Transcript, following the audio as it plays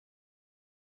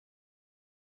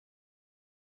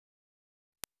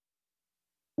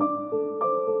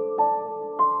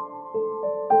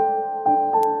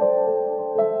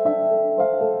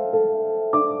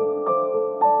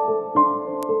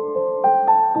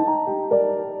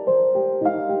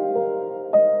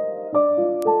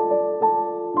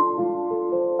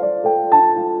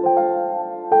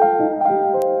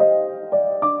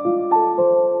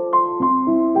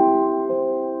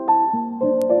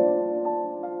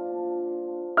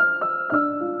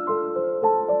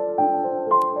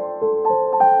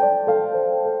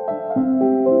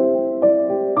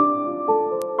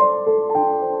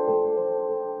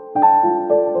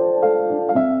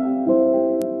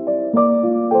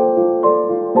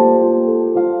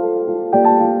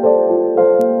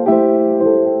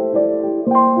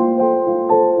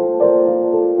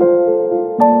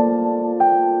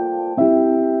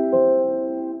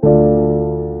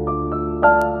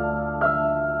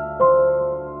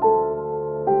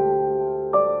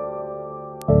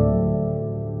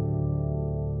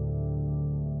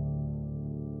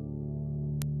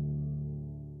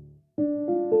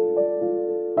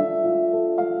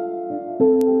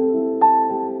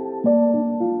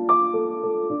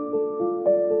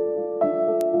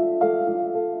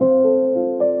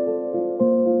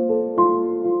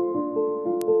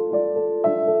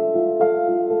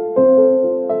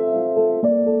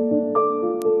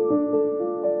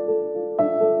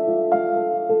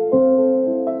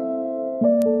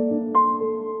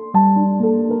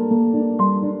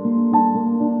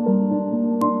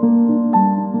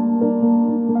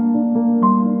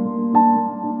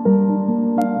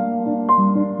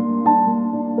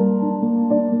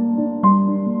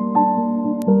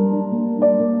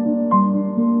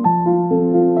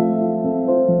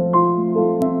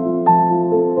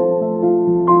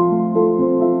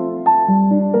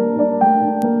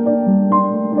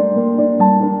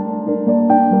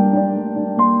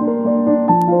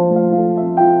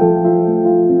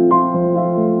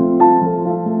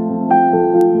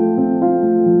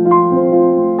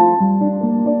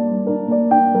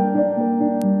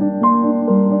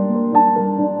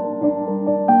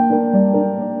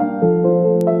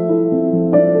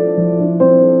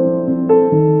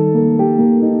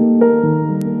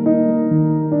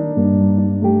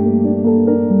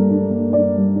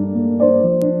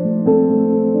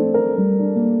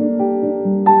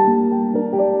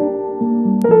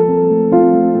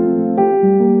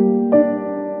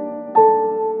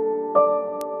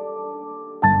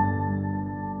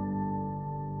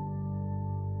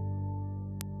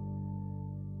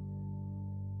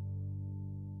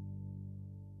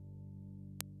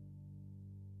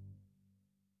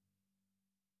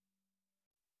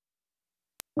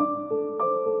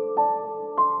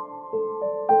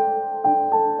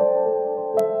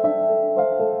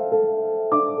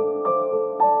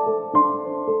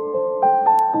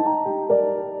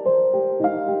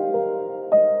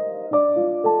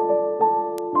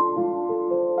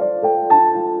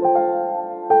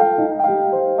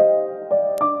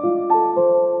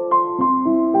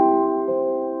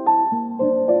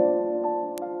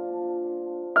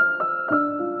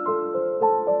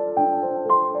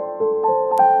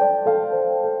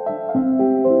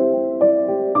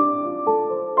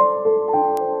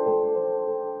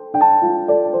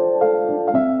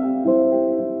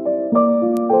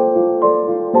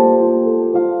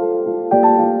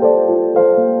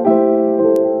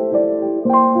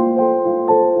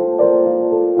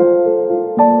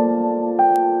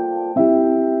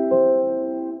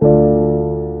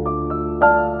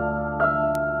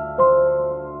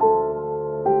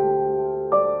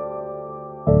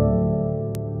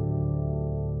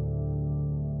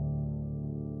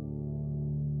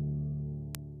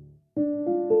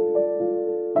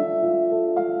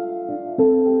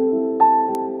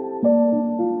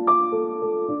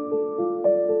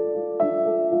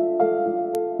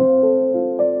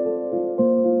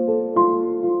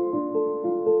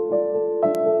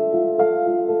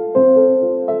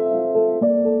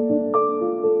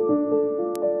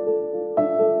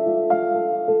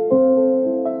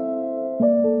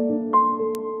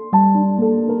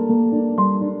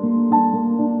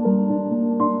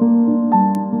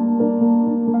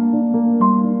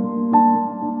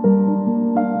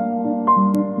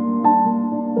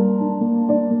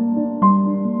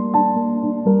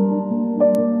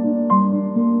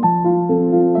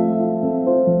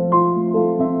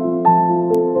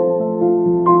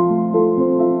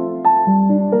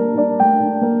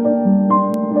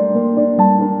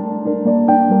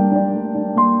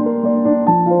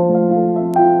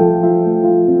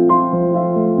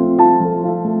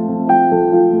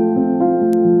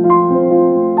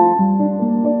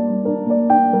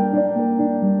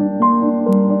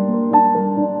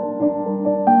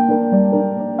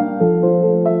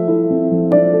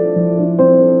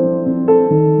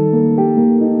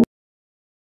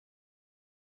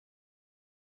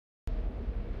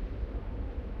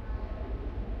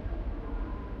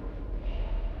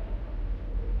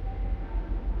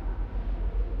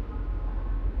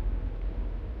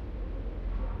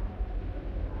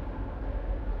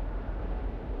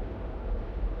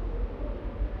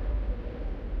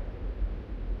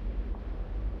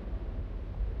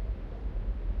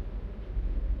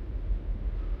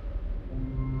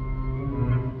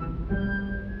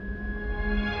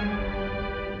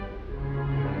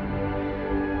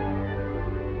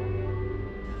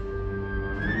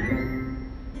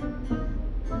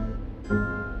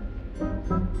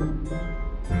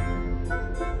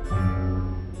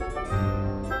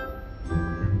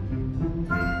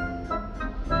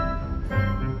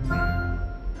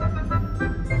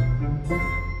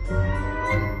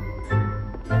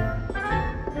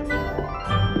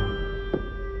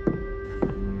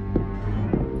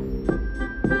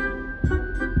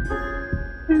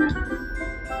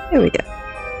There we go.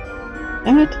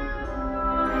 Damn it.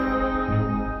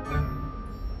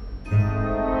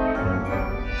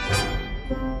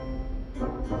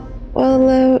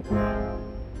 Well,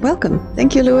 welcome.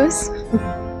 Thank you, Lewis.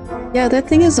 Yeah, that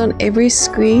thing is on every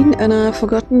screen, and I've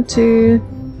forgotten to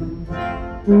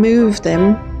move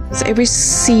them. Because every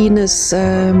scene is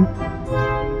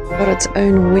got its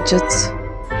own widgets.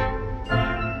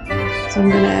 So I'm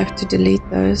gonna have to delete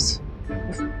those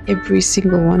of every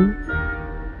single one.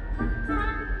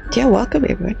 Yeah, welcome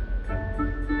everyone.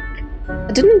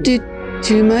 I didn't do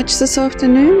too much this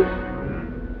afternoon.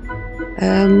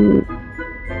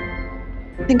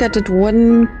 I think I did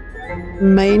one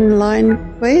mainline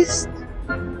quest.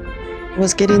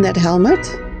 Was getting that helmet.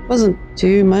 Wasn't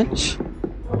too much.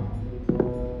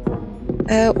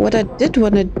 What I did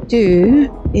want to do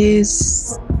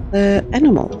is the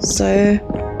animals. So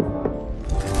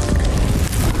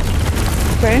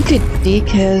apparently Deke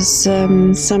has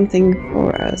something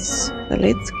for us. So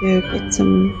let's go get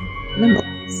some animals.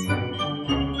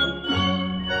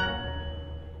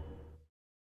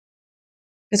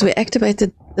 Because we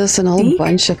activated this and a whole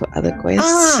bunch of other quests.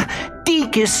 Ah,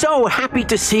 Deke is so happy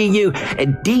to see you.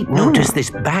 Deke noticed this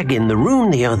bag in the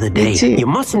room the other day. You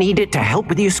must need it to help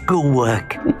with your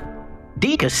schoolwork.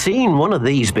 Deke has seen one of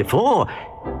these before.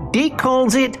 Deke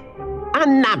calls it a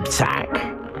knapsack.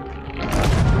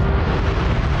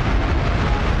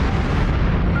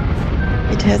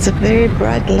 It has a very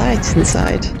bright light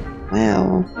inside.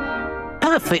 Wow.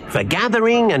 Perfect for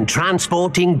gathering and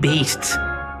transporting beasts.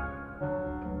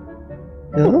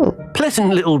 Oh.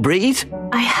 Pleasant little breeze.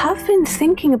 I have been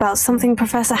thinking about something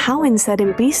Professor Howin said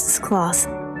in Beasts class,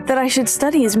 that I should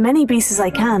study as many beasts as I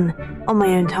can, on my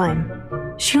own time.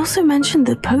 She also mentioned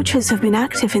that poachers have been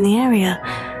active in the area,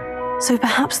 so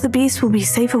perhaps the beasts will be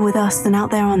safer with us than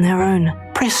out there on their own.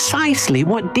 Precisely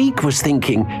what Deke was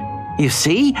thinking. You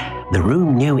see, the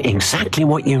room knew exactly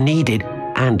what you needed,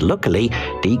 and luckily,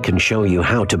 Deke can show you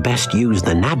how to best use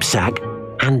the knapsack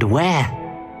and where.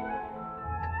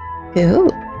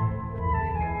 Cool.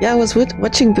 Yeah, I was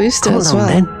watching Booster as well.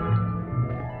 Then.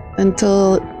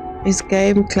 Until his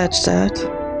game clutched out.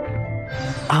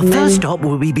 Our first stop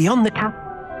will be beyond the camp.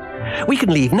 We can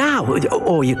leave now,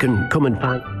 or you can come and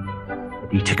find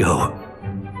ready to go.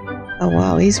 Oh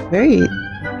wow, he's very,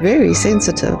 very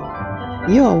sensitive.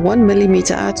 You are 1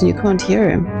 millimeter out and you can't hear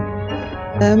him.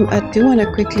 I do want to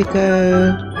quickly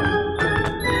go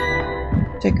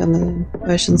check on the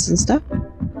potions and stuff.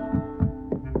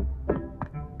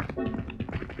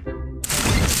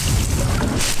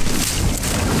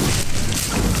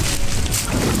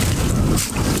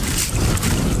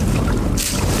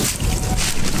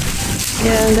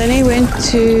 Yeah, and then he went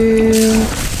to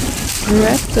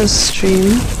Raptor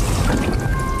stream.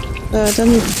 So I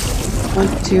didn't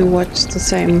want to watch the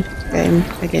same game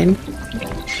again.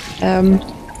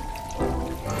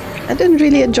 I didn't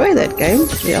really enjoy that game,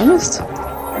 to be honest.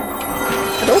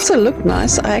 It also looked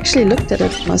nice. I actually looked at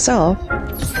it myself.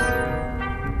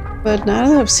 But now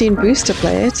that I've seen Booster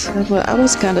play it, I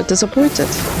was kind of disappointed.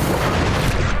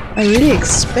 I really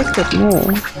expected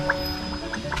more.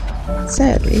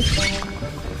 Sadly.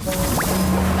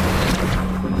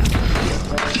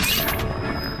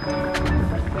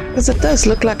 Because it does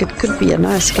look like it could be a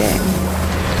nice game.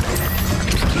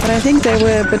 But I think they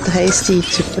were a bit hasty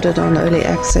to put it on early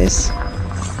access.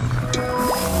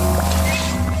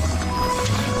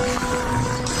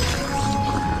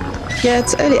 Yeah,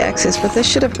 it's early access, but they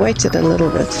should have waited a little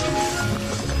bit.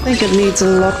 I think it needs a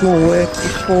lot more work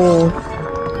before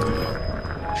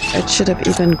it should have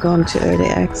even gone to early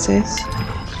access.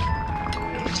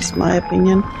 Just my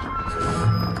opinion.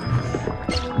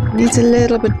 Needs a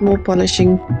little bit more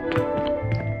polishing.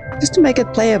 Just to make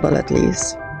it playable at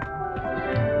least.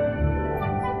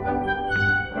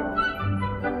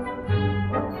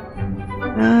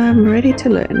 I'm ready to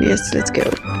learn. Yes, let's go.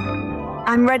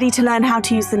 I'm ready to learn how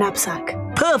to use the knapsack.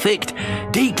 Perfect!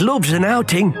 Deke loves an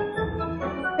outing.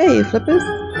 Hey, Flippers.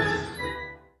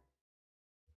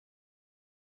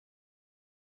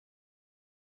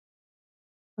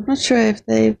 I'm not sure if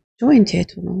they've joined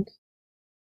yet or not.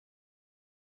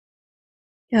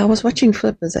 Yeah, I was watching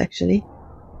Flippers actually.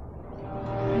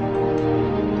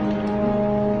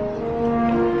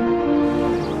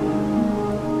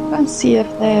 Can't see if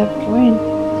they have joined.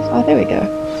 Oh, there we go.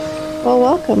 Well,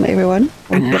 welcome everyone.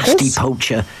 A nasty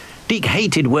poacher. Deke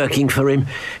hated working for him.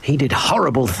 He did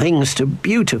horrible things to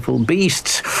beautiful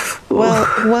beasts. Well,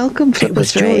 welcome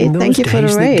Flippers Raid. Thank you for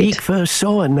the raid. Deke first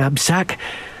saw a knapsack.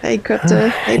 Hey Crypto.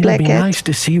 Hey Black Cat. It'd be nice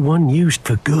to see one used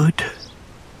for good.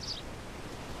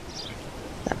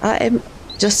 I am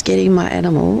just getting my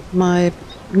animal, my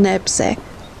knapsack.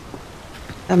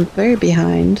 I'm very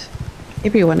behind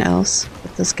everyone else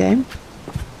with this game.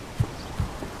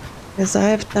 Because I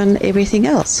have done everything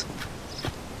else.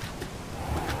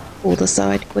 All the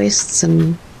side quests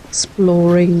and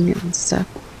exploring and stuff.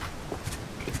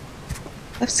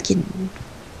 Puffskein.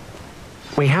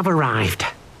 We have arrived.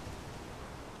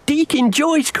 Deek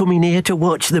enjoys coming here to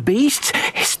watch the beasts,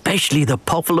 especially the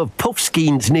puffle of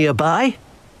puffskeins nearby.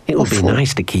 It'll be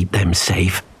nice to keep them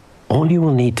safe. All you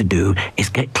will need to do is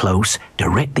get close,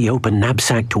 direct the open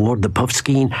knapsack toward the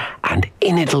puffskein, and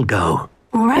in it'll go.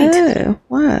 All right. Oh,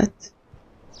 what?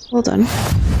 Hold on.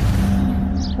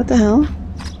 What the hell?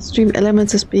 Stream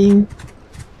Elements is being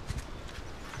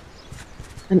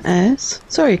an ass.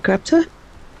 Sorry, Craptor.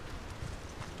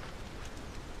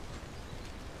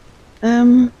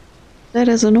 That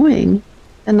is annoying.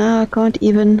 And now I can't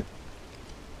even...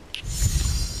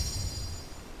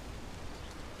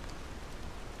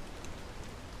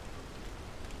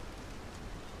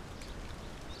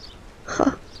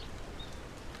 Huh.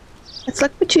 It's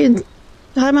like put you in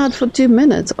timeout for 2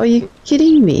 minutes. Are you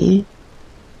kidding me?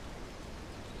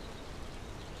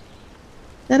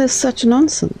 That is such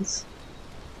nonsense.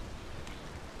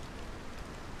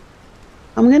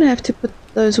 I'm gonna have to put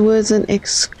those words in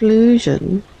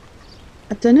exclusion.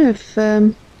 I don't know if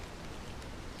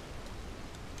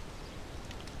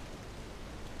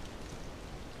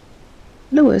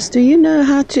Lewis, do you know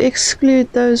how to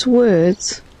exclude those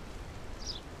words?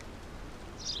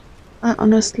 I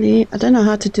honestly, I don't know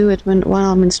how to do it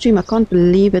while I'm in stream. I can't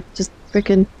believe it just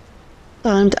freaking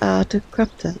timed out a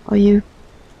Craptor. Are you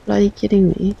bloody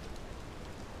kidding me?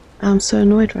 I'm so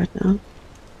annoyed right now.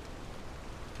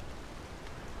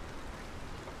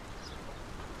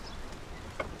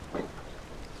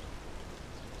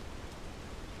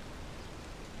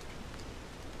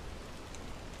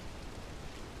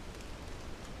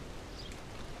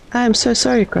 I am so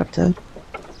sorry, Craptor.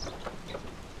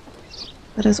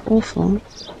 That is awful.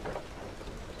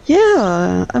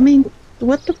 Yeah, I mean,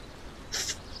 what the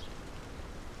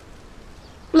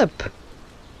flip?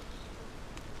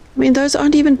 I mean, those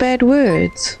aren't even bad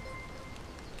words.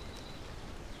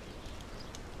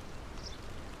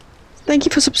 Thank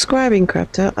you for subscribing,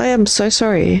 Craptor. I am so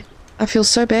sorry. I feel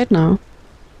so bad now.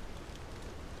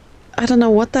 I don't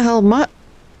know what the hell.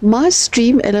 My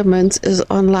stream element is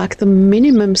on like the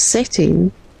minimum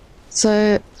setting.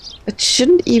 So it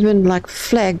shouldn't even like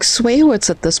flag swear words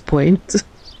at this point.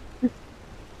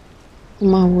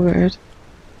 My word.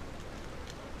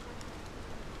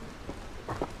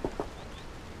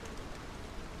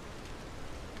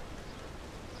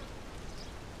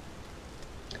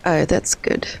 Oh, that's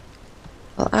good.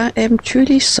 Well, I am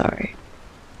truly sorry.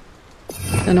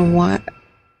 I don't know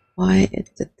why it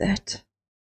did that.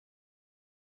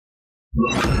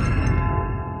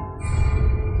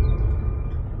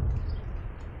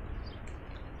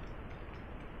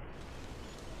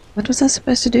 What was I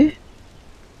supposed to do?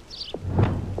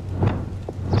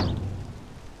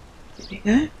 There we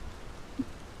go.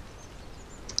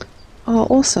 Oh,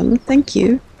 awesome. Thank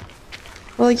you.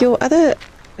 Well, your other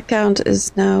account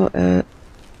is now a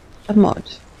mod.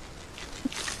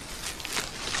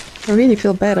 I really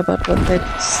feel bad about what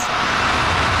that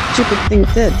stupid thing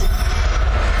did.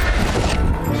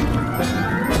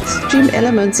 Stream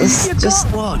Elements is just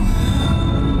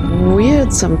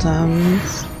weird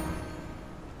sometimes.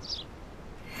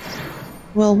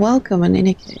 Well, welcome in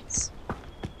any case.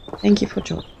 Thank you for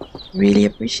joining. Really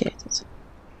appreciate it.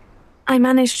 I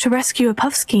managed to rescue a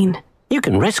puffskein. You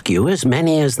can rescue as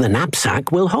many as the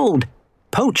knapsack will hold.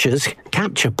 Poachers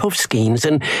capture puffskeins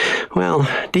and, well,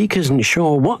 Deek isn't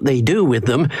sure what they do with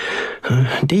them.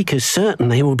 Deek is certain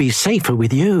they will be safer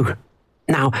with you.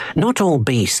 Now, not all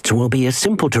beasts will be as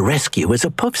simple to rescue as a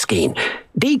puffskein.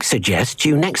 Deek suggests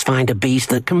you next find a beast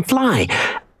that can fly.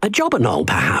 A jobberknoll,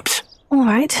 perhaps. All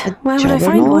right. Where would I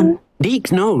find one?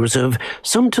 Deek knows of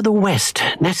some to the west,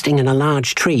 nesting in a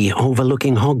large tree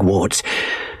overlooking Hogwarts.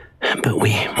 But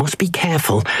we must be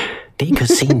careful. Deek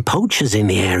has seen poachers in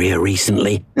the area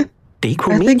recently. Deek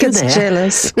will meet you there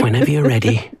jealous. whenever you're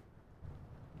ready.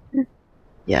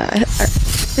 Yeah, I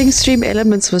think Stream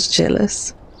Elements was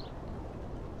jealous.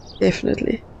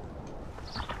 Definitely.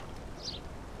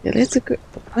 Yeah, let's go.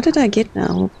 What did I get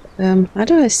now? How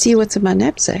do I see what's in my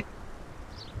knapsack?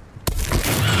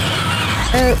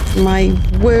 Oh my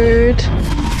word.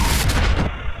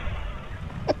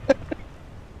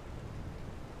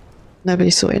 Nobody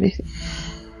saw anything.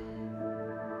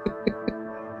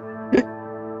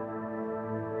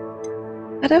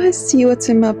 How do I see what's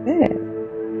in my bag?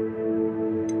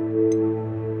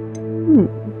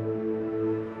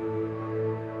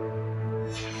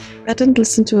 I didn't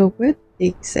listen to a word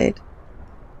Deek said.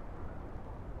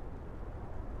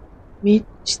 Meet.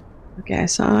 Okay,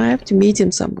 so I have to meet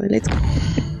him somewhere. Let's go.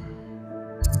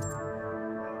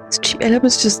 This cheap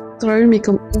element's just thrown me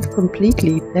off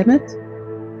completely. Damn it.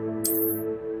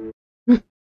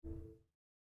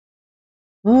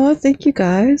 Oh, thank you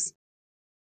guys.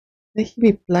 Making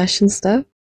me blush and stuff.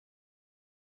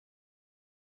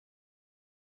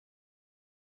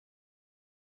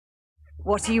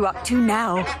 What are you up to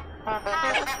now?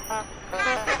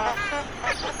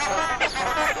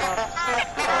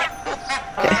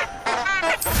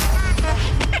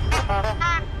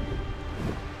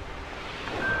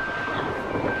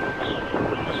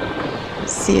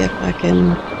 Let's see if I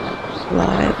can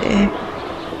fly there.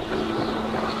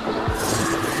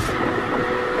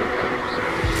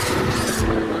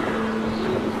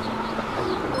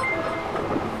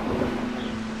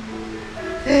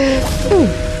 Ooh,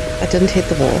 I didn't hit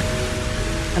the wall.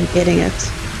 I'm getting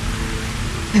it.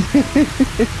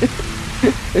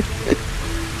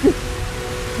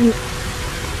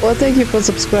 Well, thank you for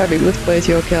subscribing with both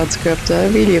your accounts, Crypto. I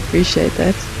really appreciate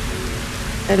that.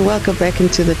 And welcome back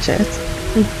into the chat.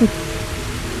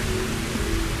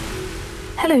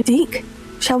 Hello, Deke.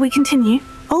 Shall we continue?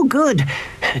 Oh, good.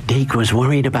 Deke was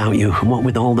worried about you, what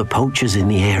with all the poachers in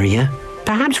the area.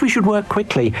 Perhaps we should work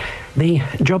quickly. The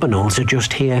jobberknolls are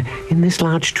just here, in this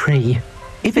large tree.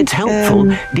 If it's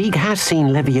helpful, Deke has seen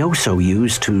Levioso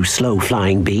used to slow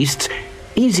flying beasts.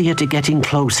 Easier to get in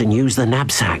close and use the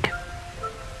knapsack.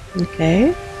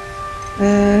 Okay.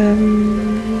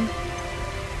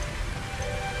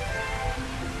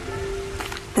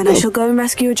 Then I shall go and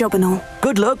rescue a jobberknoll.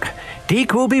 Good luck.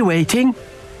 Deke will be waiting.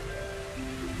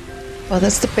 Well,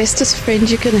 that's the bestest friend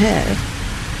you can have.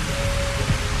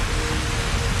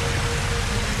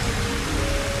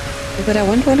 But I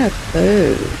want one of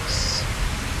those.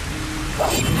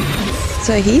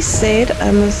 So he said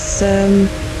I must,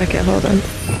 okay, hold on.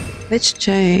 Let's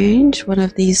change one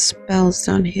of these spells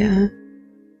down here.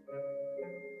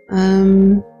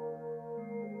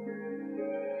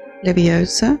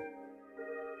 Leviosa.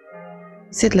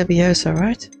 He said Leviosa,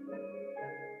 right?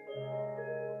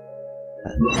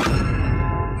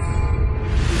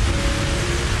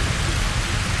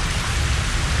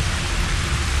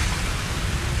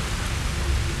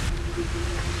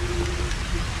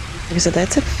 Okay, so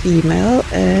that's a female,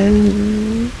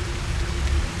 and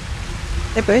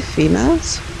they're both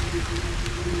females.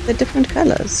 They're different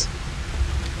colors.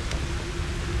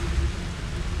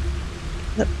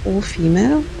 They're all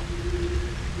female?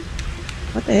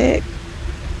 What the heck?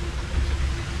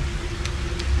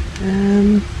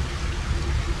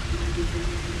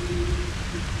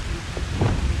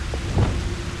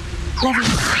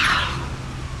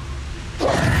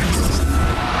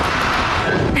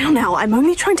 Now, I'm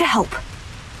only trying to help.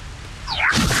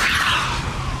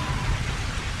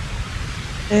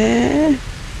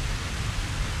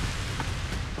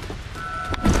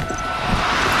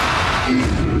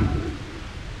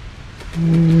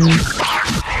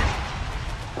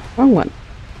 Wrong one.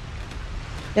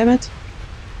 Damn it.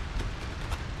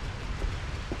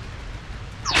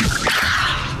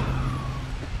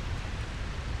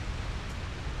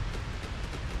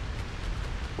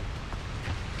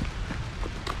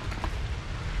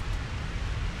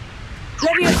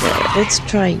 Let's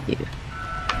try you.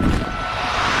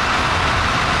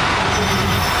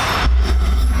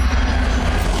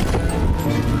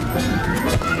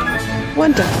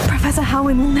 Wonderful. Professor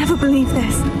Howin will never believe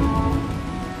this.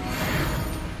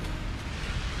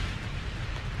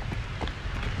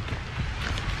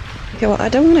 Okay, well, I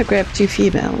don't want to grab two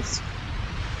females.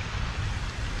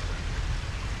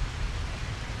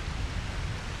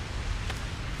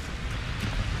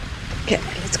 Okay,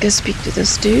 let's go speak to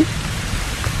this dude.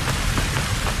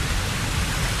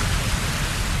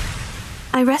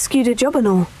 I rescued a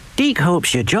jobberknoll. Deke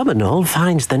hopes your jobberknoll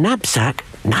finds the knapsack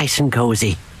nice and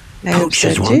cozy.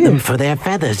 Poachers so want them for their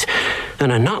feathers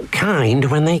and are not kind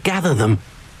when they gather them.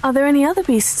 Are there any other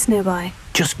beasts nearby?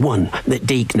 Just one that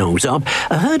Deke knows of,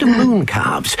 a herd of moon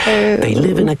calves. They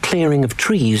live in a clearing of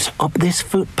trees up this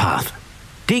footpath.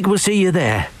 Deke will see you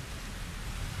there.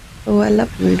 Oh, I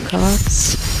love moon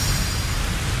calves.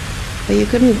 But you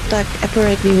couldn't, like,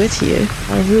 apparate me with you.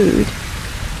 How rude.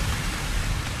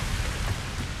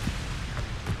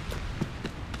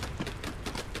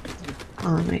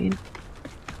 Fine.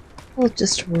 I'll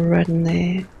just run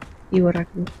there, see what I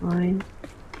can find.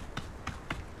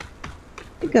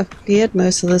 I think I've cleared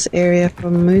most of this area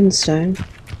from Moonstone.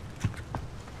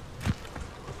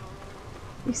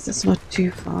 At least it's not too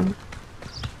far.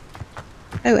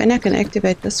 Oh, and I can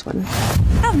activate this one.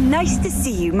 How nice to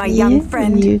see you, my young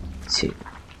friend. You too.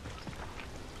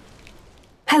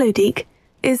 Hello, Deke.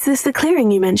 Is this the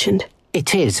clearing you mentioned?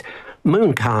 It is.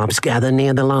 Moon calves gather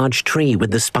near the large tree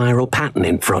with the spiral pattern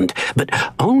in front, but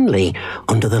only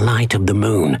under the light of the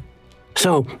moon.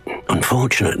 So,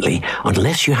 unfortunately,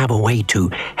 unless you have a way to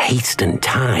hasten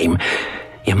time,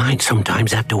 you might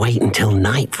sometimes have to wait until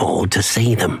nightfall to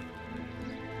see them.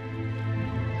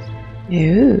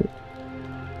 Ew.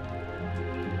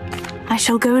 I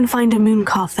shall go and find a moon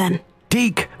calf then.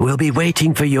 Deke will be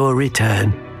waiting for your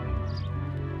return.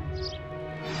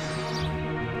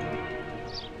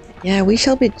 Yeah, we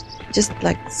shall be just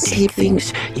like sleeping. Deke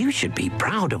thinks you should be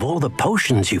proud of all the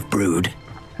potions you've brewed.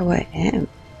 Oh, I am.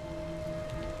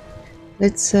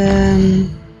 Let's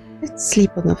sleep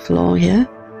on the floor here.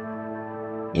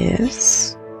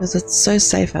 Yes, because it's so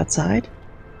safe outside.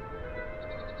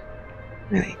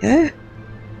 There we go.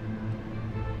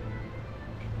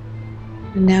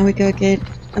 And now we go get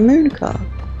a moon calf.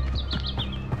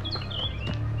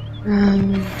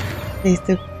 They're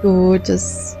so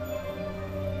gorgeous.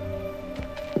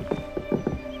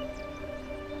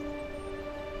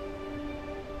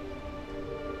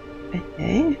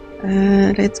 Okay,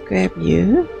 let's grab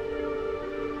you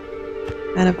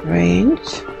out of range.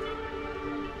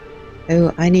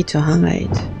 Oh, I need to hide.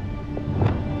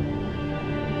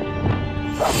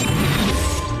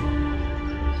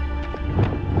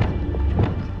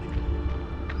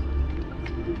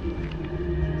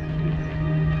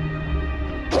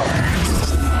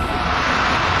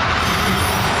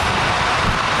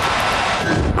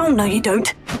 Oh, no, you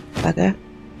don't. Bugger.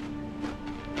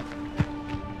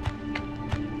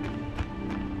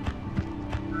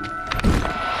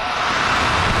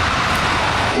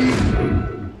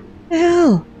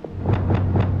 Hell.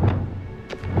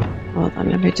 Hold on,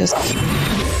 let me just...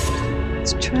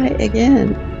 Let's try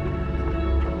again.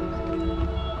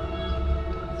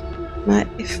 My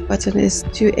F button is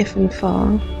too effing far.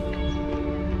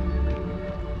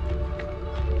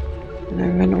 And I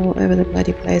run all over the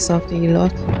bloody place after you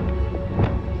lot.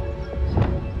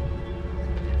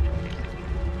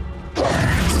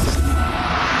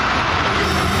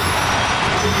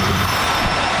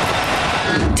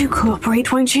 Do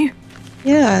cooperate, won't you?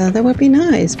 Yeah, that would be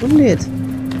nice, wouldn't it?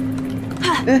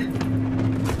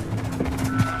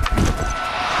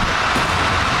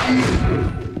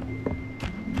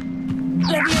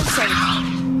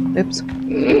 Oops.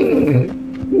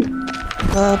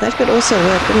 Well, that could also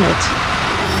work, couldn't it?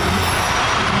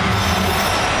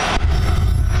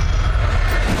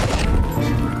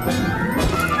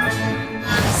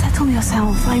 Settle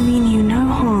yourself, I mean you no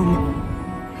harm.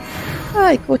 Oh,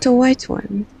 I caught a white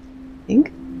one, I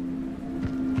think.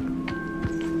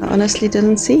 I honestly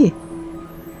didn't see.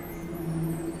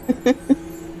 If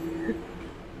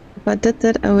I did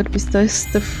that, I would be so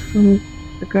stiff from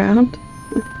the ground.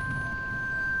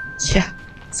 Yeah,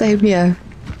 same here.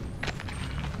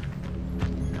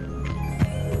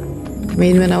 I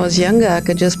mean, when I was younger, I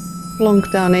could just plonk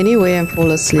down anywhere and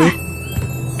fall asleep.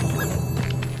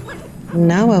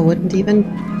 Now I wouldn't even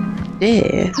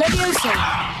dare.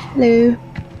 Hello.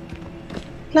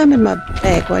 Climb in my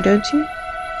bag, why don't you?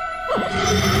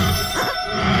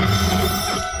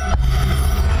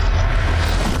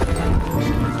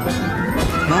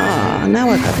 Ah, now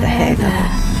I got the hang of it.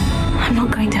 I'm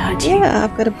not going to hurt you. Yeah,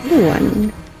 I've got a blue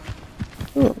one.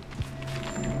 Cool.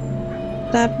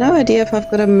 But I have no idea if I've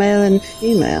got a male and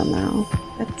female now.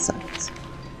 That sucks.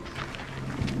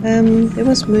 There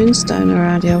was moonstone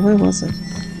around here. Where was it?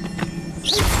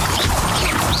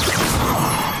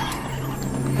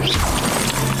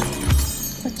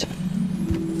 Gotcha.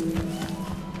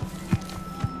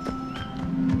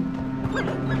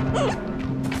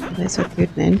 They're so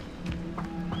cute, man.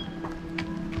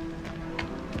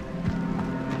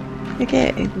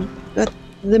 Okay, got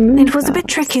the moon. It was a bit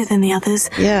trickier than the others,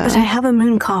 yeah. But I have a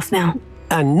moon calf now.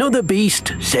 Another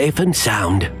beast, safe and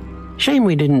sound. Shame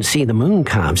we didn't see the moon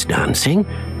calves dancing.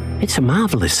 It's a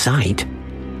marvelous sight.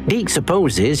 Deke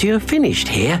supposes you're finished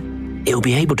here. He'll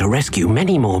be able to rescue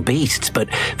many more beasts,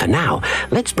 but for now,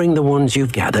 let's bring the ones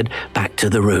you've gathered back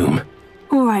to the room.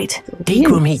 All right. Deke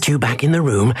will meet you back in the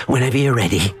room whenever you're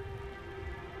ready.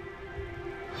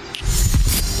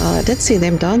 Oh, I did see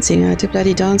them dancing. I had to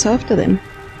bloody dance after them.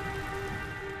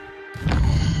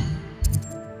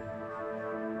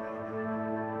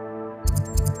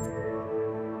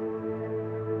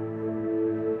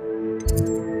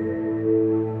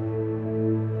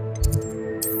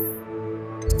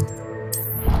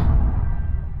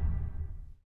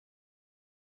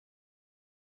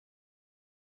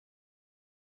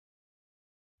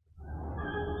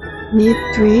 Need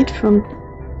to read from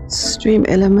Stream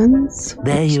Elements.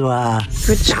 There you are.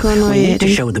 Which Now, one are we you need to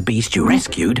heading? show the beast you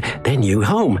rescued, then you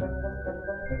home.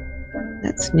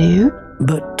 That's new.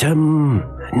 But,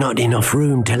 not enough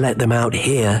room to let them out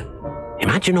here.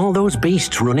 Imagine all those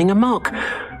beasts running amok.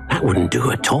 That wouldn't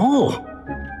do at all.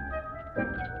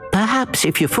 Perhaps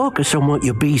if you focus on what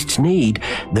your beasts need,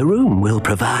 the room will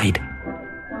provide.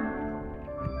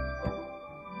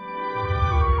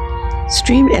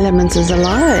 Stream Elements is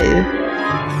alive.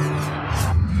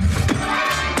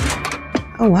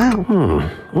 Oh, wow.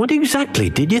 What exactly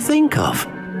did you think of?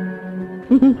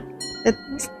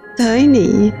 It's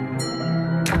tiny.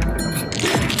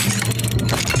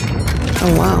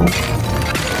 Oh, wow.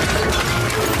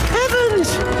 Heavens!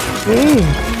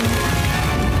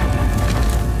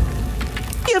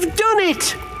 You've done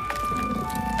it!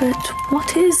 But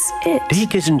what is it?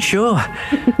 Deke isn't sure.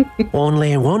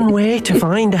 Only one way to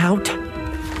find out.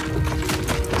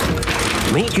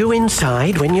 Meet you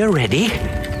inside when you're ready.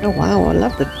 Oh wow, I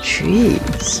love the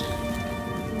trees.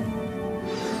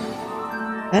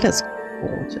 That is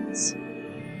gorgeous.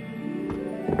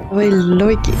 Oh, I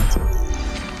like it.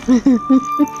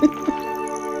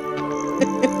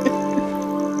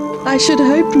 I should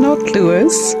hope not,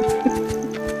 Lewis.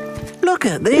 Look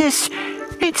at this.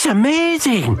 It's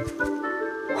amazing.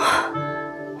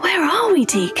 Where are we,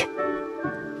 Deke?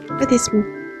 Look at this.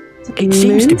 It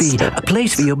seems to be a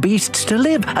place for your beasts to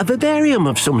live, a vivarium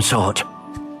of some sort.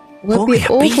 Would be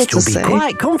your awful beasts to will be say.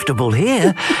 quite comfortable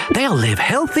here. They'll live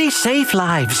healthy, safe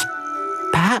lives.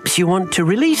 Perhaps you want to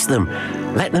release them,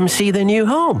 let them see their new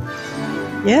home.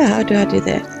 Yeah, how do I do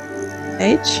that?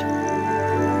 H?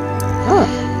 Oh.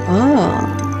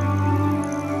 Oh.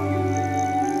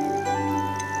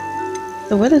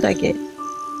 So what did I get?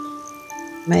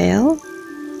 Male?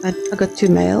 I got 2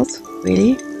 males.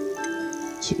 Really?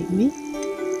 Kidding me?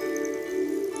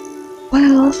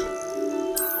 Well,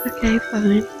 okay,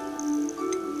 fine.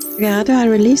 Okay, how do I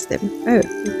release them? Oh,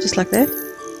 just like that?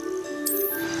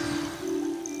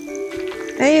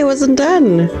 Hey, it wasn't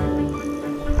done!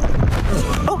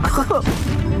 Oh,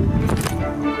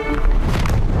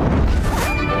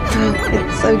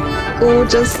 it's so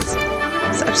gorgeous.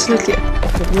 It's absolutely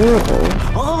adorable.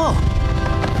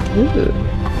 Ooh.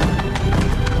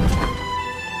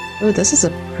 Oh, this is a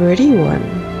pretty one.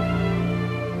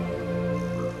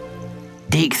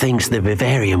 Deke thinks the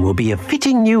vivarium will be a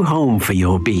fitting new home for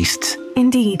your beasts.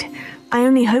 Indeed. I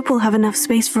only hope we'll have enough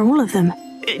space for all of them.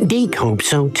 Deke hopes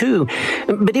so too.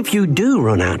 But if you do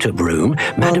run out of room,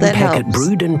 Madam Peck at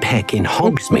Brood and Peck in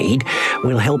Hogsmeade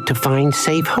will help to find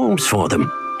safe homes for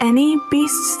them. Any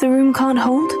beasts the room can't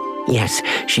hold? Yes,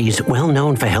 she's well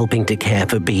known for helping to care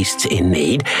for beasts in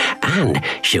need, and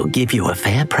she'll give you a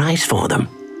fair price for them.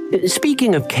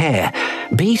 Speaking of care,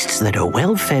 beasts that are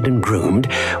well fed and groomed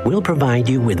will provide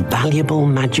you with valuable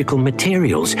magical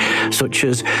materials, such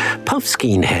as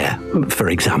puffskein hair, for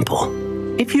example.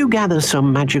 If you gather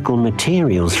some magical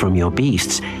materials from your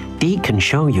beasts, Deke can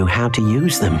show you how to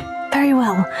use them. Very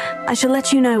well. I shall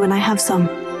let you know when I have some.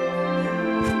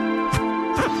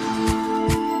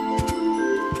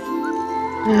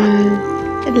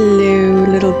 Hello,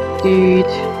 little dude.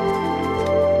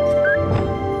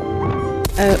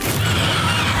 Oh.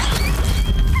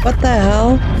 What the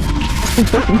hell?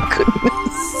 Oh my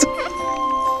goodness.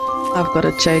 I've got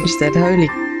to change that. Holy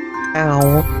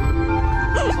cow.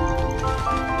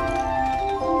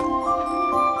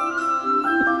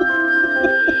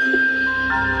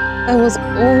 That was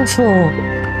awful.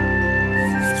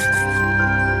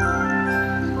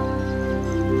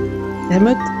 Damn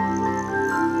it.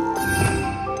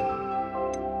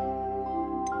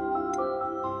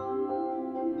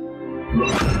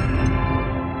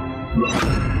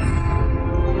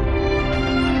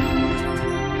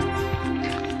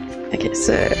 Okay,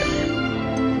 so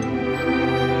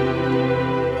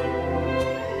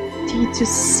D to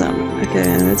some.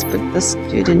 Okay, let's put this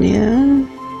dude in here.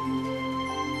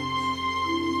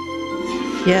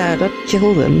 Yeah, don't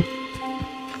kill them.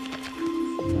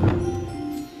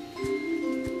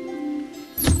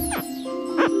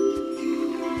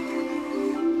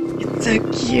 It's so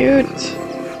cute.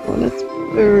 Oh, that's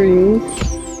purring.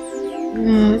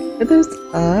 Look at those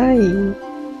eyes.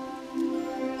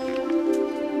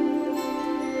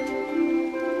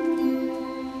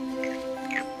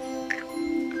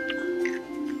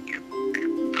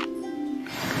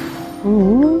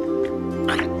 Oh.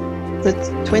 That's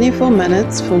 24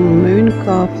 minutes for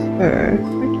Mooncalf fur.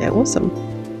 Okay, awesome.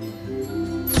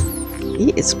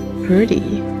 He is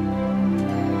pretty.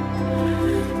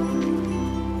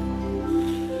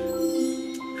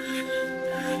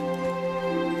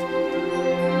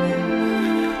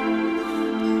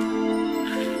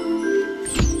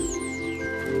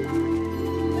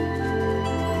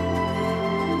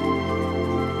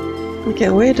 Okay,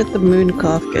 where did the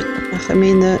Mooncalf get? I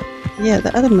mean, the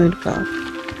other Mooncalf.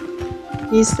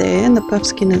 He's there, and the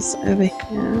puffskin is over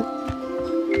here.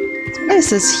 This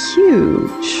place is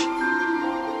huge.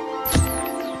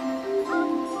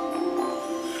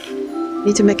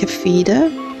 Need to make a feeder.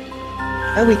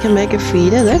 Oh, we can make a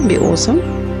feeder. That'd be awesome.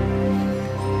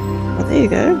 Oh, there you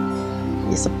go.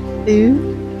 Here's a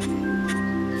poo.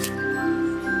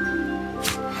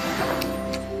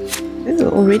 Oh,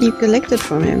 already collected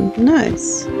from him.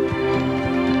 Nice.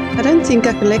 I don't think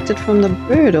I collected from the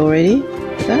bird already.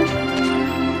 Did I?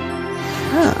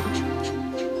 Ah.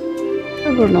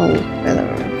 Overall feather.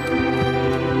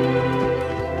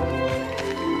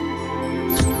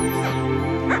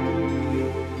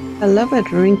 I love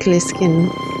that wrinkly skin.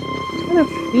 What kind of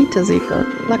feet has he got?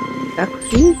 Like duck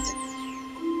feet?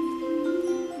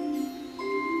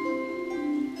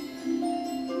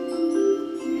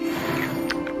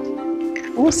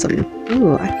 Awesome.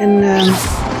 Ooh, I can...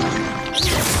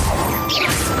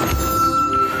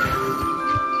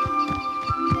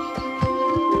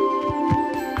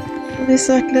 There's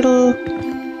like little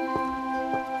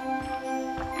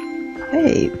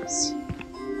caves.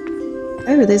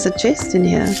 Oh, there's a chest in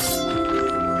here.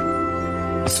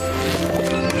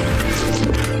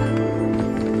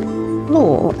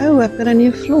 Floor. Oh, I've got a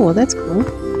new floor. That's cool.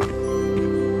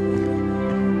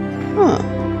 Huh.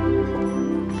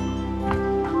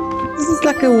 This is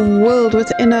like a world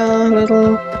within a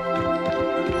little...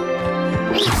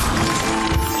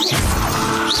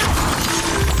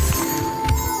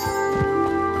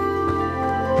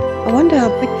 I wonder how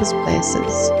big this place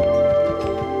is.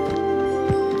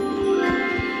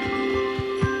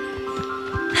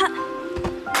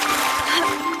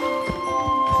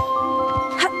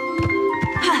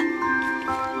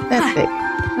 That big.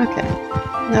 Okay.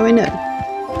 Now we know.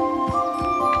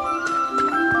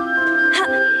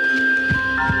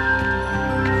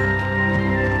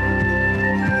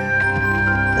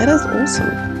 That is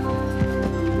awesome.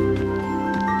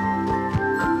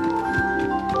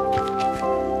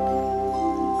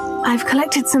 I've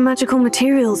collected some magical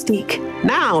materials, Deke.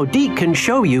 Now, Deke can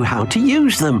show you how to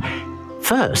use them.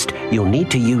 First, you'll need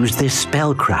to use this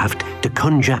spellcraft to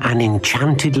conjure an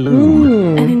enchanted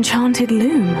loom. An enchanted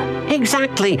loom?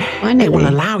 Exactly. Finally. It will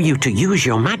allow you to use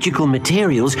your magical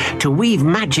materials to weave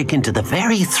magic into the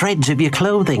very threads of your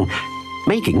clothing,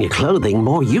 making your clothing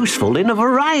more useful in a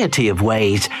variety of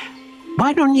ways.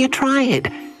 Why don't you try it?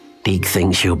 Deke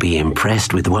thinks you'll be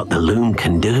impressed with what the loom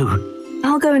can do.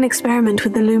 I'll go and experiment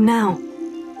with the loom now.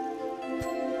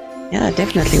 Yeah, I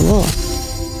definitely will.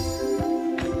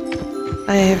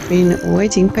 I have been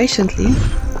waiting patiently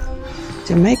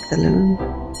to make the loom.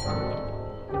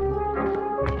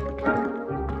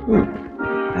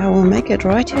 I will make it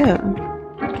right here.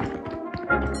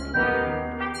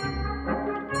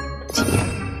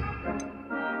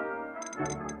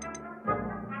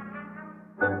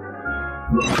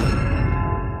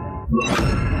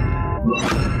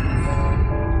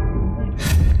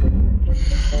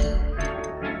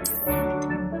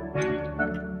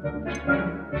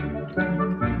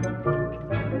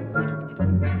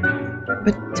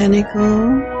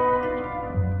 Botanical.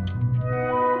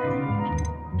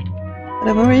 But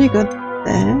I've already got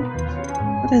that.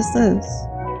 What is this?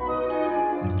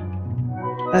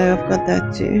 Oh, I've got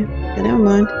that too. Okay, never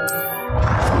mind.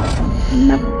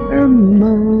 Never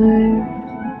mind.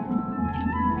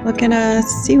 Well, can I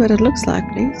see what it looks like,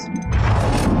 please?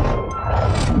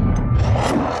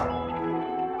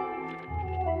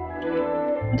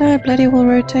 But I bloody will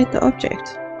rotate the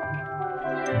object.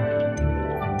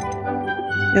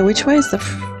 Yeah, which way is the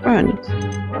front?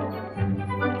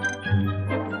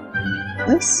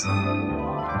 This?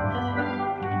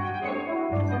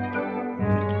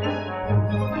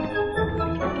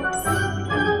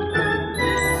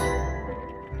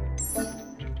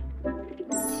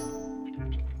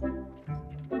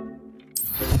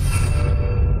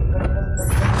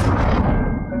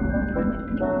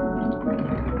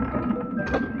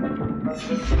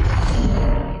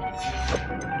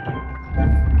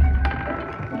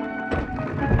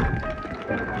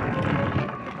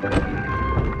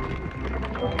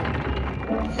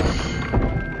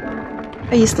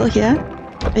 Are you still here?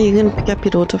 Are you going to pick up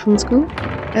your daughter from school?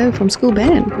 Oh, from school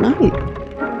band. Nice.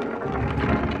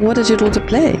 What did your daughter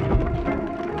play?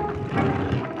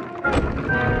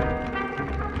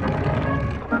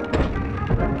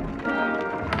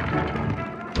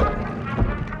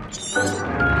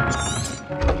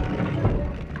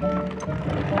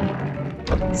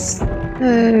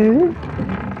 So...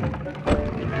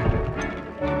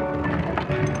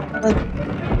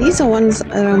 well, these are ones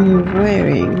that I'm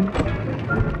wearing.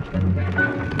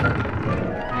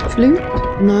 Flute?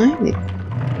 Nice.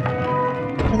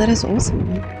 Oh, that is awesome.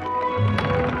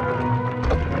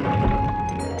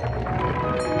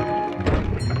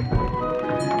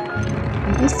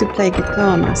 I used to play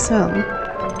guitar myself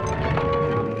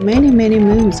many, many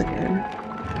moons ago.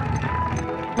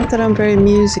 Not that I'm very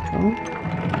musical.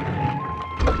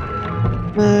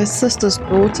 My sister's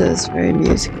daughter is very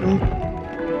musical.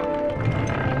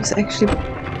 She's actually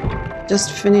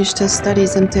just finished her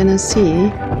studies in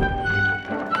Tennessee.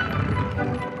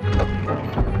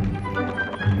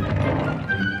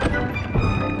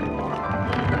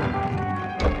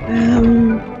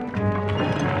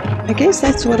 I guess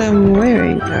that's what I'm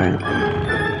wearing currently.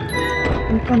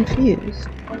 I'm confused.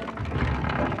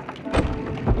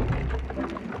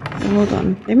 Hold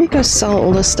on, let me go sell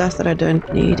all the stuff that I don't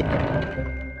need.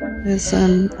 Because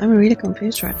I'm really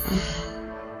confused right now.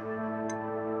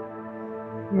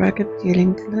 Rugged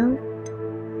dealing glove.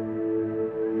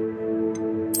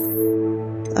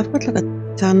 I've got like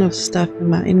a ton of stuff in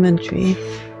my inventory.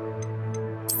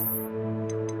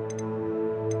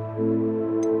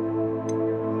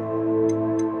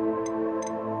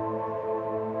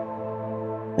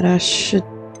 But I should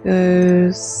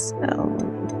go sell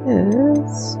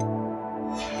this.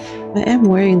 I am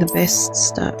wearing the best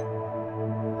stuff.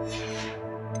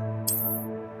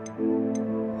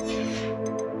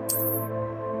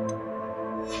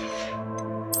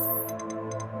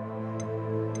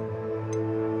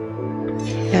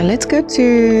 Yeah, let's go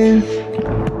to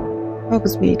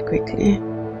Hogwarts quickly.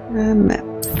 Map.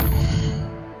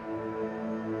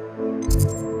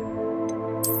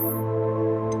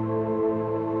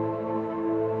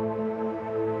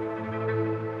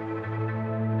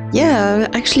 Yeah,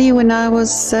 actually when I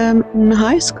was in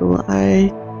high school,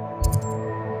 I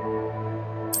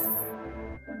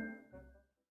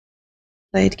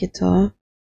played guitar.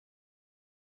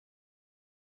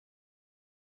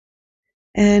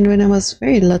 And when I was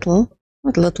very little,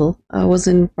 not little, I was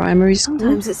in primary school.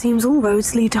 Sometimes it seems all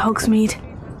roads lead to Hogsmeade.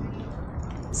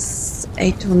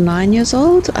 8 or 9 years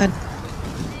old, I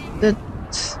did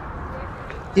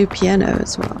do piano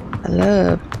as well. I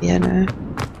love piano.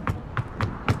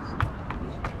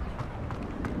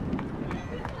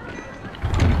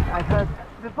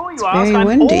 Before you ask, I'm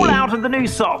windy. all out of the new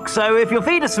socks, so if your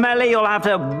feet are smelly, you'll have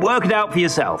to work it out for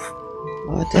yourself.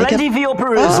 Oh, Plenty for your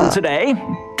perusal today.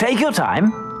 Take your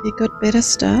time. You got better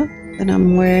stuff than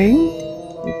I'm wearing?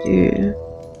 You do.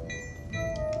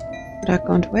 But I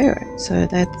can't wear it, so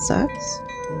that sucks.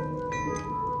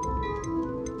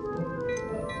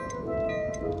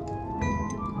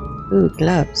 Ooh,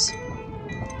 gloves.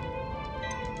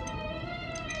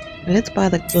 Let's buy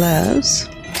the gloves.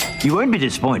 You won't be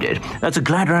disappointed. That's a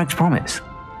Gladrag's promise.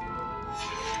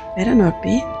 Better not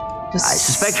be. Just I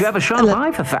suspect you have a sharp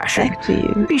eye for fashion. Back to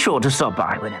you. Be sure to stop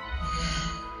by with it.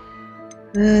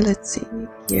 Let's see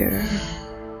here.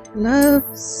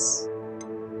 Gloves.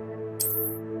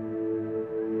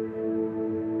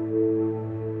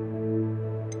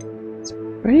 It's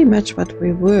pretty much what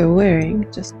we were wearing,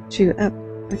 just 2 up.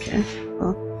 Okay,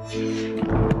 well,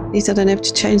 at least I don't have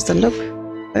to change the look.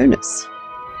 Bonus.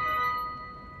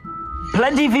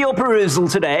 Plenty for your perusal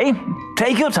today.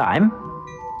 Take your time.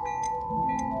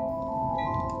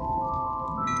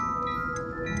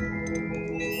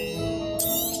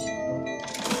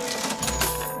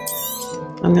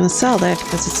 I'm gonna sell that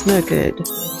because it's no good.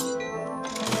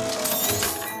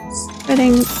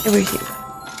 Spreading everything.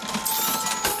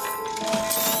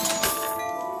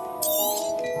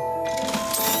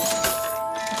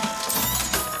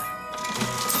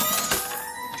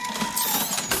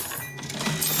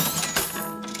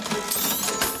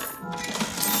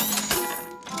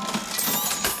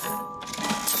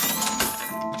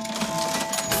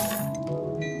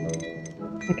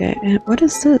 Okay, and what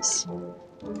is this?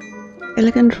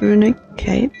 Elegant runic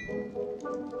cape.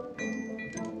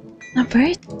 I'm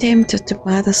very tempted to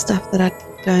buy the stuff that I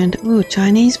don't. Ooh,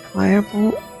 Chinese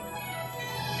fireball.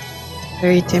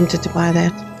 Very tempted to buy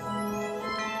that.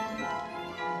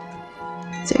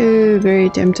 So very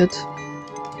tempted.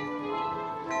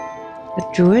 A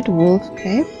druid wolf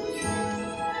cape.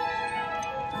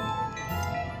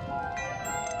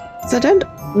 So I don't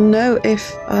know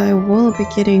if I will be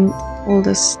getting all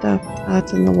this stuff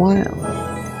out in the wild.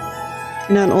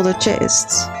 You know, in all the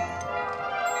chests.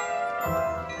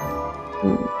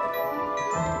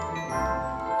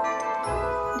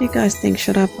 What do you guys think?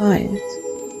 Should I buy it?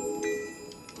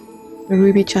 A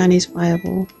ruby Chinese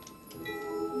fireball.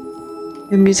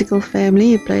 A musical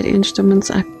family, you played instruments.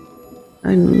 Oh,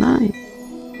 nice.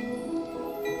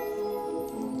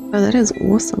 Oh, that is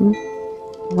awesome.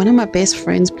 One of my best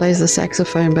friends plays the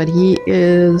saxophone, but he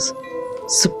is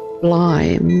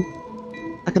sublime.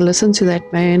 I can listen to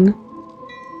that man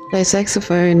play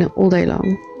saxophone all day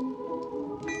long.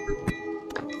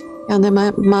 And then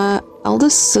my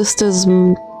eldest sister's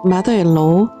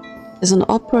mother-in-law is an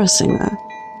opera singer.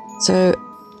 So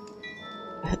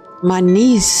my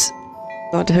niece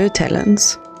got her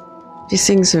talents. She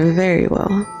sings very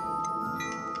well.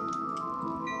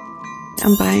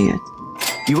 I'm buying it.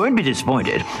 You won't be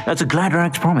disappointed. That's a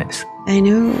Gladrax promise. I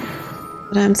know,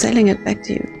 but I'm selling it back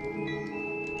to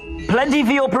you. Plenty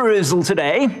for your perusal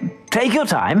today. Take your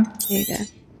time. Here you go.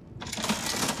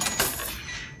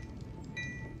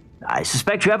 I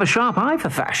suspect you have a sharp eye for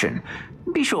fashion.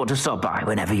 Be sure to stop by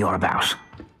whenever you're about.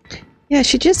 Yeah,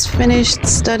 she just finished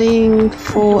studying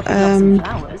for, I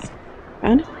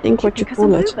don't think what you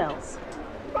call it.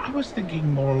 I was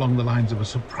thinking more along the lines of a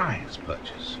surprise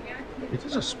purchase. It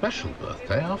is a special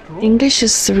birthday after all. English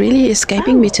is really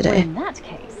escaping me today. Well, in that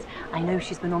case, I know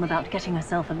she's been on about getting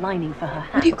herself a lining for her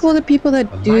hat. What do you call the people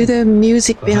that do the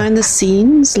music behind the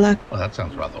scenes? Like, well, that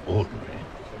sounds rather ordinary.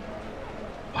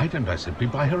 Why don't I simply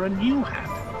buy her a new hat?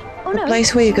 Oh, the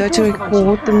place where you go to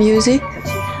record the music? But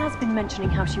she has been mentioning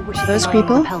how she wishes those the lining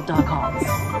people? repelled dark arts.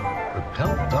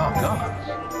 Repel dark arts?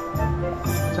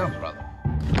 Sounds rather...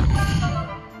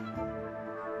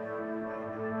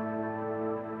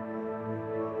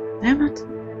 Damn it.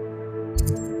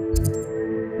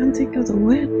 I can't think of the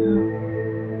word now.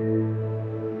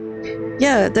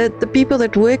 Yeah, the people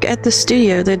that work at the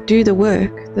studio that do the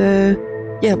work.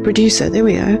 Producer, there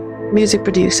we go. Music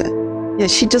producer. Yeah,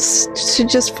 she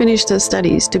just finished her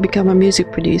studies to become a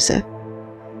music producer.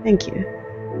 Thank you.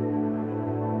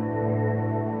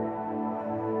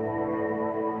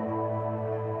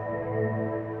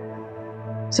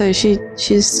 So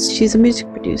she's a music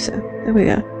producer. There we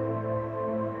go.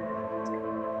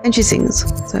 And she sings,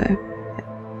 so yeah.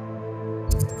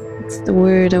 That's the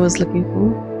word I was looking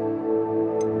for.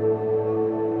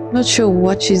 Not sure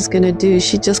what she's gonna do.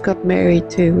 She just got married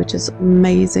too, which is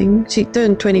amazing. She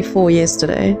turned 24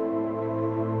 yesterday.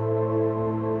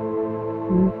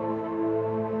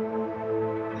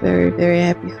 Very, very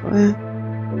happy for her.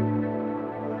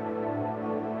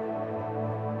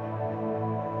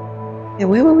 Yeah,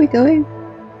 where were we going?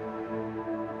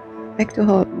 Back to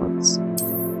Hogwarts.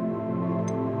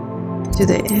 To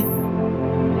the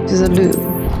loo.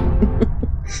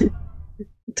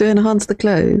 To enhance the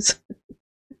clothes.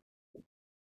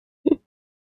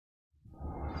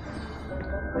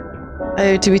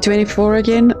 Oh, to be 24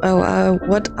 again? Oh,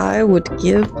 what I would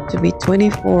give to be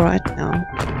 24 right now.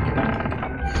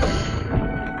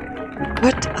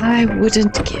 What I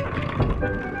wouldn't give.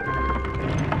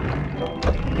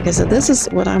 Okay, so this is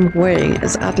what I'm wearing,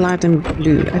 is outlined in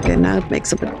blue. Okay, now it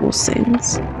makes a bit more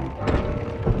sense.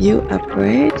 View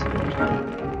upgrade.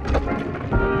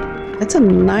 That's a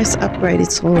nice upgrade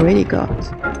it's already got.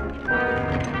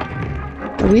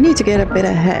 But we need to get a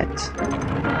better hat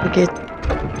to get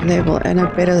level and a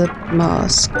better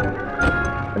mask.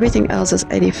 Everything else is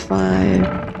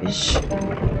 85-ish.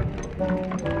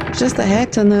 Just the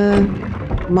hat and the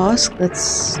mask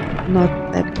that's not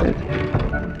that good.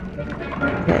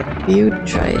 Okay, view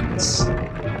traits.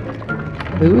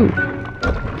 Ooh.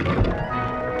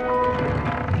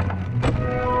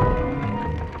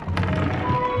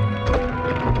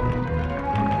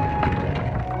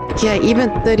 Yeah, even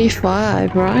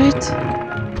 35, right?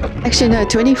 Actually, no,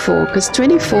 24, because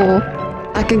 24,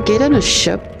 I can get on a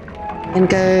ship and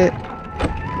go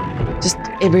just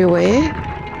everywhere,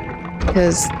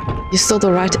 because you're still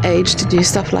the right age to do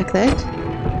stuff like that,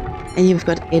 and you've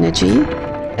got energy.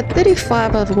 At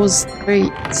 35, I was very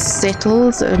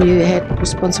settled, and you had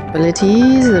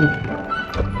responsibilities and,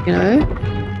 you know,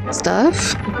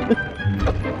 stuff.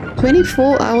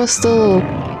 24, I was still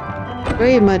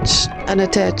very much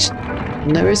unattached,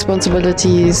 no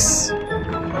responsibilities.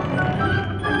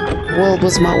 World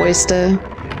was my oyster.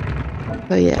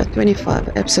 So yeah, 25,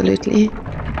 absolutely.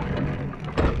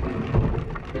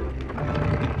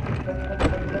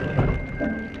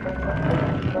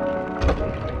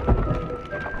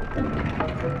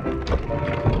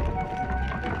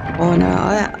 Oh no,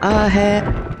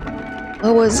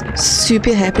 I was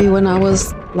super happy when I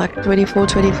was like 24,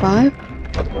 25.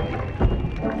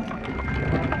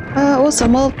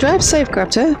 Awesome, well, drive safe,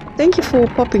 Crafter. Thank you for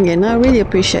popping in, I really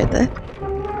appreciate that.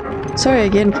 Sorry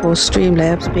again for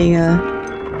Streamlabs being a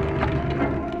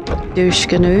douche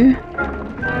canoe.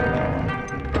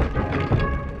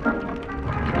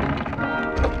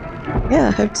 Yeah,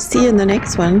 I hope to see you in the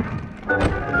next one.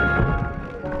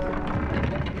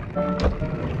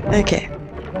 Okay.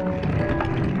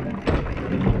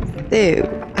 There,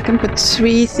 I can put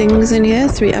 3 things in here,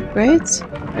 3 upgrades.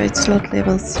 Upgrade slot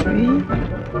level 3.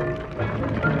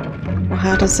 Well,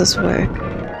 how does this work?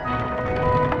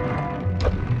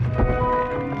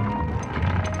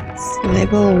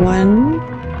 Level 1.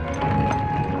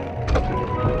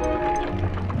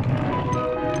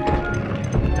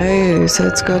 Oh, so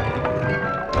it's got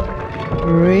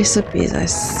recipes, I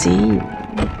see.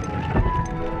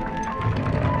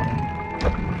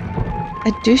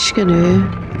 A dish canoe.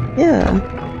 Yeah.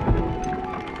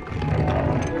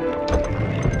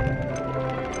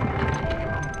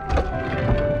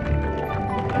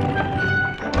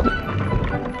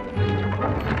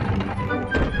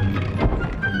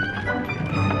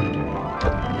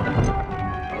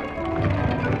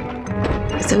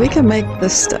 So we can make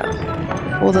this stuff,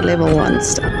 all the level 1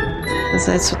 stuff, because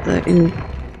that's what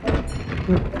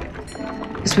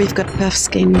because we've got puff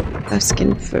skin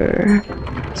fur,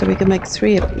 so we can make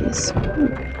 3 of these.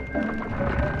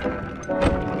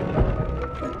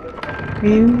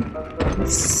 Cream,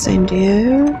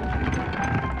 incendio.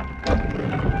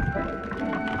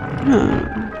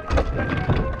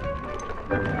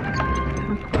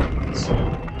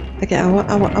 Okay, I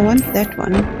want that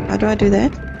one. How do I do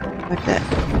that? Like that.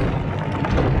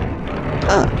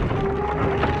 Ah.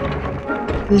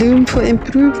 Loom for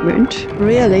improvement?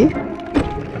 Really?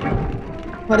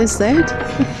 What is that?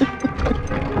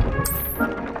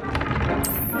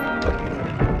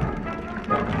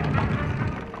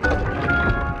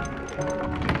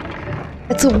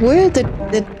 It's a word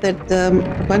that a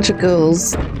bunch of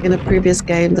girls in a previous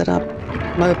game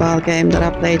mobile game that I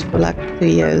played for like 2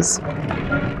 years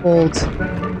called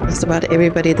just about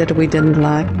everybody that we didn't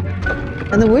like.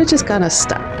 And the word just kind of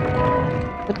stuck.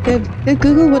 But go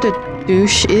Google what a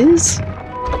douche is.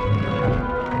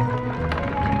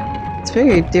 It's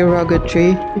very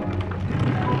derogatory.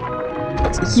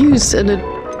 It's used in a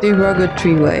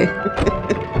derogatory way.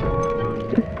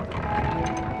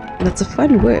 And it's a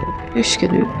fun word. Douche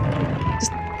canoe.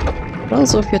 Just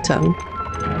rolls off your tongue.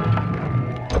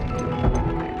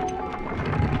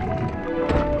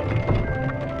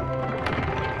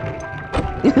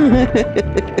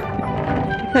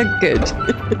 Good.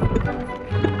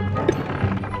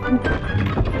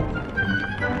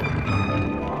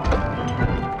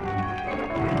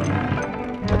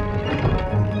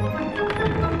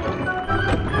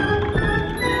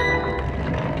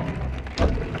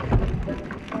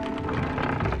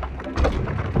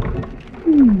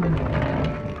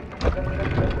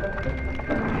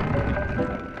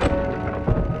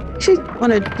 Actually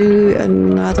want to do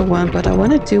another one, but I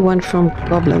want to do one from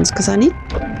goblins because I need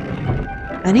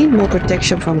more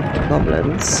protection from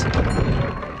goblins. I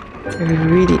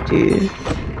really do.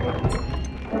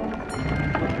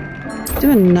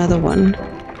 Do another one.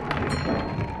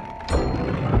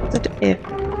 Is that F?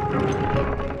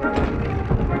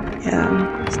 Yeah,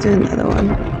 let's do another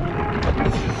one.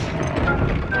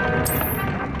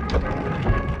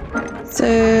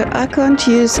 So I can't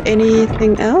use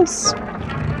anything else.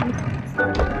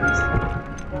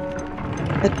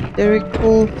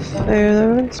 Satirical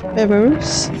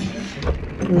feathers.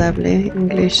 Lovely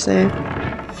English there.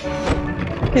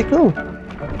 Okay, cool.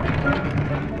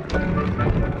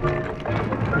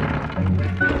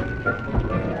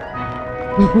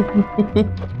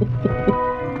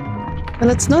 Well,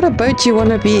 it's not a boat you want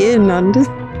to be in,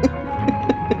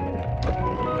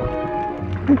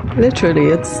 literally,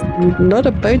 it's not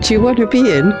a boat you want to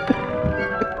be in.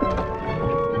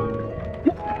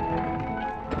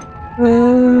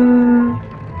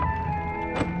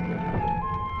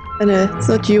 I know, it's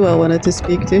not you I wanted to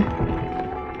speak to.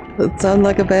 Does it sound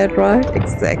like a bad ride?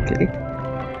 Exactly.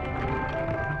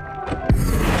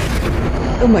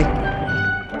 Oh my...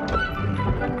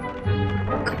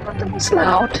 God, that was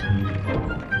loud.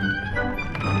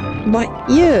 My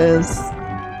ears!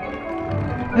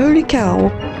 Holy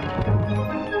cow.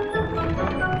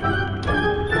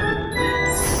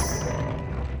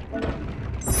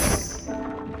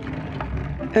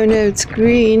 Oh no, it's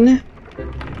green.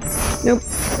 Nope,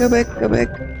 go back,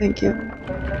 thank you.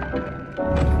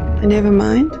 Never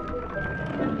mind.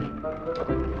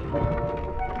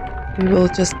 We will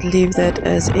just leave that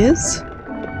as is.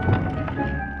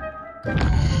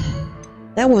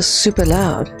 That was super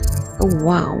loud. Oh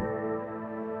wow.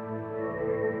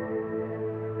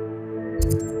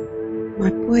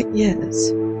 My poor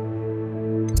ears.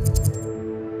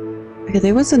 Okay,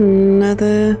 there was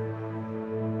another...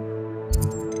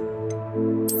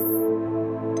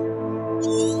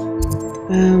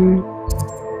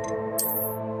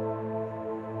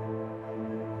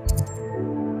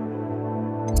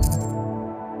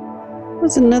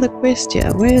 What's another quest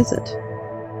here? Where is it?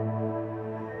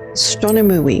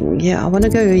 Astronomer wing. Yeah, I want to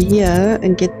go here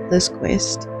and get this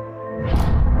quest.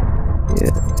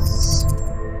 Yes.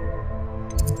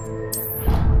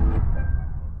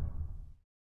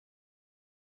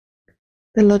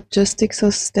 The logistics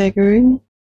are staggering.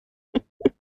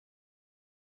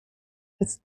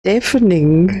 It's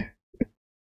deafening.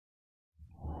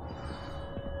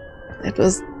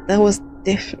 That was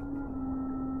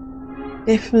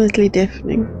definitely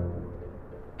deafening.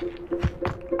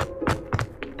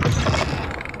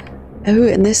 Oh,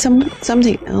 and there's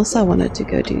something else I wanted to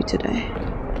go do today.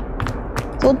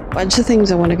 There's a whole bunch of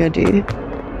things I want to go do.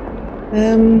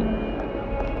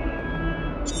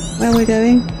 Where are we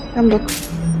going? Come look.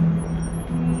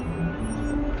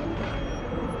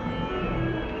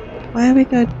 Why are we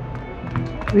going?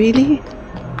 Really?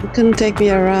 You couldn't take me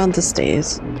around the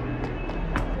stairs.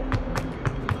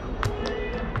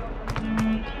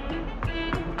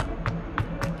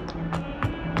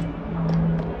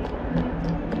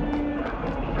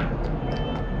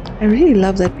 I really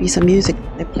love that piece of music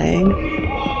they're playing.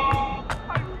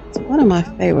 It's one of my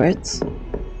favorites.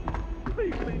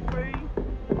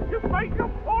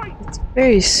 It's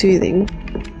very soothing.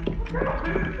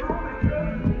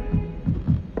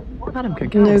 Madam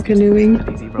could No canoeing.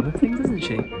 Easy run of things, isn't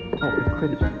she? Not with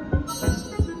critics.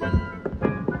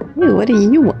 Ooh, what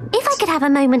do you want? If I could have a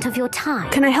moment of your time.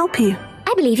 Can I help you?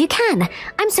 I believe you can.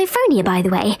 I'm Sophronia, by the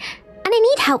way, and I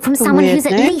need help from someone who's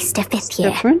at least a 5th year.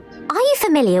 Different. Are you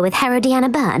familiar with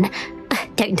Herodiana Byrne?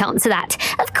 Don't answer that.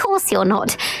 Of course you're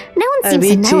not. No one seems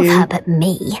to know of her but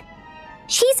me.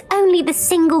 She's only the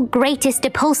single greatest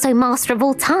Depulso master of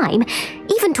all time.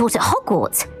 Even taught at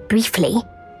Hogwarts, briefly.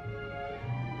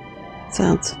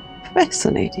 Sounds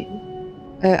fascinating.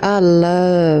 I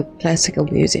love classical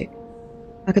music.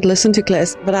 I could listen to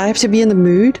but I have to be in the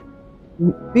mood.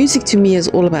 Music to me is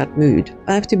all about mood.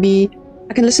 I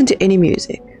can listen to any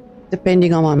music,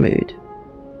 depending on my mood.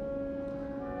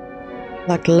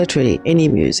 Like literally any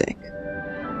music.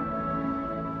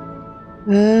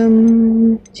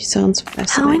 She sounds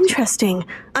fascinating. How interesting.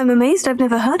 I'm amazed I've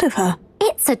never heard of her.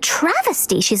 It's a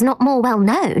travesty she's not more well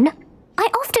known. I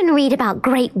often read about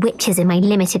great witches in my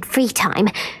limited free time.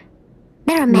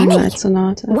 There are many.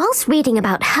 Whilst reading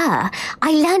about her,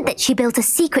 I learned that she built a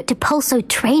secret Depulso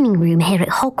training room here at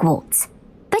Hogwarts.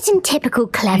 But in typical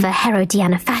clever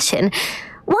Herodiana fashion,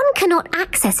 one cannot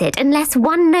access it unless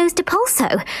one knows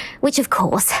Depulso, which of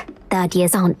course, 3rd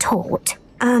years aren't taught.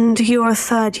 And you're a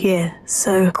 3rd year,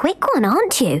 so... Quick one,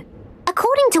 aren't you?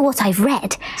 According to what I've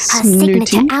read, her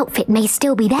signature outfit may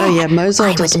still be there. Oh yeah,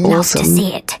 Mozart I was would love awesome. to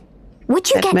see it. Would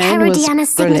you get Herodiana's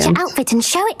signature outfit and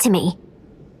show it to me?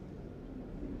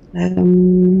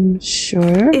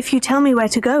 Sure. If you tell me where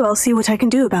to go, I'll see what I can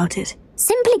do about it.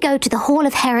 Simply go to the Hall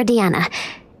of Herodiana.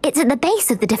 It's at the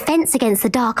base of the Defense Against the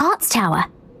Dark Arts Tower.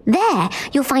 There,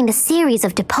 you'll find a series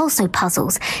of Depulso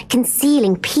puzzles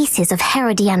concealing pieces of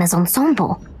Herodiana's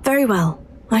ensemble. Very well.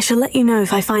 I shall let you know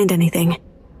if I find anything.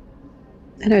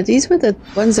 I know, these were the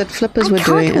ones that Flippers were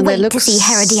doing, and they look so difficult.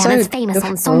 I can't wait to see Herodiana's famous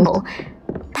ensemble.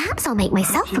 Perhaps I'll make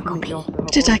myself a copy.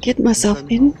 What did I get myself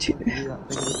into?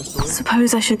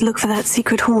 Suppose I should look for that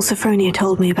secret hall Sophronia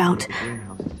told me about.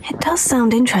 It does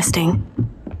sound interesting.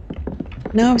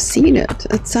 Now I've seen it.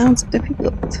 It sounds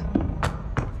difficult.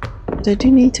 But I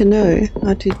do need to know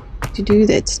how to do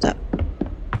that stuff.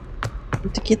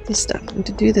 And to get the stuff and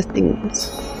to do the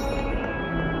things.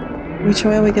 Which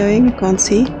way are we going? I can't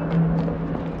see.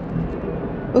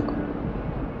 Look.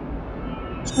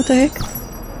 What the heck?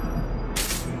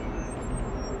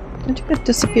 Don't you get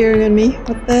disappearing on me?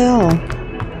 What the hell?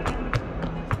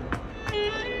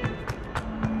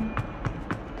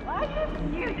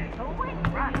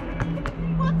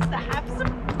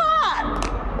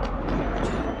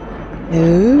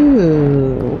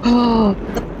 Ooh. Oh,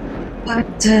 the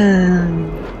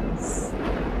buttons.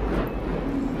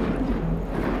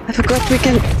 I forgot we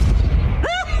can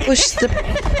push the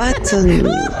buttons.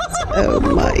 Oh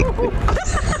my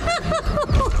goodness.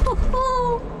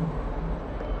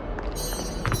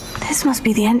 This must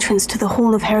be the entrance to the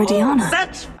Hall of Herodiana.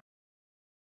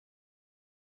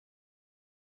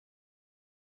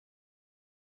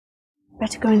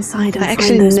 Better go inside and I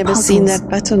actually never seen that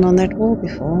button on that wall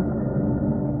before.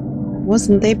 It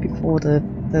wasn't there before the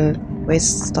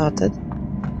quest started.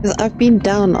 Because I've been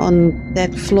down on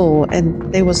that floor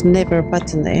and there was never a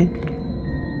button there.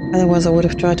 Otherwise I would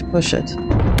have tried to push it.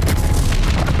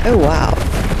 Oh wow.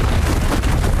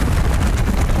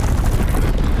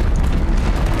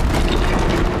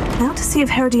 Now to see if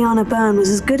Herodiana Byrne was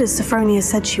as good as Sophronia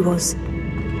said she was.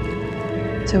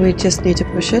 So we just need to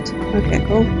push it? Okay,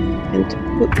 cool. And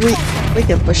we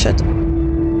can push it.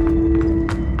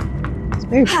 It's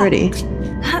very pretty.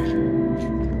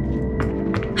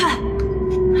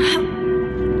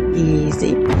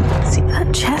 Easy. See.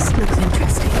 That chest looks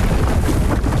interesting.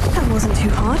 That wasn't too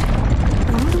hard. I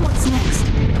wonder what's next.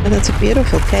 And that's a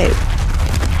beautiful cave.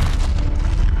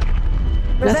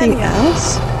 Nothing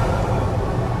else?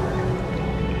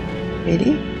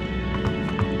 Really?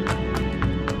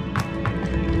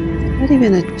 not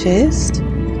even a chest.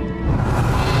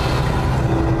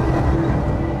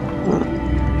 Oh.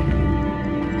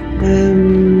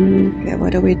 Okay,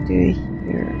 what do we do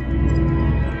here?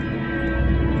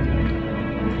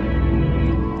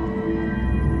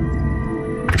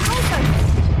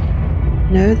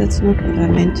 No, that's not what I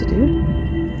meant to do.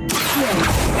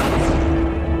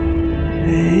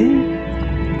 Okay.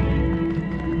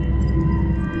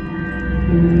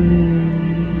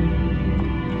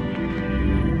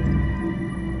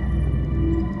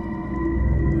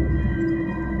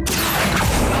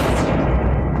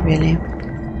 Really?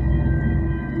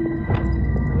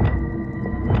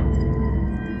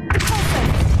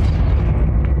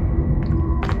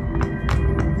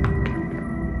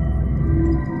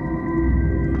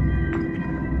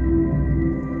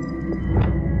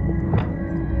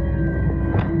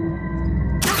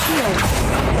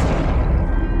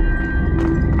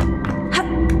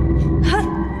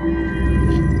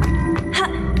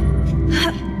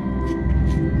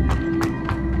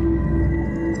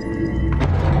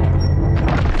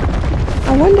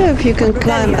 I wonder if you can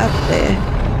climb up there.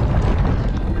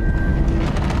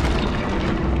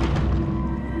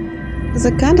 Because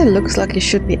it kind of looks like you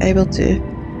should be able to.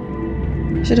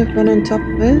 Should have gone on top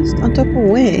first. On top of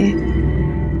where?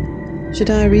 Should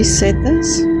I reset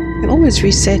this? I can always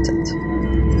reset it.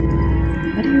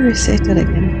 How do you reset it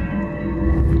again?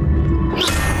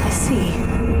 I see.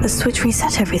 The switch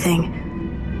reset everything.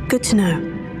 Good to know.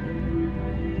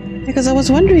 Because I was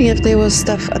wondering if there was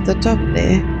stuff at the top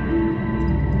there.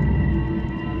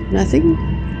 Nothing?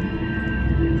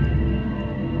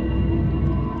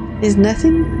 There's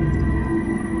nothing?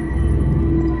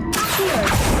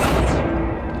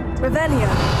 Revelio.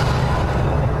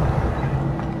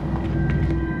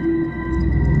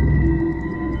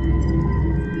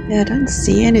 Yeah, I don't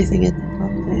see anything at the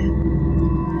top there.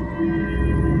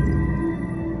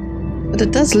 But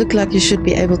it does look like you should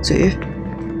be able to.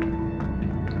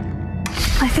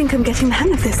 I think I'm getting the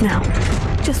hang of this now.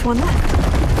 Just one left.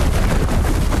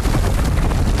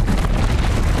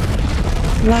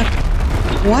 Like,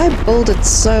 why build it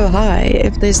so high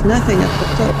if there's nothing at the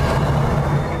top?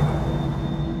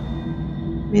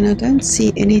 I mean, I don't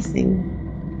see anything.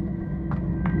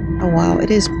 Oh wow, it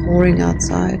is pouring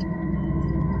outside.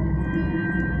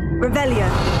 Revelio.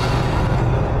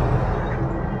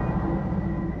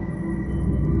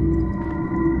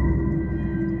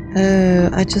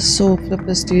 I just saw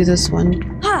Flippers do this one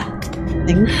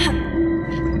thing.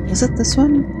 Was it this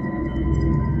one?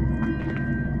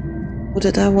 Or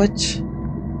did I watch?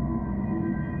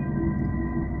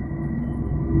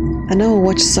 I know I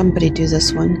watched somebody do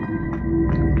this one.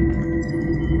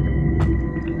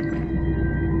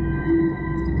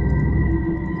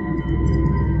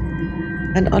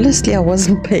 And honestly, I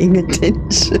wasn't paying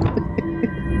attention.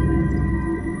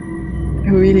 I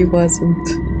really wasn't.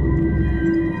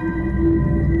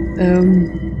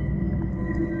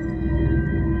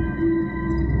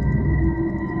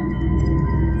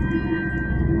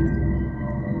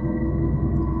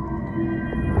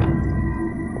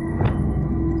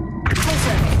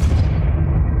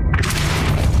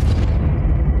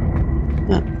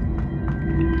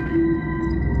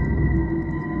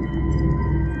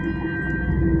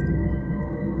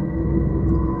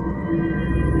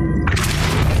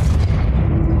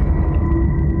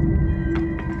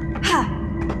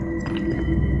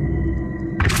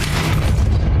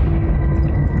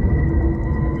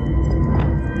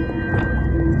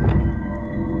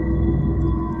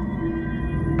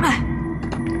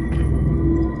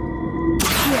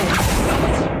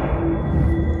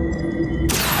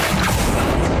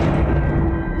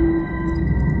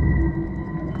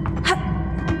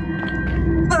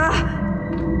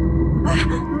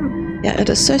 Yeah, it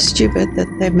is so stupid that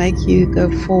they make you go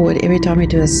forward every time you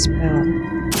do a spell.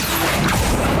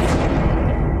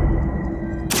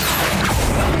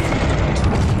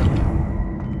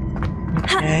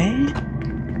 Okay.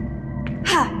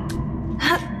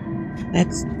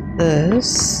 That's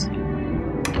this.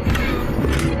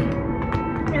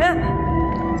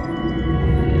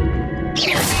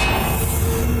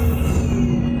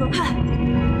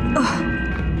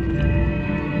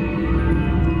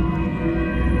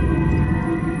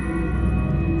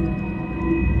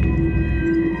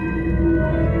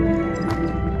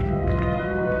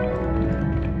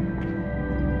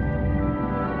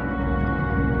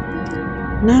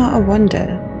 Now I wonder,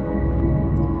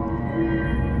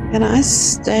 can I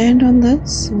stand on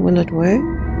this? Will it work?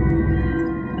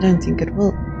 I don't think it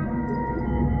will.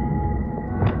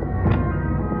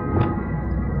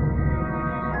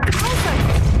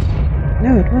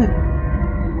 No, it won't.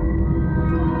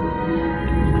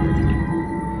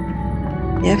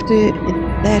 You have to get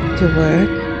that to work.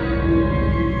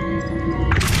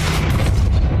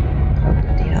 Oh,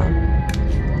 bloody hell.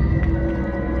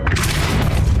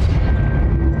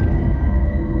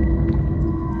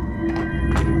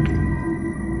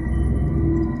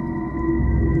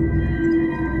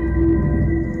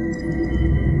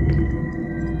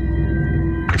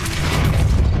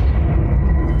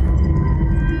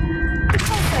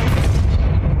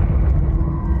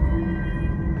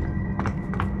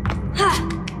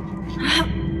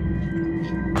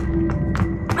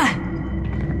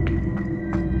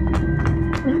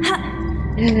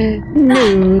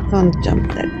 No, can't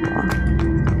jump that far.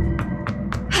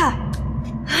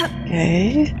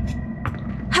 Okay.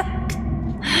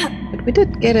 But we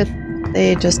did get it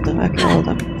there just now. Okay, hold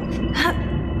on.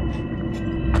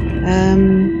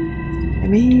 Let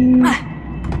me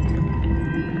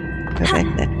go back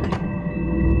that way.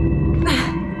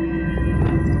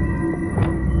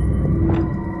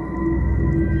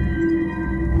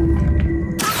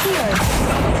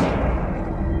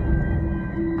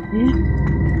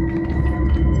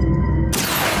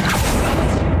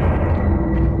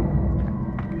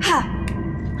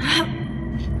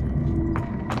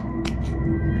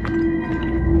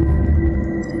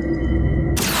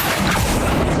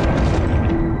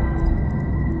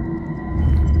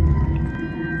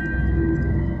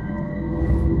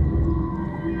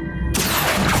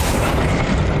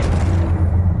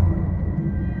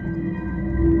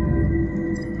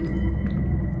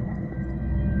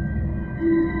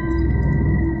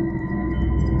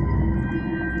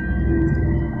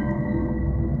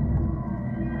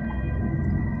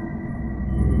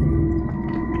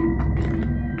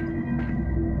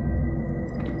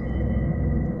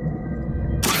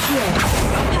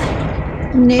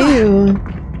 No.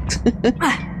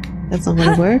 That's not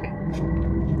gonna work.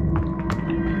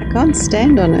 I can't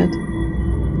stand on it.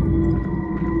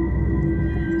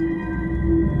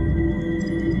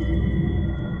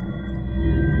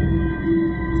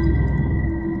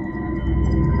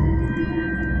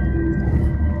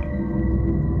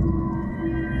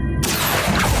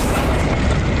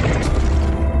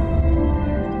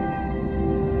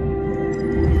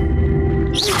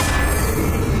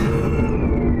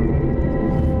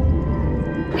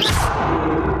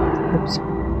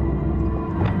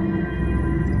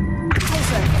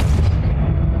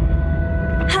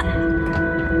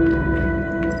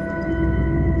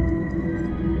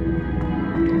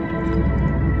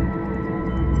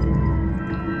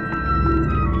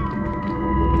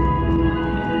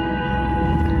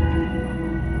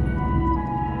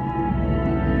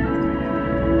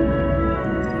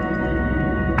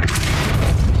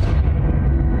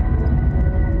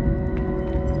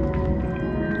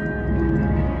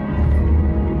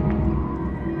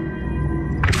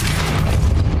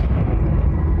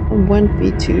 Won't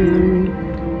be too.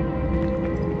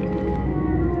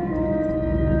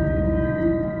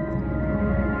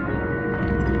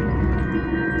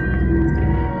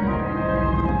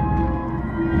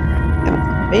 Come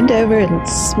on, bend over and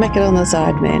smack it on the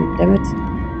side, man. Damn it.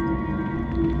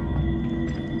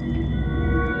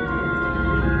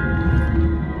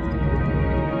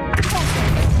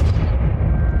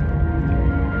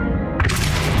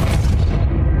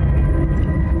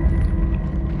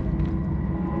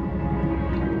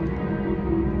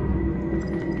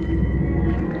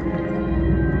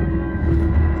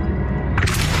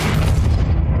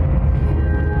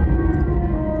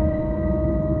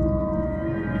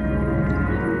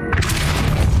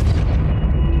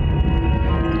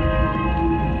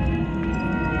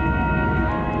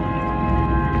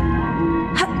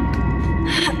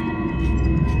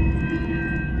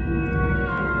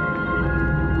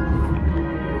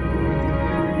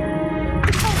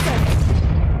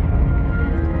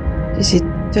 She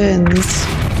turns.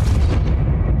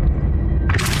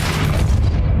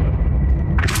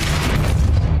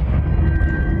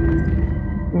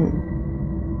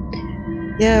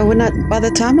 Yeah, by the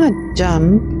time I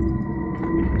jump,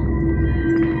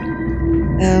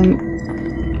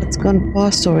 it's gone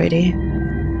past already.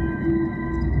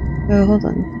 Oh, hold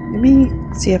on. Let me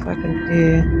see if I can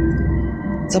do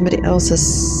what somebody else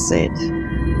has said.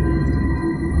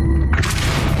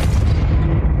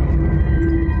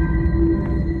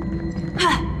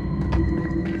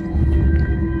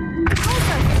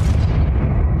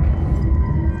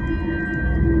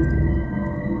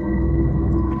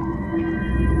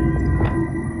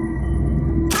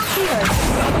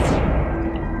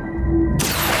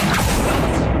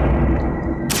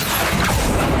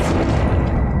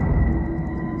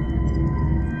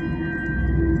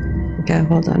 Okay,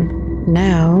 hold on.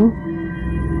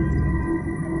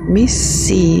 me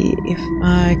see if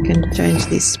I can change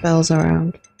these spells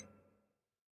around.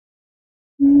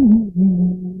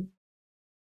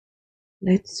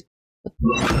 Let's put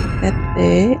that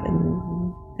there and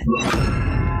that.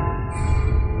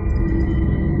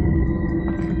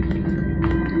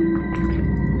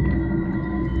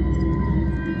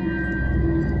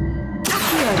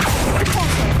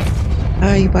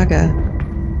 Oh, you bugger.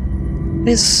 It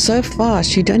is so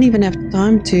fast, you don't even have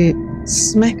time to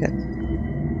smack it.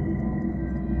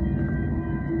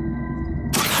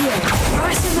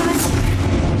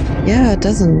 Yeah, it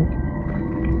doesn't.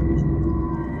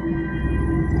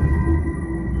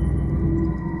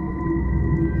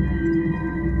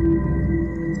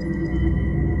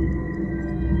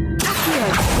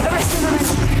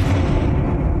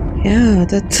 Yeah,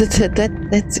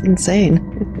 that's insane.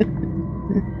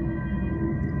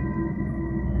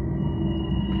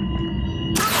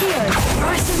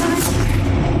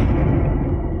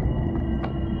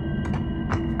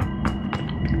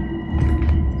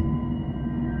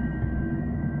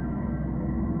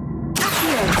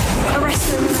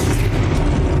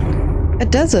 It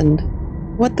doesn't.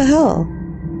 What the hell?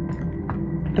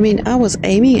 I mean, I was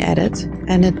aiming at it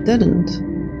and it didn't.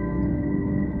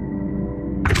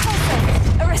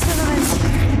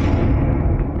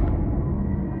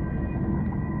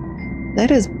 That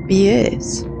is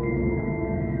BS.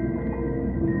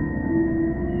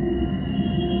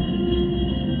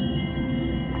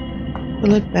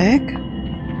 Pull it back.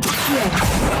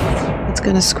 It's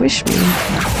gonna squish me.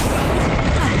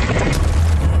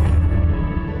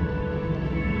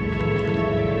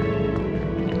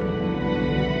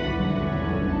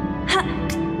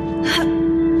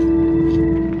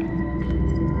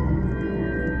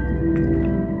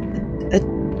 It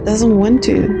doesn't want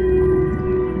to.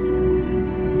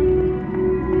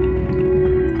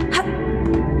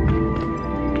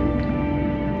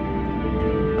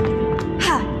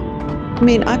 I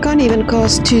mean, I can't even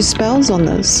cast 2 spells on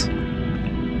this.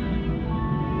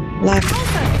 Like,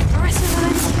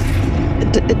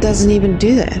 it doesn't even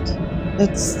do that.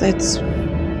 That's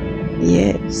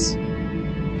yes.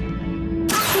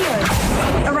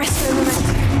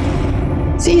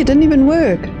 See, it didn't even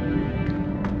work.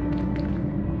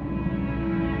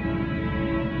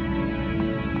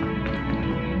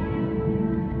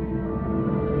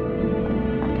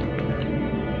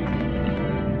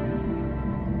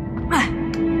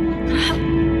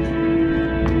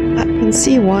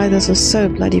 See why this is so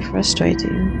bloody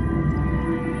frustrating.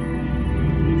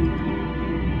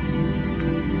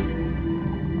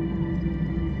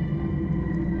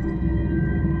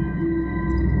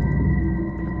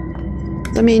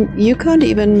 I mean, you can't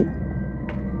even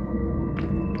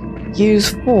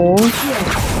use 4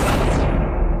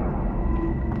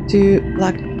 to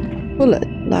like pull it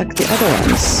like the other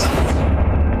ones.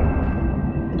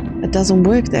 It doesn't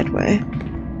work that way.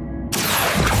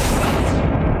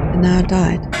 Now I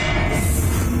died.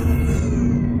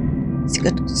 She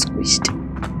got squished.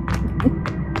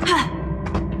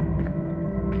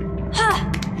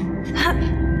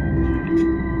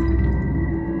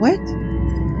 What?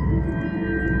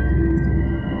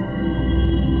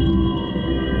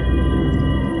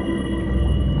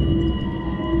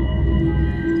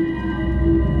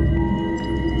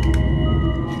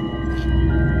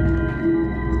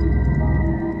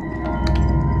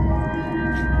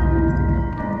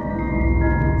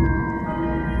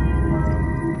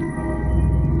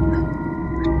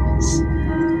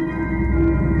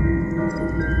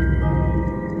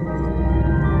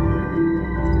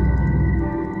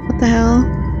 What the hell?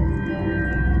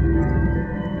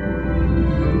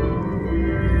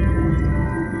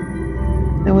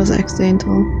 That was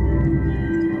accidental.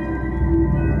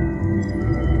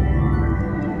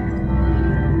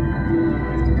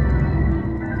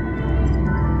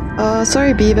 Oh,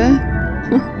 sorry, Beaver.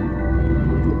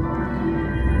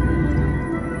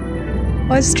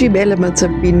 My stream elements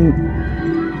have been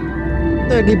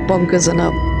totally bonkers and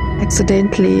I've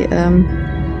accidentally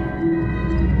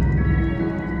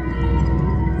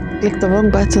clicked the wrong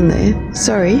button there.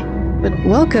 Sorry, but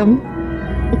welcome.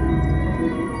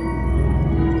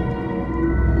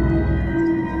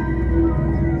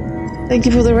 Thank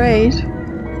you for the raid.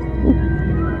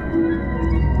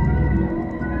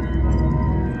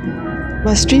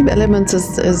 My stream elements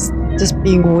is just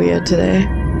being weird today.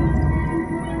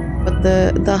 But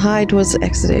the hide was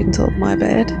accidental, my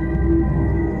bad.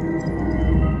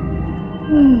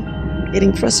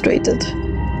 Getting frustrated.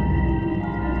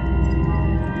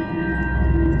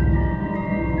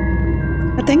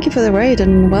 But thank you for the raid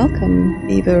and welcome,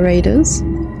 Beaver Raiders.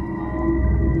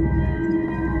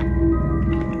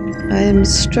 I am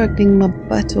struggling my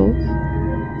butt off.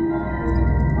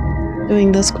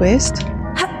 doing this quest.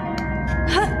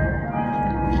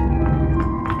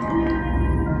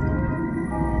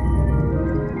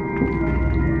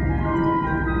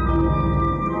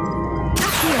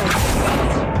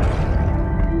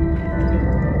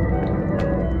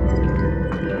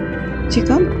 Did you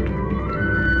come?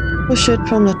 Push it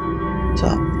from the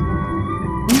top.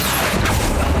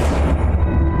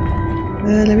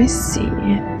 Let me see.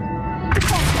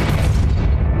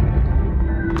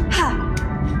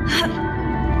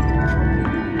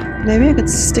 Maybe I could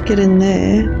stick it in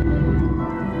there.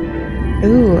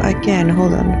 Ooh, I can.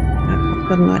 Hold on. I've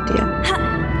got an idea.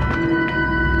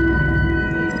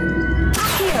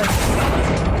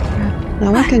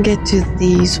 Now I can get to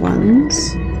these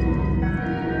ones.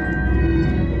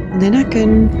 And then I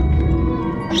can...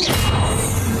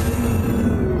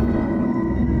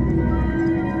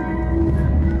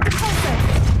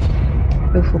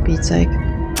 Oh, for Pete's sake.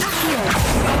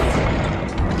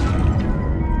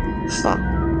 Fuck.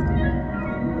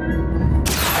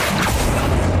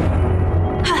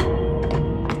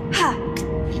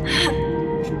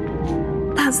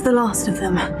 That's the last of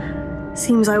them.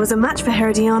 Seems I was a match for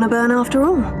Herodiana Byrne after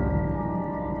all.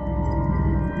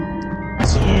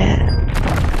 Yeah.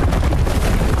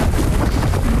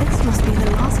 This must be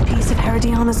the last piece of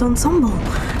Herodiana's ensemble.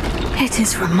 It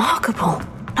is remarkable.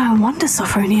 No wonder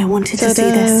Sophronia wanted to see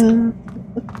this.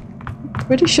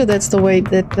 Pretty sure that's the way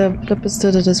that the flippers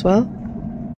did it as well.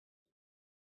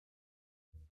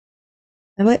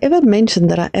 Have I ever mentioned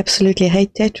that I absolutely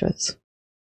hate Tetris?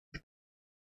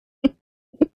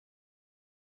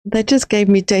 That just gave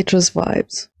me Tetris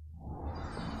vibes.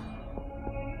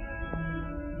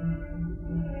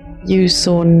 You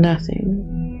saw nothing.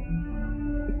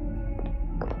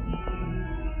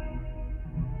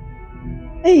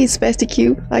 Hey, Spastic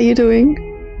Cube, how you doing?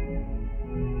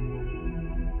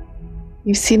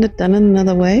 You've seen it done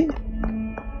another way?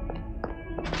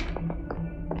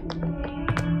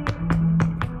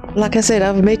 Like I said,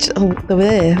 I've met... Oh,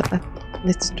 there.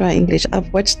 Let's try English.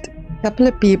 I've watched a couple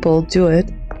of people do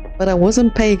it, but I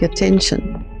wasn't paying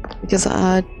attention because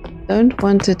I don't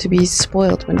want it to be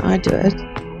spoiled when I do it.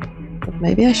 But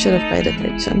maybe I should have paid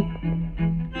attention.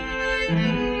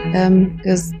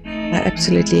 Because I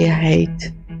absolutely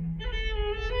hate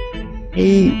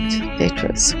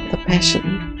Tetris with a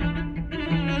passion.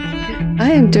 I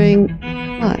am doing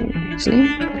fine, actually.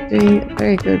 I'm doing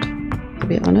very good, to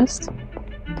be honest.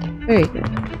 Very good.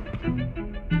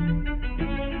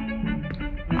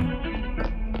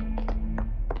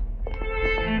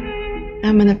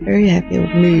 I'm in a very happy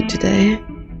mood today.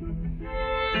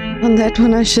 On that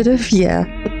one I should have, yeah.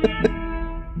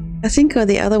 I think on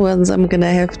the other ones I'm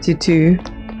gonna have to do.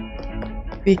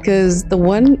 Because the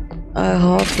one I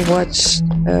half watched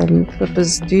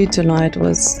Flippers do tonight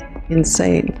was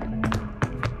insane.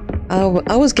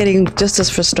 I was getting just as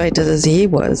frustrated as he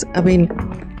was. I mean,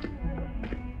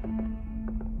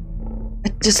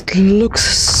 it just looks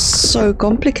so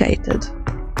complicated.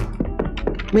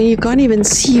 I mean, you can't even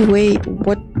see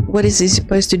what is he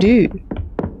supposed to do.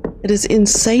 It is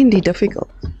insanely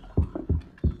difficult.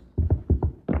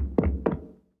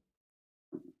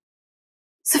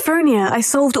 Sophronia, I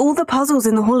solved all the puzzles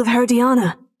in the Hall of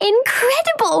Herodiana.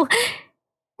 Incredible!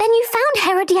 Then you found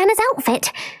Herodiana's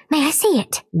outfit. May I see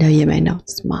it? No, you may not.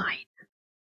 It's mine.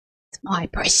 It's my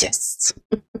precious.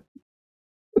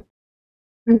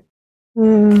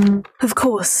 Of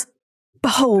course.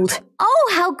 Behold.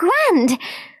 Oh, how grand!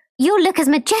 You'll look as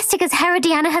majestic as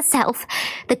Herodiana herself,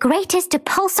 the greatest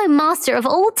Depulso master of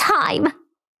all time.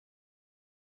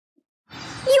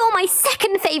 You're my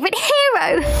second favourite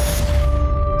hero!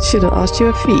 Should have asked you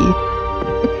a fee.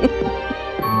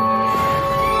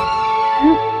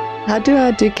 How do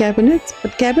I do cabinets?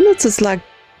 But cabinets is like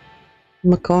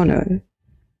Meccano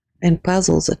and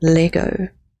puzzles at Lego.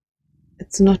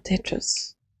 It's not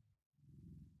Tetris.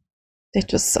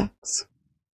 Tetris sucks.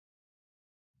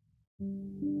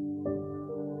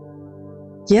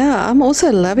 Yeah, I'm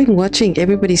also loving watching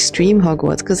everybody stream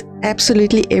Hogwarts because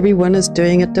absolutely everyone is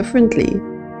doing it differently.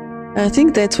 I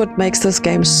think that's what makes this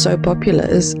game so popular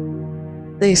is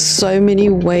there's so many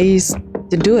ways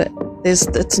to do it.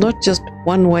 It's not just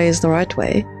one way is the right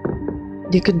way.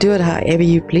 You can do it however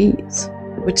you please,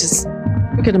 which is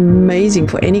freaking amazing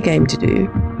for any game to do.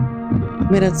 I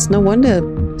mean, it's no wonder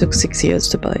it took 6 years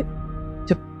to bake.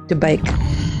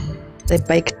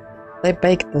 They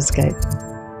baked this game.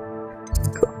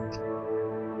 God.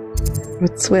 I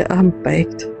would swear I'm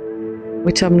baked,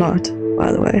 which I'm not,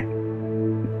 by the way.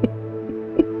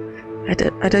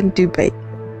 I don't do bake,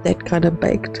 that kind of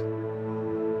baked.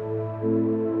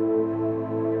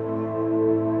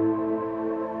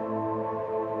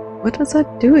 What was I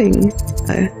doing?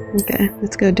 Oh, okay.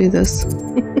 Let's go do this.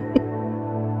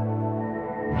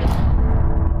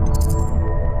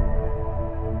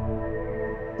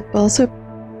 Also,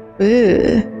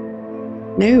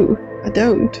 no, I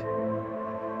don't.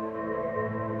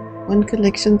 One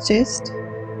collection chest.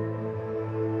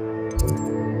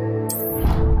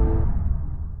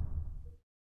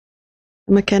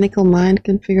 A mechanical mind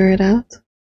can figure it out.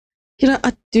 You know,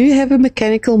 I do have a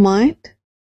mechanical mind,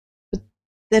 but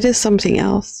that is something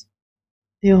else.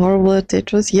 You're horrible at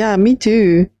Tetris. Yeah, me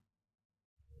too.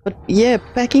 But yeah,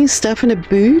 packing stuff in a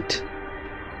boot.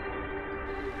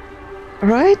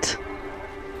 Right?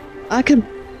 I can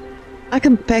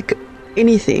pack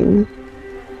anything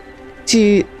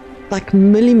to like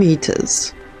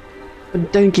millimeters,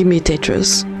 but don't give me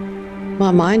Tetris.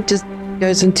 My mind just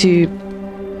goes into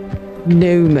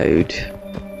no mode.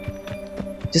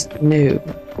 Just no.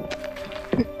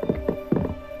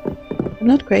 I'm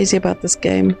not crazy about this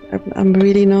game. I'm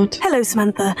really not. Hello,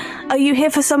 Samantha. Are you here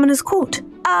for Summoner's Court?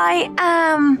 I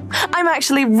am. I'm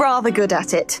actually rather good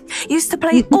at it. Used to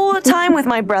play all the time with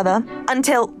my brother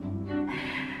until...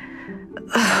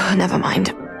 never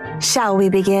mind. Shall we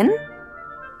begin?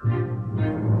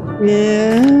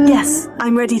 Yeah. Yes,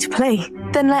 I'm ready to play.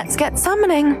 Then let's get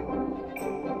summoning.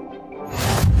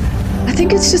 I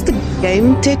think it's just the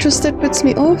game Tetris that puts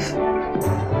me off.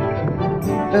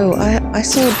 Oh, I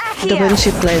saw Da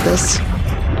Vinci play this.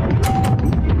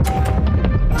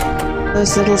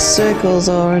 Those little circles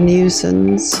are a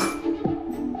nuisance.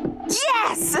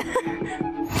 Yes!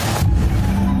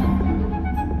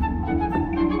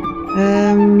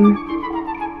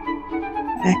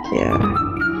 Back here.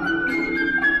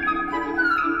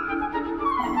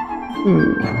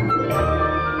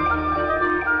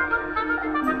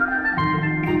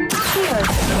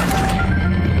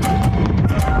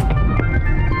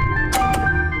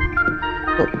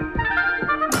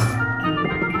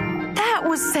 That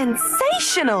was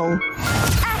sensational!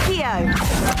 Accio!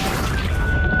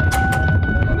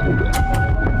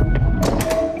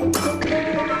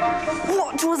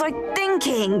 What was I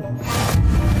thinking?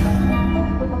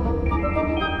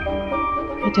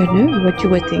 I don't know what you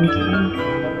were thinking.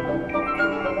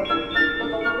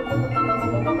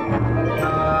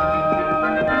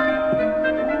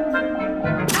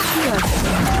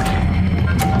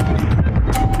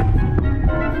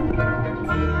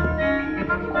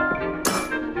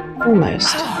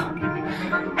 Almost.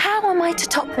 How am I to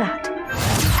top that?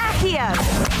 Accio!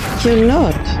 You're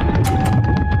not.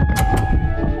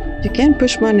 You can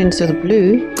push mine into the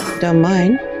blue. Don't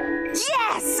mind.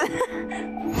 Yes!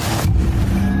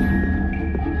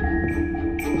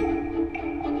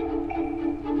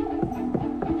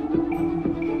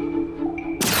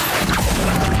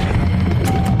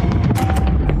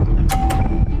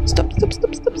 Stop.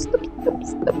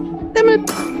 Damn it.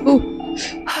 Oh.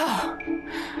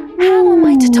 How am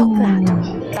I to top that?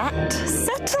 That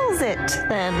settles it,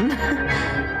 then.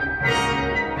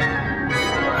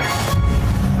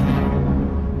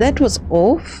 That was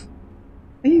off?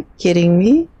 Are you kidding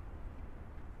me?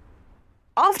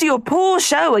 After your poor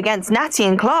show against Natty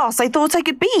in class, I thought I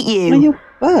could beat you. Are you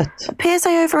what? Appears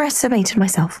I overestimated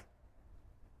myself.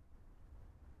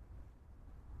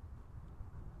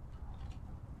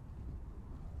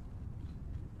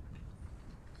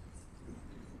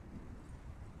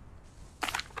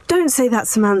 Don't say that,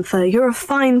 Samantha. You're a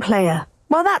fine player.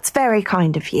 Well, that's very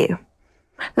kind of you.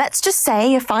 Let's just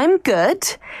say if I'm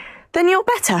good, then you're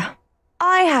better.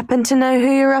 I happen to know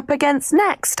who you're up against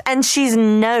next, and she's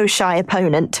no shy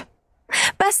opponent.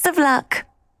 Best of luck.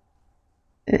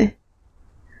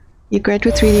 You're great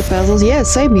with 3D puzzles? Yeah,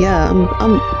 same, yeah.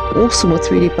 I'm awesome with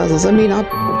 3D puzzles. I mean, I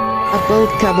build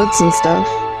cupboards and stuff.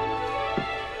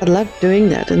 I love doing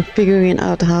that and figuring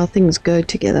out how things go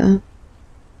together.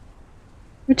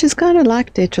 Which is kind of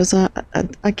like Tetris.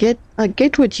 I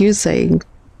get what you're saying,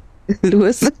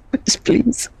 Lewis.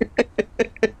 Please.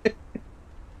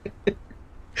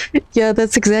 Yeah,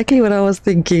 that's exactly what I was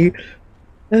thinking.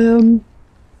 Some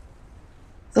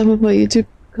of my YouTube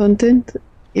content,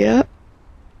 yeah.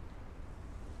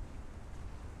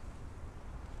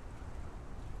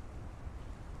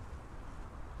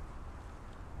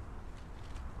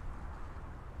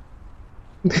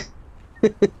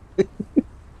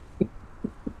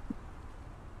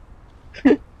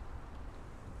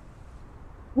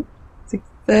 That's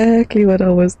exactly what I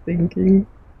was thinking.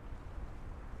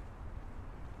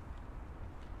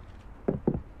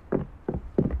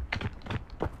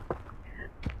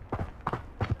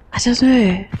 I don't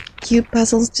know. Cube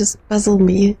puzzles just puzzle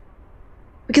me.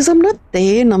 Because I'm not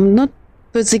there and I'm not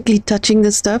physically touching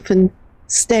the stuff and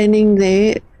standing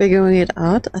there figuring it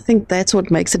out. I think that's what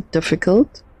makes it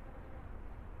difficult.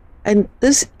 And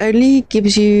this only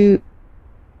gives you...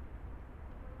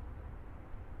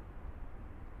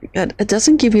 It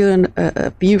doesn't give you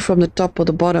a view from the top or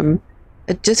the bottom.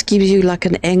 It just gives you like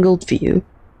an angled view.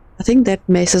 I think that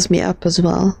messes me up as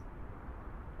well.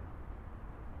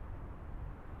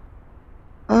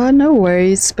 Oh, no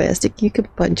worries, Spastic. You can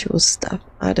punch your stuff.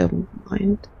 I don't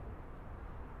mind.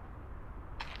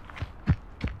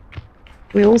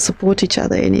 We all support each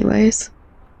other anyways.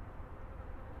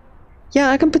 Yeah,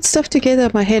 I can put stuff together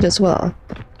in my head as well.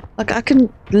 Like, I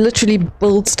can literally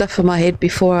build stuff in my head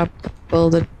before I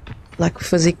build it, like,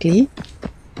 physically.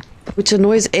 Which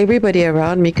annoys everybody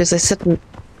around me because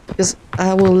because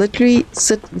I will literally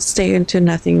sit and stare into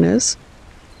nothingness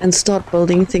and start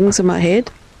building things in my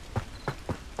head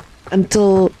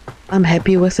until I'm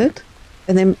happy with it.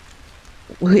 And then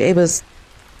whoever's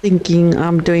thinking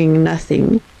I'm doing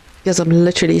nothing, because I'm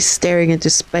literally staring into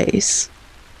space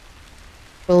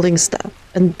building stuff,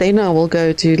 and then I will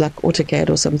go to like AutoCAD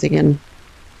or something and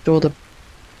draw the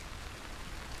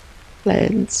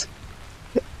plans.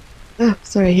 Oh,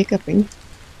 sorry, hiccuping.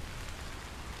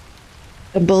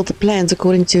 And build the plans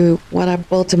according to what I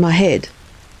built in my head.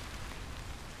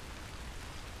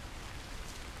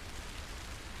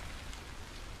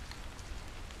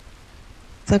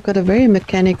 So I've got a very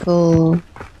mechanical,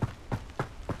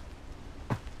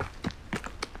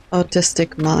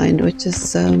 artistic mind, which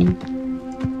is fun.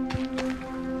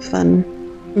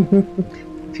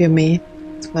 If you're me,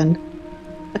 it's fun.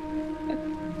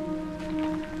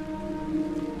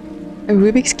 A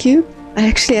Rubik's Cube? I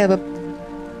actually have a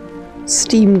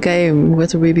Steam game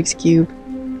with a Rubik's Cube.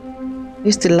 I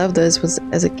used to love those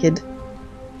as a kid.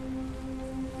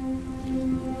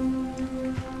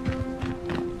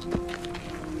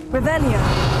 Revelio.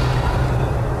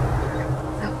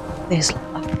 Oh, there's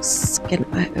locks. Can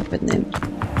I open them?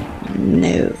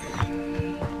 No.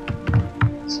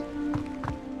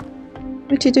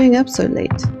 What are you doing up so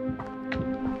late?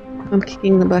 I'm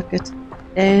kicking the bucket.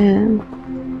 Damn.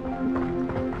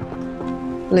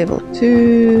 Level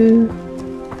 2.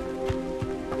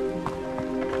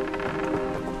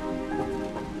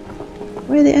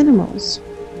 Where are the animals?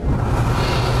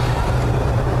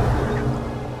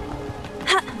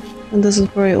 And this is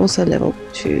probably also level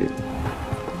 2.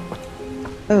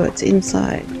 Oh, it's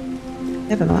inside.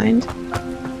 Never mind.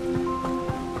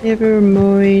 Never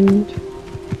mind.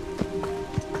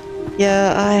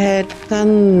 Yeah, I had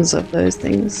tons of those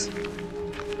things.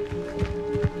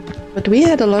 But we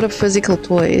had a lot of physical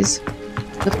toys.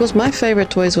 And of course, my favorite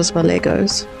toys was my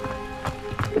Legos.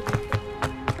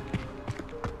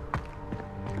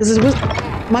 Because it was...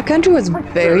 My country was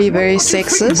very, very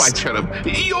sexist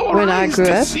when I grew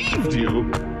up.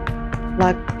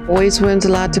 Like, boys weren't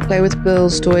allowed to play with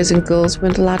girls' toys and girls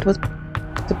weren't allowed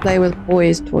to play with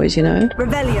boys' toys, you know?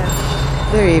 Revelio.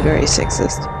 Very, very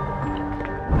sexist.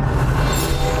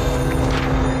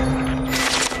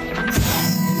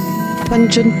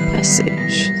 Pungent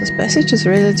passage. This passage is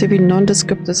relatively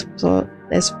nondescript as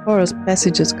far as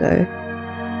passages go.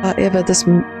 However, the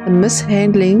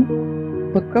mishandling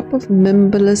of a crop of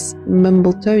Mimbletonia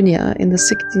in the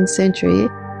 16th century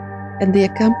and the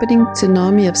accompanying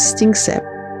tsunami of stink sap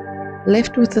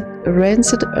left with a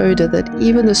rancid odor that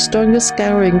even the strongest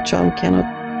scouring charm cannot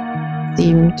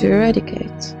seem to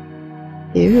eradicate.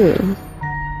 Ew.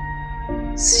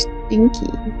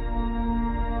 Stinky.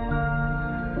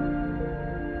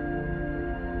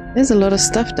 There's a lot of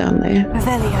stuff down there.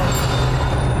 Revelio.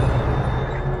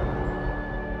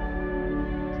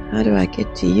 How do I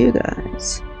get to you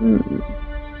guys?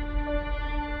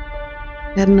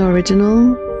 Got an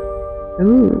original?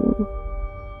 Ooh.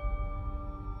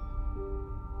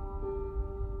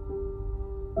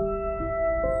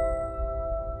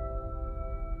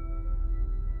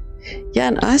 Yeah,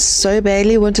 and I so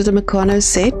badly wanted a Meccano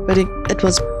set, but it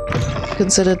was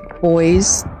considered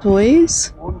boys'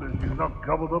 toys.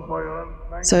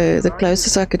 So the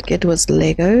closest I could get was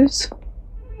Legos.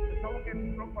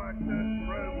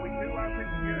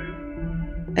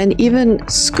 And even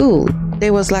school.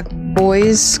 There was like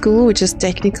boys' school, which is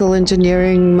technical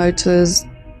engineering, motors,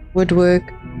 woodwork.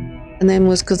 And then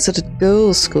was considered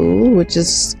girls' school, which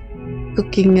is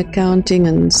cooking, accounting,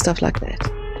 and stuff like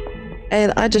that.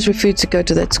 And I just refused to go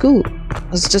to that school. I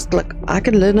was just like, I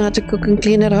can learn how to cook and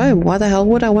clean at home. Why the hell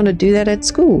would I want to do that at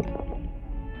school?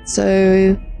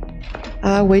 So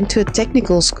I went to a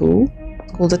technical school.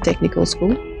 It's called a technical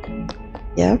school.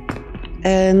 Yeah.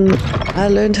 And I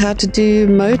learned how to do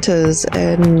motors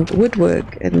and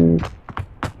woodwork and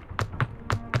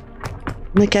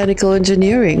mechanical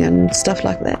engineering and stuff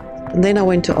like that. And then I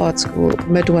went to art school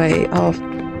midway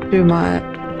through my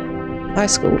high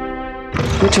school,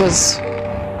 which was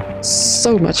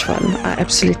so much fun. I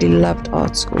absolutely loved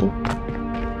art school.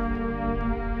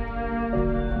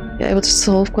 You're able to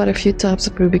solve quite a few types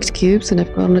of Rubik's Cubes, and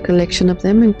I've got a collection of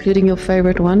them, including your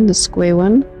favorite one, the square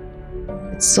one.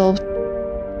 It's solved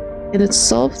in its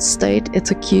solved state.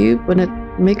 It's a cube. When it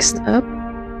mixed up.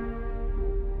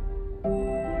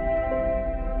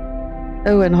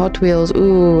 Oh, and Hot Wheels.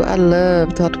 Ooh, I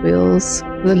loved Hot Wheels.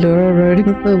 The Laura riding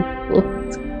the boat.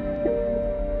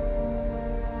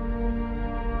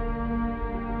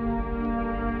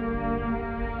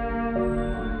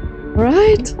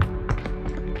 Right?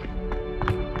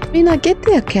 I mean, I get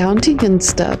the accounting and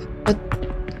stuff, but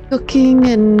cooking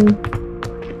and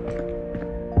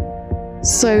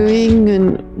sewing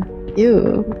and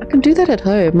ew, I can do that at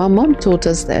home. My mom taught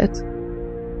us that.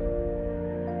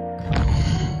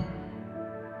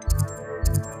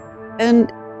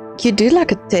 And you do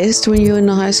like a test when you're in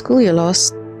high school, your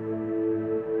last,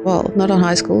 well, not in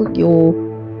high school, your,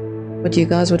 what you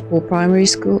guys would call primary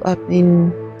school,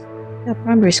 yeah,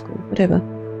 primary school, whatever.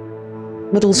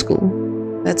 Middle school,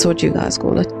 that's what you guys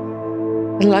call it.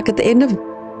 And like at the end of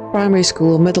primary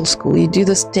school or middle school, you do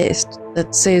this test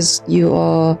that says you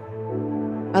are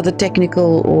either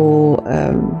technical or,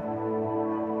 I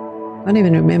don't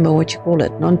even remember what you call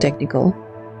it, non-technical.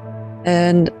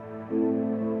 And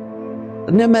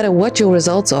no matter what your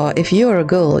results are, if you are a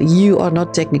girl, you are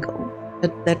not technical.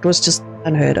 That was just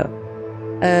unheard of.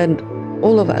 And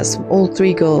all of us, all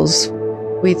three girls,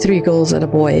 we 3 girls and a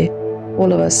boy,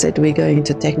 all of us said we're going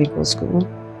to technical school.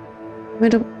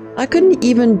 I couldn't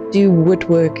even do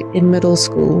woodwork in middle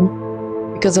school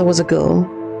because I was a girl.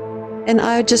 And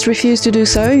I just refused to do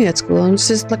sewing at school. I was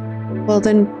just like, well,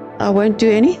 then I won't do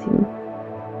anything.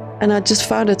 And I just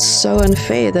found it so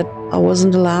unfair that I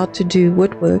wasn't allowed to do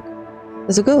woodwork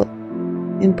as a girl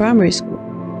in primary school.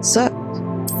 It sucked.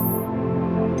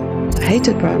 I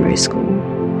hated primary school.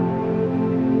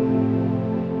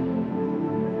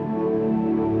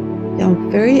 Yeah,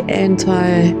 I'm very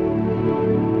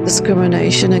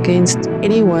anti-discrimination against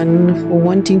anyone for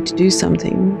wanting to do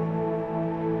something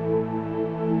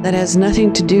that has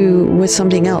nothing to do with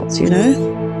something else, you know?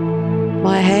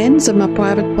 My hands and my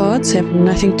private parts have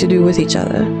nothing to do with each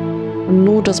other,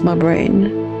 nor does my brain.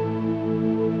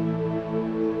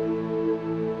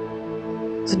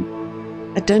 So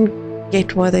I don't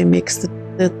get why they mix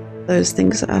those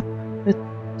things up. It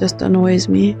just annoys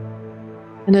me.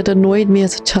 And it annoyed me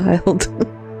as a child.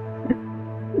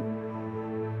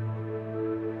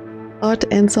 Art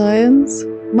and science?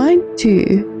 Mine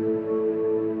too.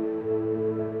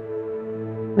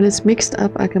 When it's mixed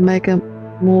up, I can make a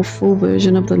more full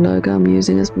version of the logo I'm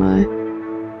using as my...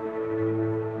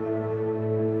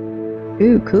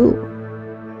 Ooh, cool.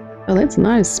 Oh, that's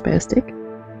nice, Spastic.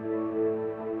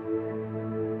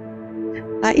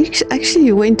 I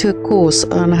actually went to a course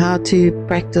on how to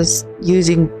practice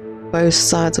using both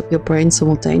sides of your brain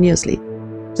simultaneously.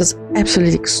 Just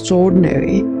absolutely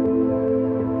extraordinary.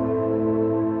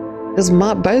 Because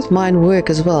both mine work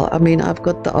as well. I mean, I've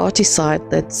got the arty side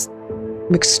that's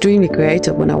extremely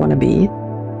creative when I want to be.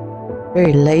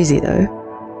 Very lazy though,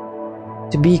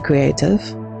 to be creative.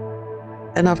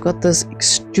 And I've got this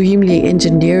extremely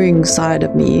engineering side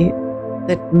of me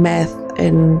that math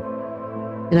and,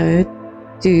 you know,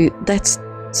 do that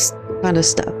kind of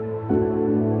stuff.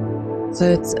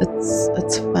 So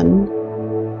it's fun.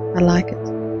 I like it.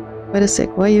 Wait a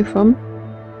sec, where are you from?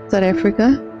 South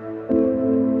Africa?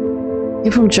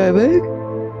 You from Joburg?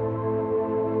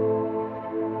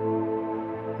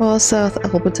 Or South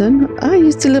Alberton? I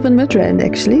used to live in Midrand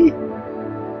actually.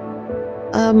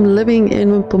 I'm living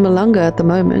in Mpumalanga at the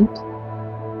moment.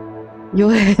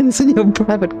 Your hands in your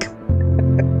private car.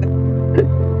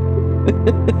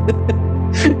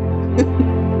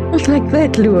 Not like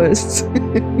that, Lewis.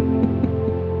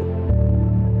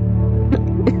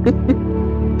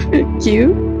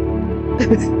 Cube?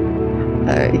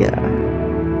 Yeah.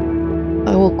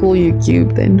 I will call you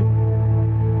Cube then.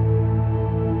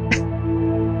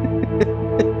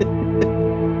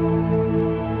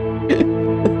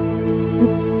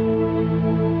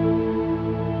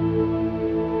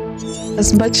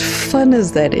 As much fun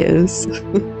as that is.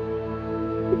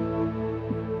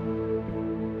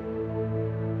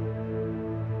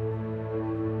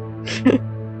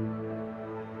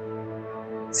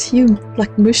 You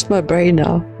like mushed my brain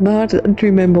now. Now I don't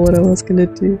remember what I was gonna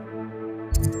do.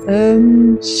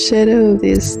 Shadow of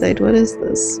the Estate. What is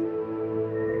this?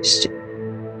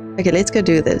 Okay, let's go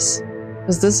do this.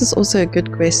 Because this is also a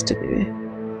good quest to do.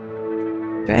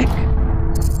 Track.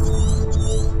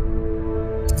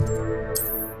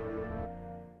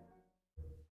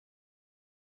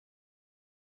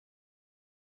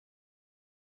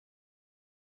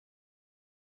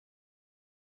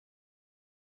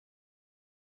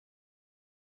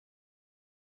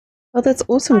 Oh, that's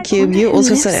awesome, Cube. You're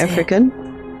also South African.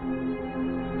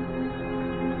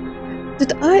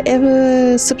 Did I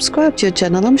ever subscribe to your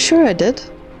channel? I'm sure I did.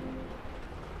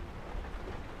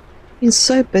 Been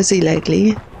so busy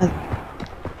lately. I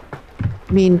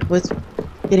mean, with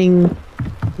getting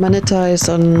monetized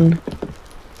on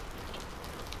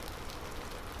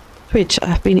Twitch,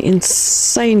 I've been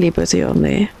insanely busy on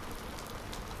there.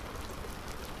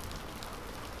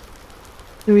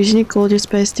 The reason you called your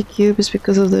space the cube is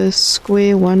because of the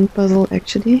square one puzzle,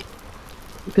 actually.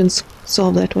 You can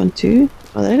solve that one too.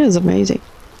 Oh, that is amazing.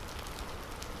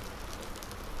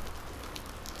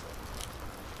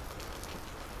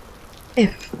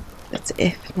 F. That's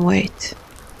F. Wait.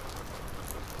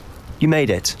 You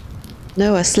made it.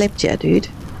 No, I slept here, dude.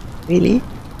 Really?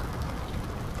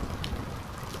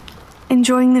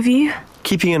 Enjoying the view?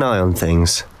 Keeping an eye on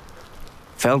things.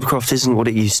 Feldcroft isn't what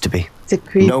it used to be.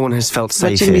 No one has felt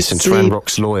safe here since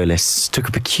Ranrock's loyalists took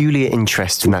a peculiar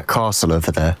interest in that castle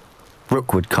over there.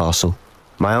 Rookwood Castle.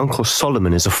 My uncle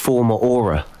Solomon is a former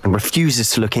Auror and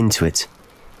refuses to look into it.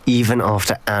 Even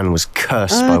after Anne was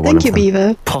cursed by one of them.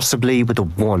 Beaver. Possibly with a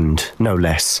wand, no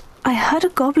less. I heard a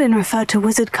goblin refer to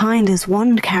wizard kind as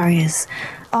wand carriers.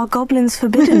 Are goblins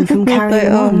forbidden from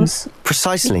carrying wands?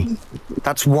 Precisely.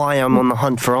 That's why I'm on the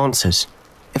hunt for answers.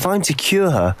 If I'm to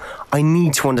cure her, I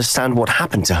need to understand what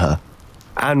happened to her.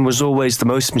 Anne was always the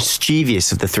most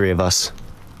mischievous of the three of us.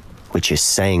 Which is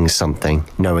saying something,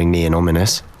 knowing me and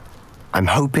Ominous. I'm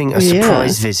hoping a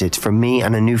surprise visit from me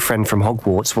and a new friend from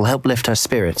Hogwarts will help lift her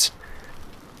spirits.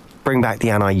 Bring back the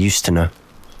Anne I used to know.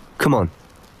 Come on.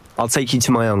 I'll take you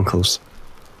to my uncle's.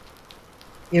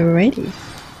 You're ready.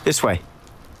 This way.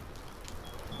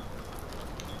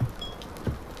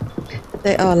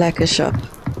 They are like a shop.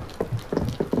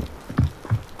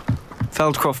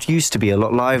 Feldcroft used to be a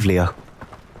lot livelier.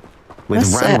 With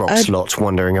Ranrock's lot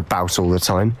wandering about all the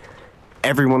time.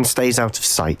 Everyone stays out of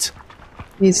sight.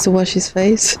 Needs to wash his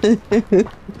face.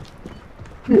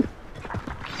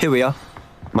 Here we are.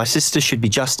 My sister should be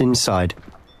just inside.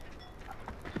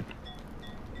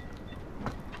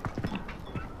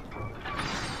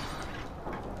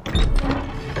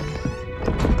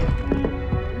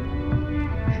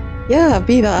 Yeah,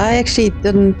 Beaver, I actually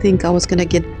didn't think I was going to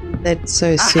get that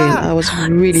so soon. I was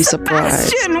really surprised.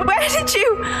 Sebastian, where did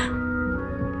you...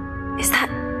 Is that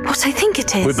what I think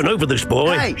it is? We've been over this,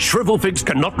 boy. Hey. Shrivelfigs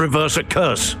cannot reverse a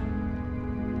curse.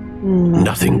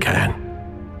 Nothing can.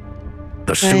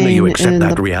 The sooner you accept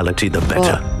that reality, the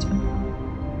better.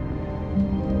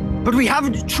 But we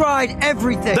haven't tried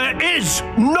everything. There is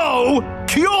no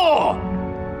cure!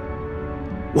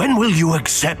 When will you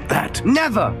accept that?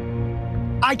 Never!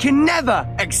 I can never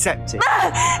accept it.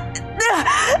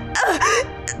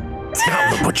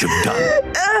 Now look what you've done.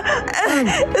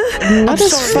 Not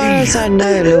as far as I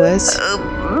know, Lewis.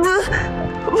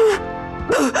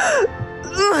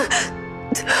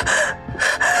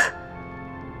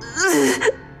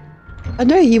 I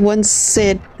know he once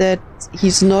said that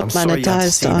he's not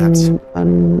monetized on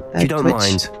if you don't Twitch.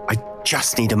 mind, I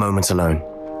just need a moment alone.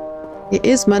 He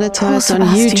is monetized on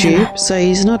YouTube, so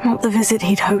he's not the visit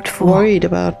he'd hoped for. Worried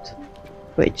about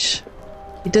Twitch.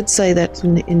 He did say that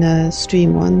in a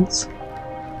stream once.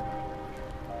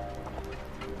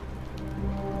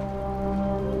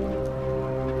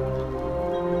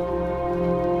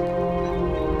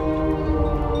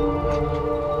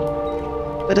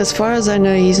 But as far as I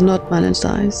know, he's not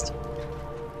monetized.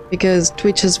 Because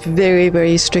Twitch is very,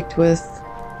 very strict with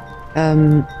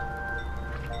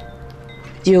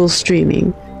dual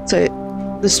streaming. So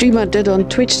the stream I did on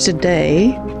Twitch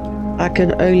today, I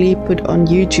can only put on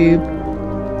YouTube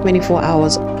 24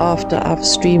 hours after I've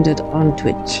streamed it on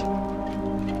Twitch.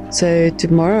 So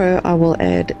tomorrow I will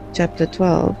add chapter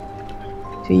 12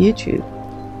 to YouTube.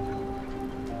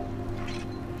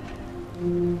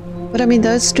 But I mean,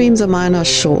 those streams of mine are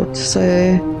short, so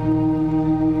I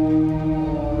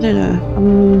don't know.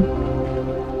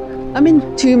 I'm in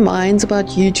two minds about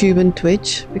YouTube and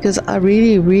Twitch because I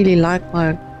really, really like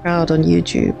my crowd on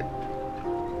YouTube.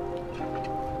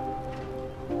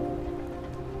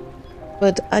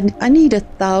 But I need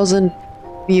 1,000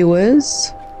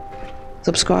 viewers,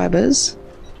 subscribers,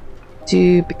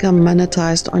 to become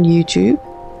monetized on YouTube.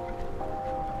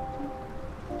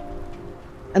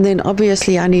 And then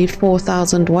obviously I need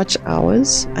 4,000 watch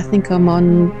hours. I think I'm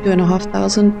on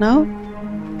 2,500 now.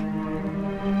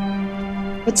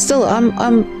 But still,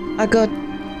 I got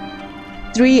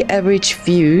 3 average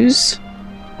views.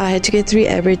 I had to get 3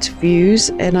 average views,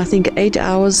 and I think 8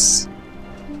 hours,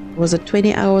 was it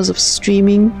 20 hours of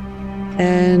streaming,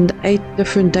 and 8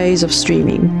 different days of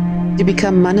streaming to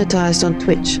become monetized on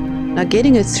Twitch. Now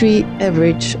getting a 3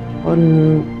 average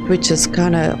on Twitch is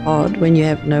kind of hard when you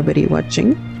have nobody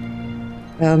watching.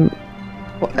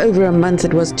 For over a month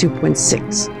it was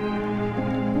 2.6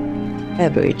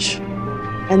 average.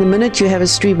 And the minute you have a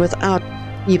stream without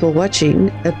people watching,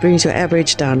 it brings your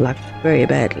average down like very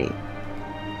badly.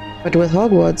 But with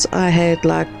Hogwarts, I had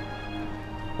like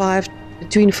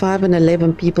between 5 and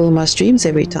 11 people in my streams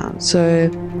every time. So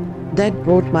that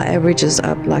brought my averages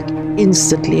up like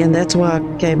instantly, and that's why I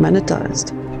became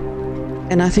monetized.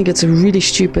 And I think it's really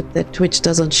stupid that Twitch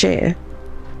doesn't share,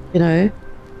 you know,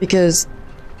 because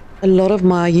a lot of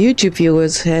my YouTube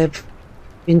viewers have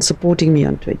been supporting me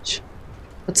on Twitch.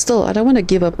 But still, I don't want to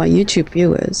give up my YouTube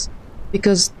viewers,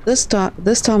 because this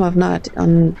time of night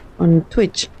on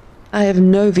Twitch, I have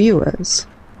no viewers.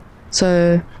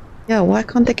 So, yeah, why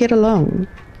can't they get along?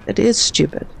 It is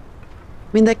stupid.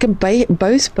 I mean, they can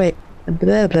both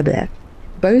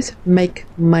make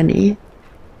money.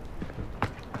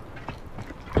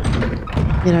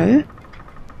 You know?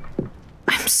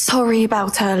 I'm sorry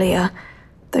about earlier.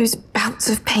 Those bouts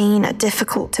of pain are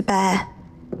difficult to bear.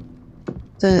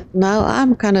 So now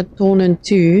I'm kind of torn in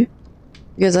two,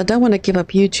 because I don't want to give up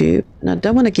YouTube and I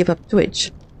don't want to give up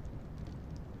Twitch.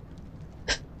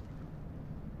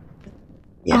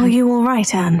 Yeah. Are you all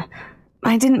right, Anne?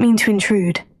 I didn't mean to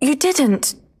intrude. You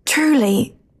didn't,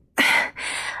 truly.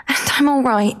 And I'm all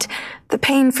right. The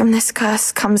pain from this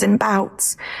curse comes in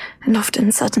bouts, and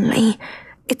often suddenly.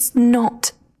 It's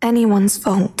not anyone's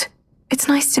fault. It's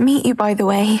nice to meet you, by the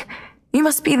way. You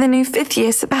must be the new 5th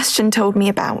year Sebastian told me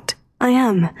about. I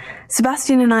am.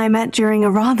 Sebastian and I met during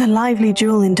a rather lively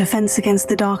duel in Defense Against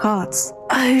the Dark Arts.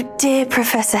 Oh dear,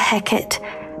 Professor Hecat.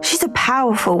 She's a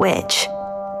powerful witch.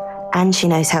 And she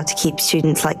knows how to keep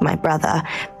students like my brother,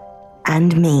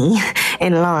 and me,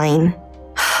 in line.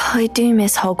 I do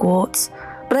miss Hogwarts,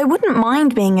 but I wouldn't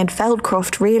mind being in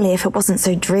Feldcroft really if it wasn't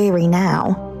so dreary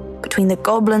now. Between the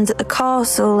goblins at the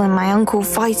castle and my uncle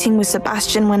fighting with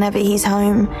Sebastian whenever he's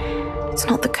home, it's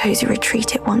not the cozy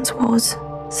retreat it once was.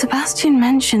 Sebastian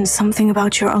mentioned something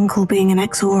about your uncle being an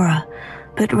ex-Auror,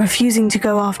 but refusing to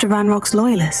go after Ranrock's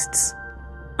loyalists.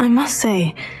 I must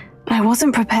say, I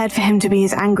wasn't prepared for him to be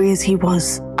as angry as he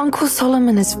was. Uncle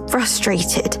Solomon is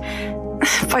frustrated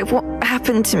by what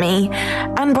happened to me,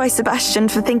 and by Sebastian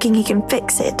for thinking he can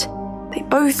fix it. They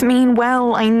both mean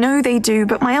well, I know they do,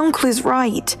 but my uncle is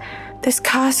right. This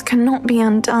curse cannot be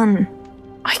undone.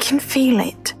 I can feel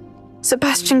it.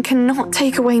 Sebastian cannot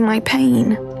take away my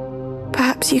pain.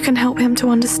 Perhaps you can help him to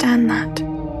understand that.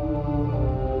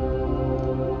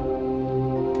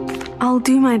 I'll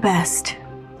do my best.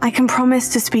 I can promise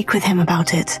to speak with him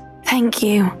about it. Thank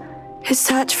you. His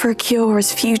search for a cure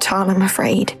is futile, I'm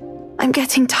afraid. I'm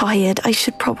getting tired. I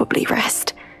should probably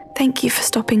rest. Thank you for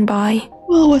stopping by.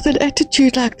 Well, with an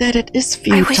attitude like that, it is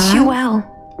futile. I wish you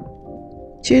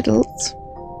well. Toodles.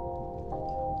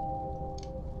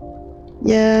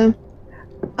 Yeah.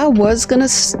 I was gonna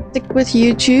stick with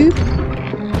YouTube,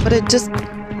 but it just...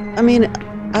 I mean,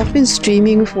 I've been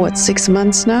streaming for, what, 6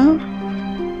 months now?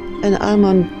 And I'm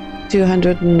on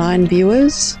 209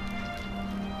 viewers,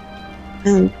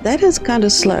 and that is kind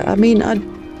of slow. I mean,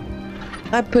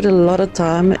 I put a lot of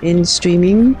time in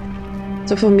streaming,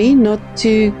 so for me not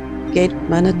to get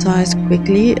monetized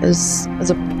quickly is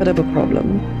a bit of a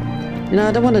problem. You know,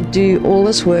 I don't want to do all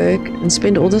this work and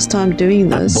spend all this time doing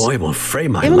this. That boy will fray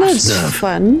my even though last it's nerve.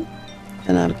 fun,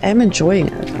 and I am enjoying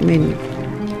it. I mean,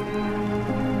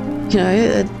 you know,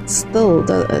 it still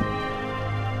it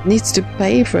needs to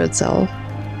pay for itself.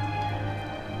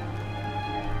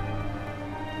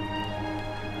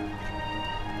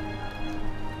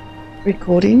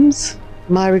 Recordings?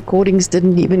 My recordings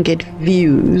didn't even get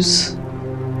views.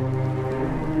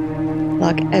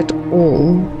 Like, at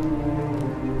all.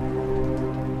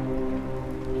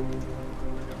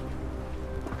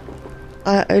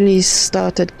 I only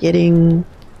started getting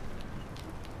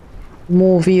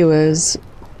more viewers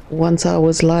once I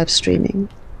was live streaming.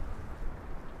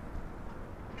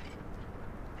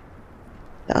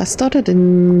 I started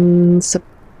in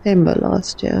September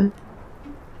last year.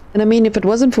 And I mean, if it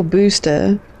wasn't for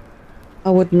Booster, I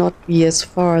would not be as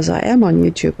far as I am on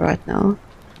YouTube right now.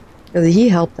 Because he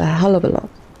helped a hell of a lot.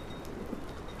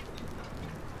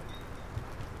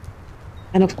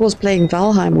 And of course, playing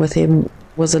Valheim with him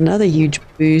was another huge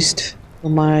boost for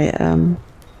my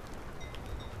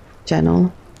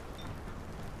channel.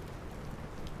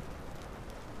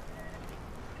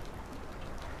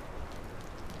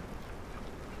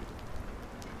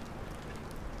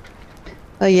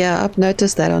 Oh yeah, I've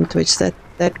noticed that on Twitch. That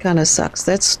kind of sucks.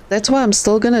 That's why I'm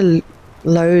still gonna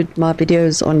load my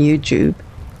videos on YouTube.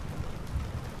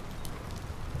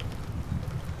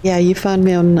 Yeah, you found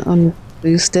me on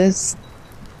boosters.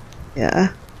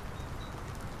 Yeah.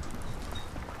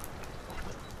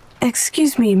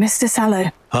 Excuse me, Mr.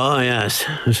 Sallow. Oh, yes,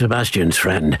 Sebastian's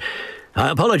friend. I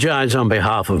apologize on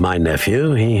behalf of my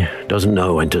nephew. He doesn't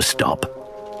know when to stop.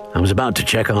 I was about to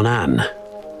check on Anne.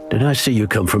 Did I see you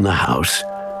come from the house?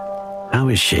 How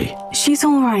is she? She's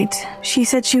all right. She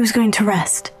said she was going to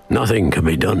rest. Nothing can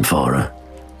be done for her.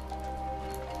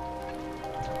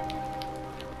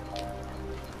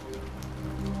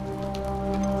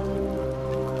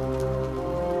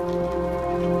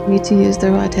 Need to use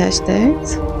the right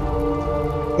hashtags.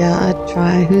 Yeah, I'd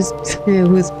try.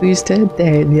 Who's booster?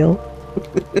 Daniel.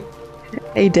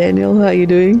 Hey Daniel, how you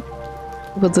doing?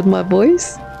 Was it my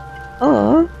voice?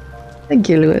 Oh, thank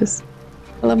you, Lewis.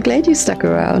 Well, I'm glad you stuck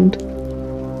around.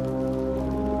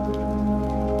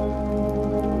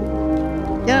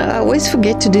 Yeah, I always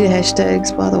forget to do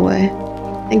hashtags, by the way.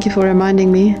 Thank you for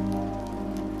reminding me.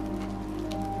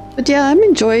 But yeah, I'm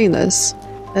enjoying this.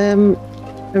 I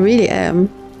really am.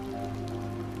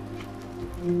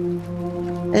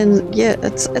 And yeah,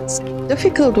 it's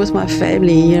difficult with my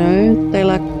family, you know. They're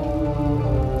like,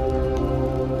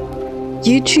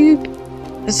 YouTube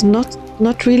is not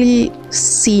really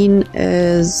seen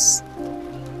as,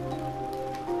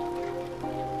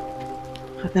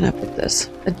 how can I put this,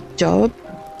 a job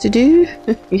to do,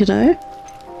 you know.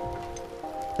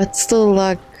 It's still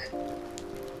like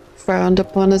frowned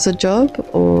upon as a job,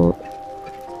 or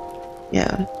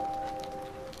yeah,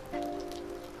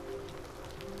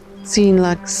 seen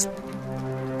like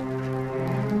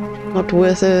not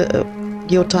worth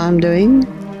your time doing,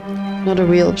 not a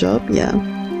real job. Yeah,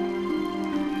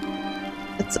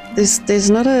 there's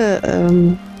not a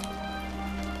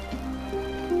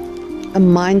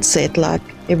mindset like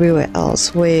everywhere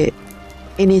else where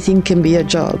anything can be a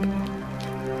job.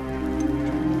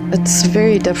 It's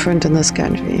very different in this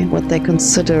country what they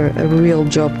consider a real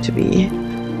job to be.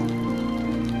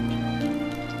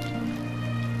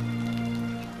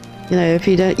 You know,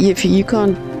 if you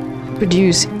can't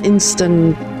produce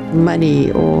instant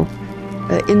money or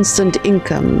instant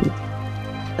income,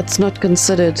 it's not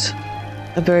considered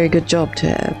a very good job to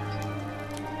have.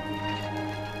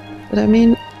 But I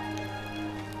mean,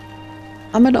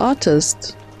 I'm an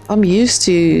artist. I'm used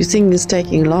to things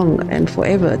taking long and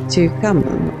forever to come,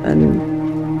 and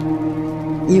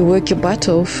you work your butt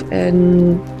off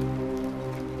and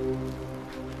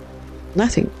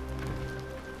nothing.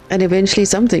 And eventually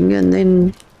something, and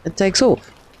then it takes off.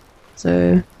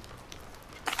 So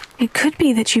it could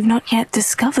be that you've not yet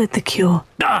discovered the cure.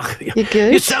 You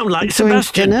good? You sound like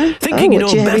Sebastian, thinking you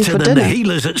know better than the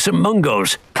healers at St.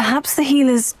 Mungo's. Perhaps the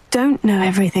healers don't know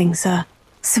everything, sir.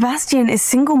 Sebastian is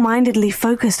single-mindedly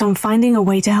focused on finding a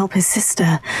way to help his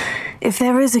sister. If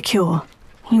there is a cure,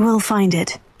 he will find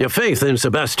it. Your faith in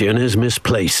Sebastian is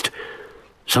misplaced.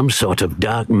 Some sort of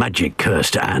dark magic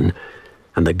cursed Anne,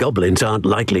 and the goblins aren't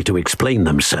likely to explain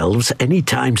themselves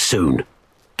anytime soon.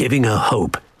 Giving her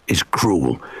hope is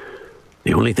cruel.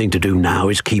 The only thing to do now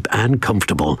is keep Anne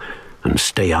comfortable and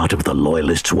stay out of the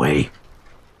Loyalists' way.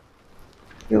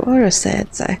 You are a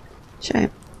sad sack.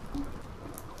 Shame.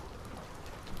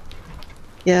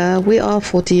 Yeah, we are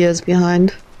 40 years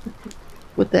behind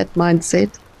with that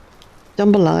mindset.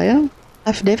 Jambalaya.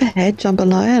 I've never had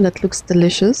jambalaya and it looks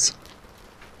delicious.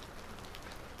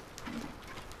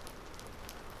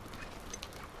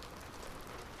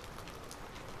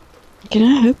 You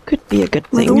know, hope could be a good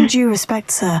thing. With all due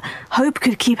respect, sir, hope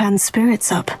could keep Anne's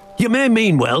spirits up. You may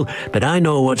mean well, but I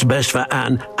know what's best for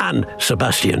Anne and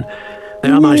Sebastian. They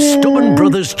are my stubborn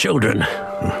brother's children.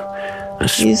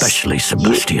 Especially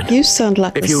Sebastian. You sound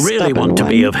like if you really want to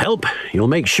be of help, you'll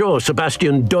make sure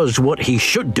Sebastian does what he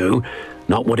should do,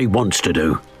 not what he wants to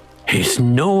do. He's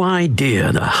no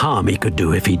idea the harm he could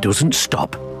do if he doesn't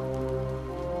stop.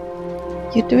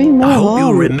 You're doing more harm. I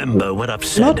hope you remember what I've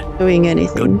said. Not doing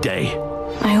anything. Good day.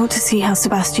 I ought to see how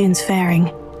Sebastian's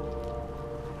faring.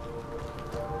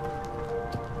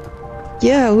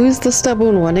 Yeah, who's the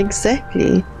stubborn one?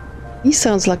 Exactly. He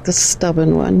sounds like the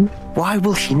stubborn one. Why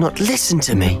will he not listen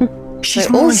to me? She's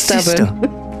They're all my stubborn.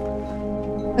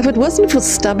 sister. If it wasn't for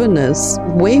stubbornness,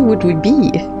 where would we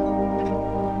be?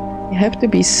 You have to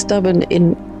be stubborn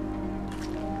in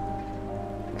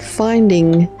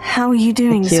finding. How are you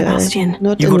doing, Sebastian?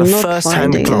 You got a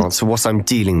first-hand glance of what I'm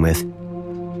dealing with.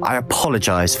 I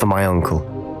apologize for my uncle.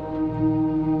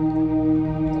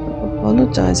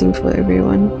 Apologizing for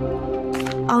everyone.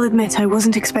 I'll admit I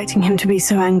wasn't expecting him to be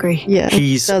so angry. Yeah,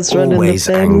 he's always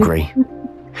angry.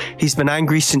 He's been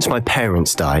angry since my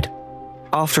parents died.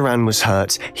 After Anne was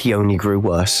hurt, he only grew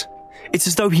worse. It's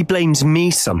as though he blames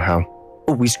me somehow,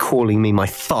 always calling me my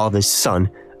father's son,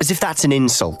 as if that's an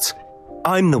insult.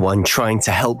 I'm the one trying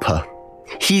to help her.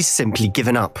 He's simply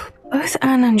given up. Both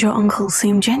Anne and your uncle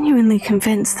seem genuinely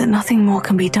convinced that nothing more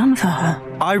can be done for her.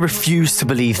 I refuse to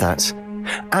believe that.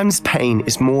 Anne's pain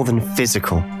is more than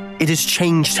physical. It has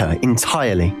changed her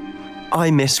entirely.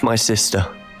 I miss my sister.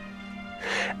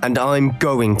 And I'm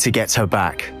going to get her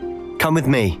back. Come with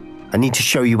me. I need to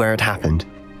show you where it happened.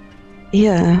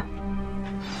 Yeah.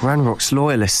 Ranrock's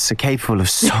loyalists are capable of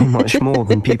so much more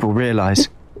than people realize.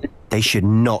 They should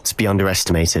not be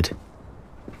underestimated.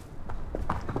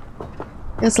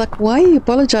 It's like, why are you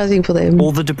apologizing for them?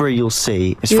 All the debris you'll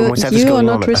see is from whatever's going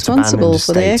on at that abandoned estate. You are not responsible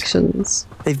for their actions.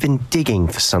 They've been digging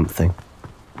for something.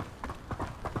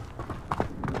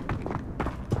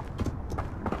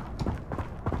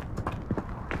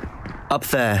 Up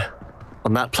there,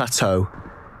 on that plateau,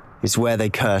 is where they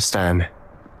cursed Anne.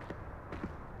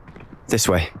 This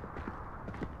way.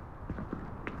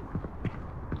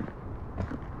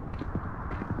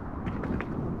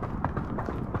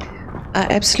 I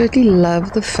absolutely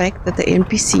love the fact that the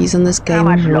NPCs in this game How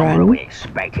much longer run. are we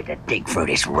expected to dig through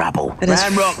this rubble? It is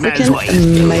Ranrock knows what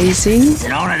he's amazing. doing. It's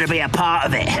an honour to be a part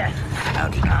of it.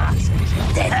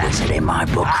 Dead wizard in my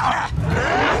book.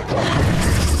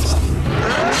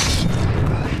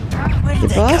 You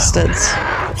bastards.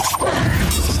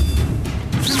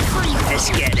 Let's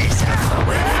get this over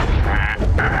with.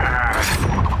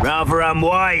 Rather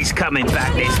unwise coming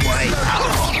back this way.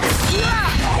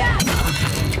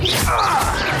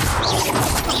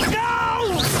 No!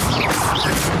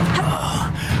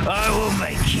 I will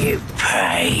make you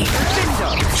pay.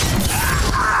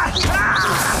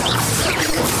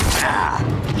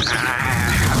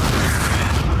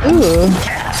 Ooh.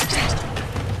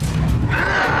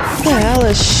 What the hell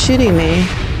is shooting me?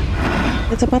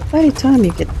 It's about bloody time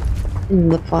you get in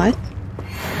the fight.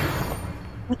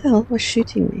 What the hell was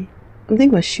shooting me?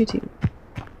 Something was shooting.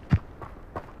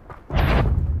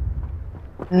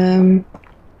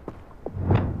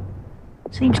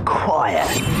 Seems quiet.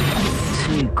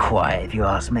 Too quiet, if you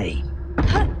ask me.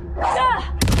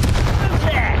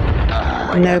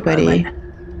 Nobody.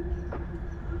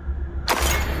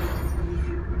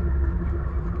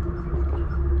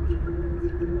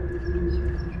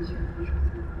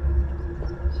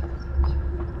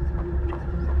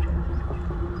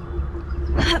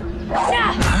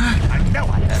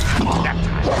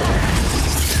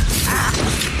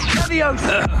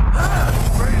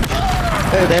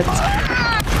 Oh, that's...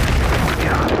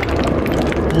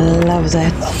 Love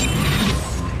that.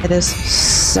 It is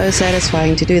so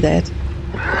satisfying to do that.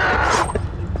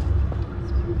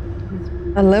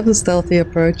 I love the stealthy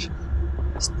approach.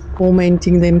 Just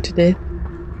tormenting them to death.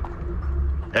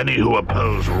 Any who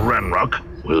oppose Ranrock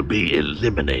will be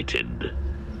eliminated.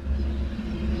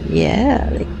 Yeah,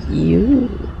 like you.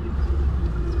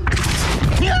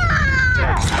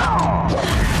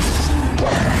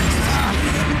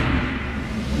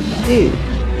 Dude.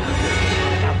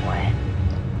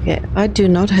 Okay, I do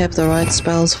not have the right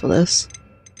spells for this.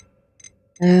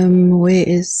 Where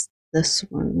is this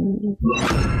one?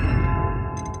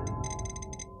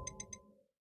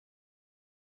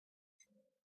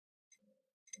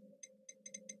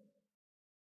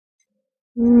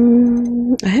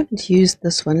 I haven't used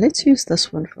this one. Let's use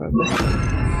this one for a bit.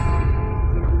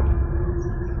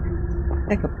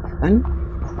 Back up the fun.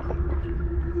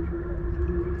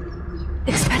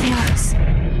 Expelliarmus.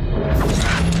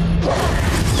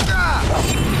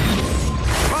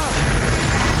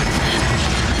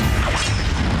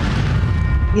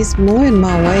 He's more in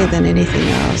my way than anything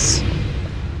else.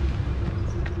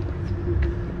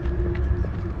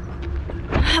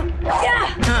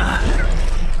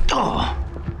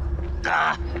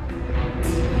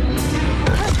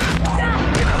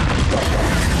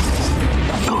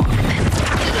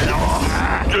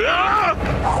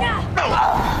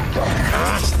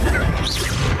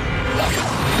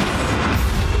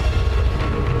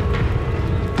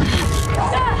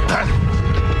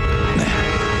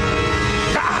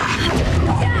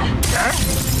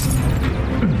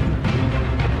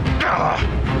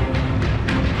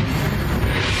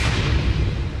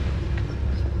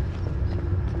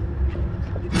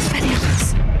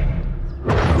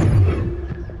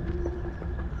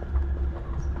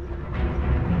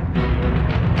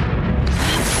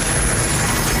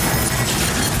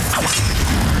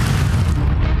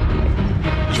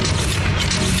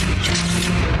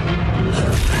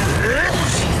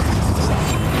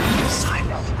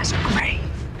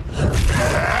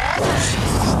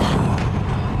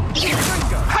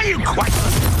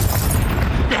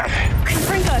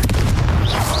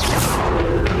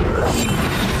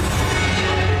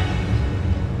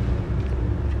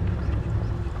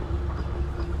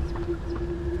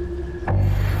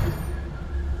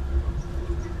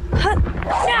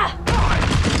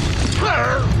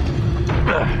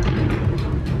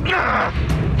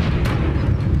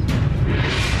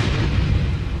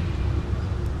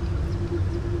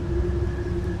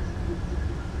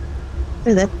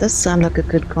 Oh, that does sound like a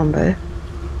good combo.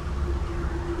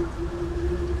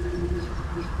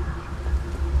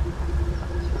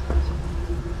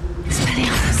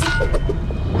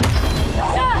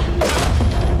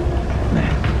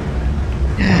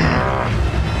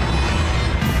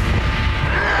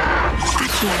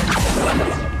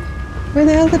 Where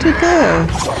the hell did it go?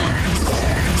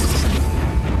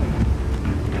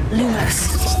 Lumos.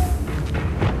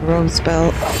 Wrong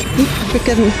spell.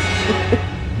 Freaking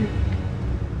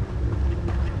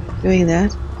doing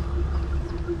that.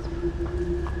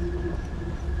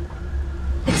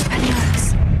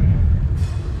 Expelliarmus.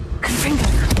 Confringo.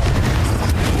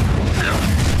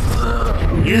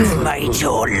 You've made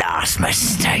your last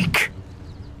mistake.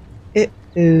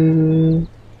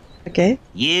 Okay.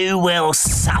 You will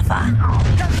suffer.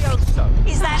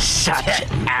 Is that Such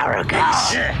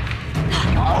arrogance.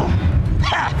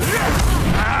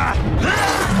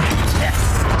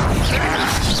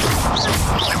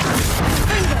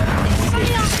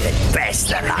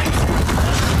 Best of luck.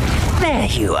 There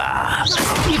you are.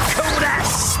 You call that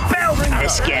spell?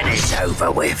 Let's get this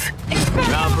over with.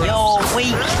 You're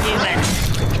weak, human.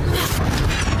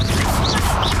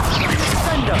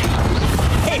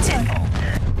 Hit him.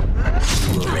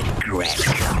 You'll regret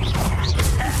coming.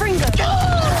 Fringo?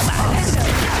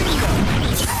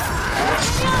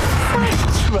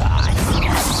 Right.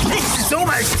 This is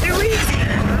almost too easy.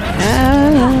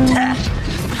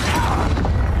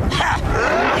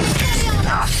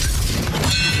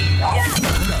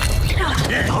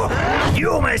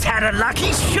 You almost had a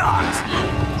lucky shot.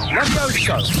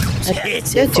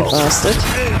 That's good, you bastard.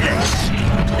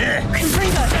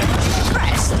 Fringo?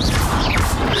 Press.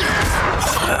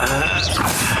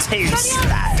 Too slow.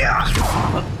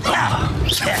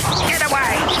 Get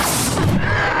away.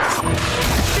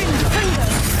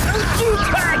 You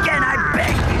try again, I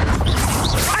beg you.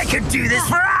 I could do this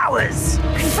for hours.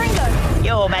 Fringo?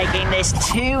 You're making this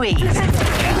too easy.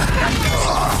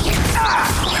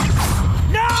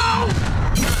 No!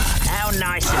 How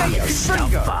nice of you to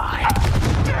stop by.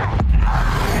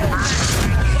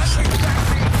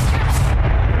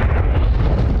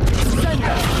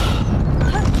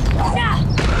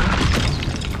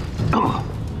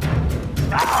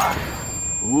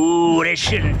 Ooh, this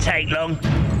shouldn't take long.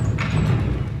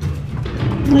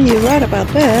 Well, you're right about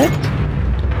that.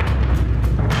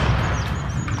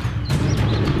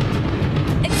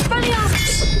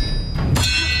 Expelliarmus!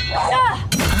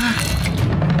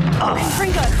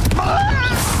 Fringo?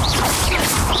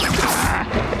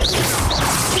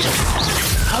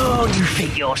 Oh, you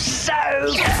think you're so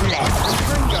clever.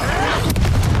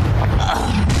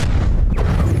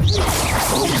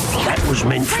 That was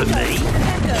meant for me.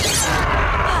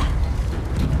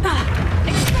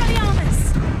 Expelliarmus!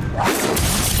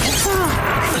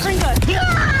 Fringo?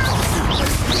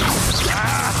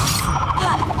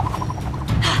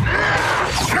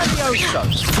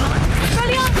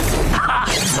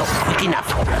 Not quick enough.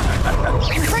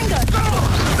 Fringo?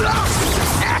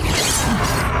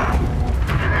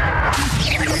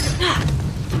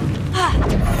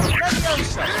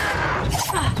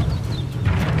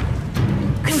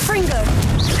 Confringo?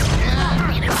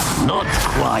 Not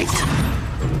quite.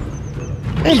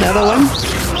 Another one.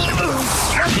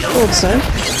 Also.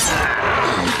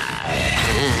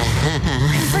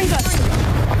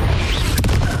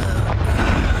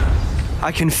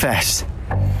 I confess,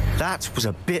 that was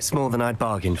a bit more than I'd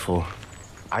bargained for.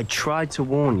 I tried to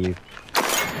warn you.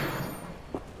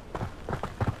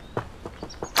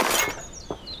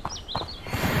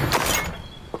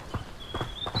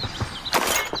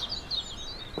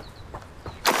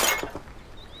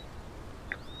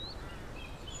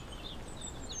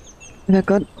 And I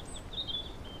got...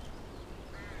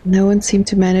 No one seemed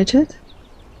to manage it.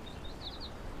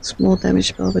 Small damage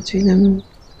spell between them.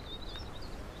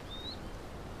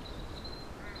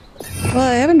 Well,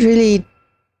 I haven't really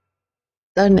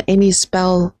done any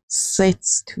spell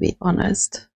sets, to be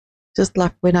honest. Just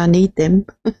like when I need them.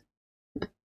 Let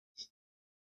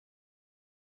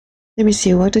me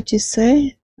see, what did you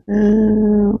say?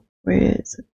 Where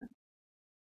is it?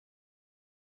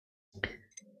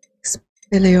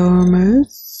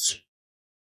 Expelliarmus.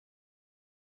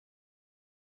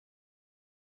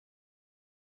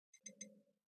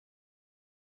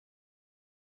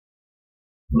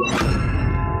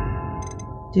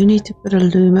 Do you need to put a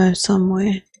Lumo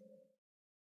somewhere?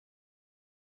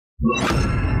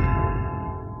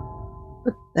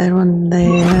 Put that one there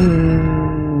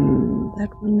and that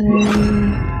one there.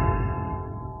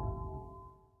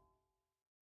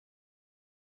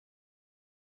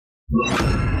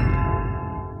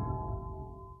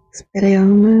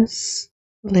 Expelliarmus,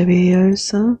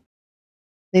 Leviosa,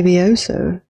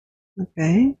 Levioso.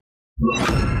 Okay.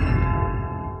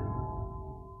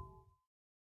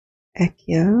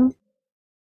 Accio.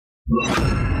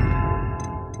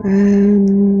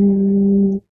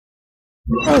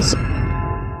 Also,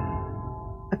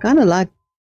 I kind of like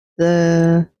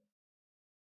the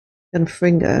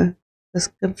Confringo. This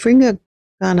Confringo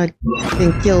kind of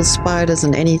can kill spiders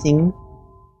and anything.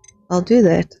 I'll do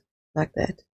that, like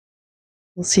that.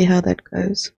 We'll see how that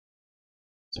goes.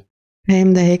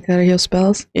 Aim the heck out of your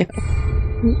spells. Yeah,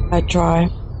 I try.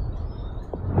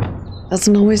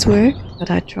 Doesn't always work, but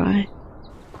I try.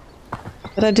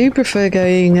 But I do prefer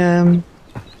going in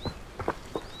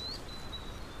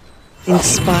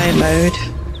spy mode.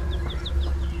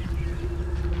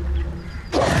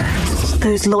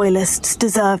 Those loyalists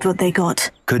deserved what they got.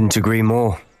 Couldn't agree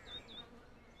more.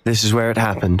 This is where it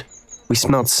happened. We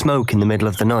smelled smoke in the middle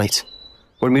of the night.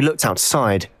 When we looked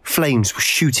outside, flames were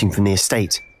shooting from the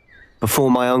estate.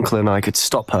 Before my uncle and I could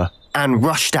stop her, Anne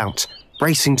rushed out,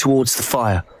 racing towards the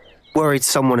fire, worried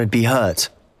someone had been hurt.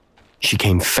 She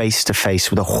came face to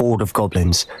face with a horde of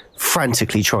goblins,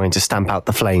 frantically trying to stamp out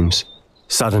the flames.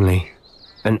 Suddenly,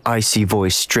 an icy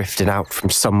voice drifted out from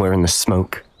somewhere in the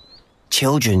smoke.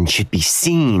 Children should be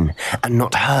seen and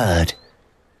not heard.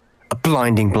 A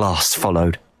blinding blast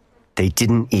followed. They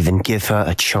didn't even give her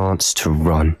a chance to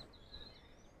run.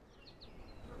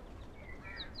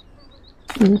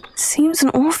 Seems an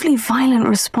awfully violent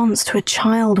response to a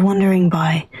child wandering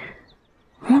by.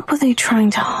 What were they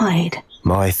trying to hide?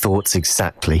 My thoughts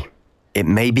exactly. It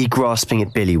may be grasping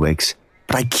at Billywigs,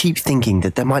 but I keep thinking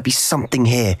that there might be something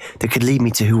here that could lead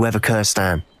me to whoever cursed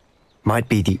Anne. Might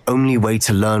be the only way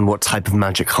to learn what type of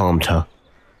magic harmed her,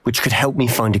 which could help me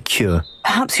find a cure.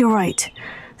 Perhaps you're right.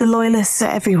 The loyalists are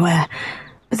everywhere,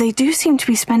 but they do seem to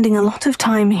be spending a lot of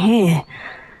time here,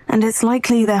 and it's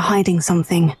likely they're hiding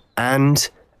something. And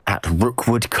at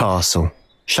Rookwood Castle.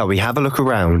 Shall we have a look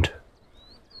around?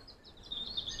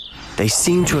 They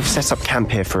seem to have set up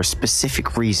camp here for a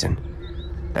specific reason.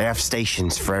 They have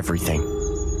stations for everything.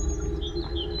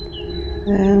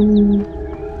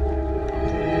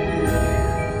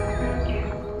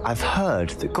 I've heard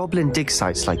that goblin dig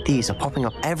sites like these are popping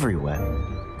up everywhere.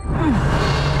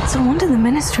 It's a wonder the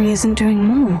Ministry isn't doing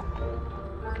more.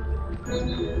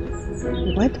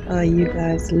 What are you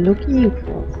guys looking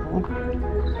for?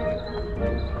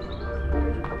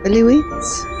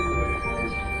 Billywigs?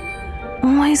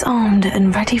 Always armed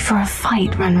and ready for a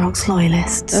fight, Ranrock's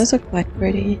loyalists. Those are quite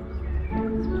pretty.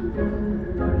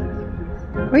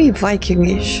 Very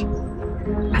Vikingish.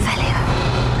 Revelio.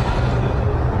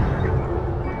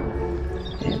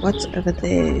 Okay, what's over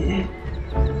there?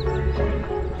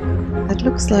 That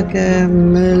looks like a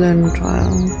Merlin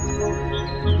trial.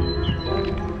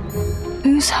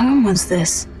 Whose home was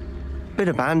this? Been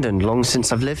abandoned long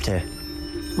since I've lived here.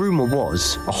 Rumour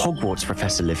was a Hogwarts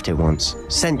professor lived here once,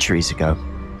 centuries ago.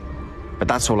 But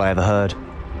that's all I ever heard.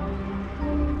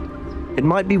 It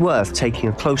might be worth taking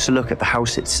a closer look at the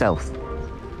house itself.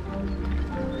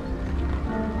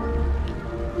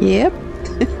 Yep.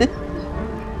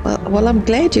 well, I'm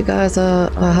glad you guys are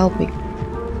helping.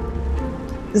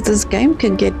 Because this game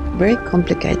can get very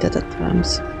complicated at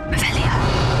times. Revelio.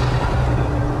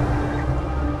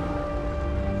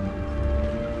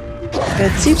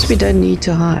 It seems we don't need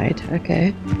to hide,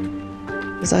 okay.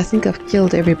 Because I think I've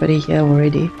killed everybody here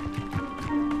already.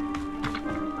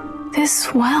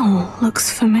 This well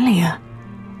looks familiar.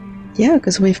 Yeah,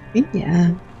 because we've been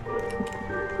here.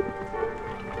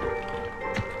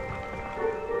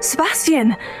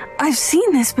 Sebastian! I've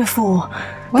seen this before.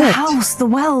 What? The house, the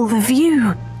well, the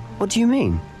view. What do you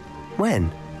mean?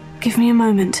 When? Give me a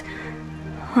moment.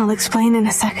 I'll explain in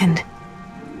a second.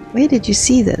 Where did you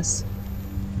see this?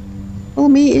 Pull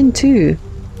me in too.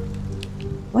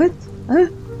 What? Huh?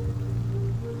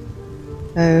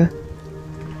 Oh.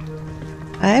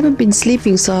 I haven't been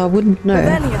sleeping, so I wouldn't know.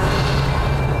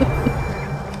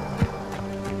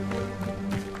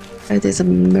 Oh, there's a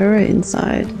mirror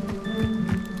inside.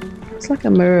 It's like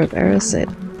a mirror of Erised.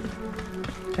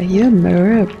 Are you a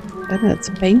mirror? Oh no, it's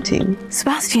a painting.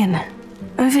 Sebastian,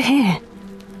 over here.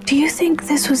 Do you think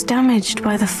this was damaged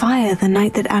by the fire the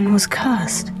night that Anne was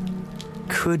cursed?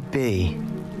 Could be.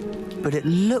 But it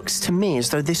looks to me as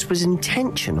though this was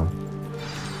intentional.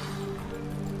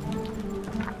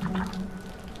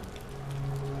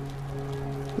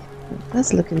 It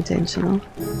does look intentional.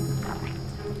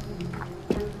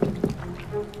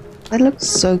 That looks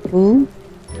so cool.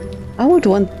 I would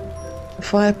want a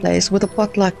fireplace with a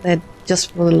pot like that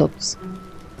just for the looks.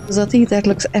 Because I think that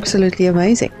looks absolutely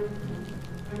amazing.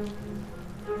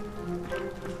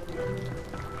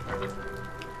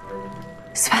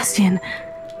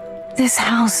 This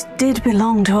house did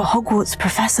belong to a Hogwarts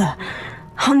professor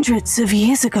hundreds of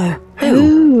years ago.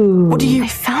 Ooh. What do you... I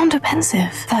found a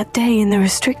pensive that day in the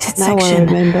restricted now section.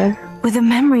 I remember. With a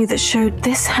memory that showed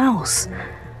this house.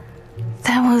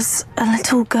 There was a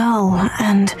little girl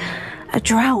and a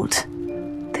drought.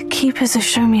 The keepers have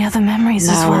shown me other memories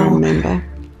as well. Now I remember.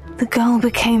 The girl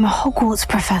became a Hogwarts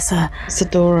professor.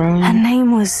 Isadora. Her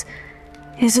name was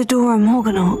Isadora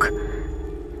Morganach.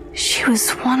 She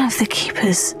was one of the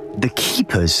keepers. The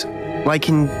keepers? Like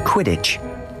in Quidditch?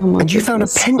 Oh and you found a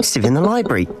pensive in the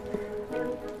library?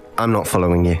 I'm not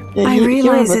following you. Yeah, I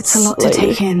realize it's a lot to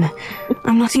slave. take in.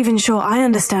 I'm not even sure I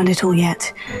understand it all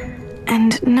yet.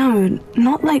 And no,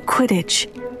 not like Quidditch.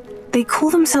 They call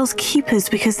themselves keepers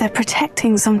because they're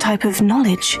protecting some type of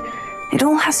knowledge. It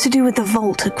all has to do with the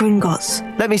vault at Gringotts.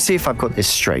 Let me see if I've got this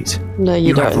straight. No,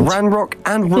 you have don't. Ranrock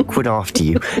and Rookwood after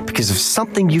you because of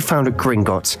something you found at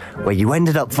Gringotts where you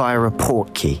ended up via a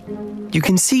port key. You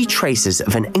can see traces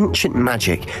of an ancient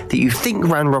magic that you think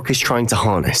Ranrock is trying to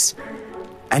harness.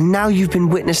 And now you've been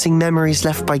witnessing memories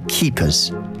left by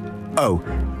keepers. Oh,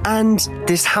 and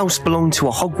this house belonged to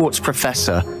a Hogwarts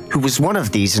professor who was one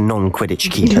of these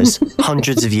non-Quidditch keepers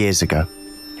hundreds of years ago.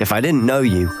 If I didn't know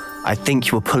you, I'd think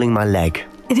you were pulling my leg.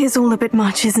 It is all a bit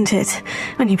much, isn't it,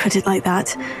 when you put it like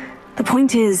that? The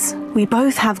point is, we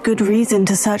both have good reason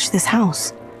to search this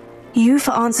house. You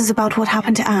for answers about what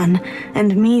happened to Anne,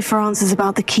 and me for answers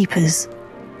about the keepers.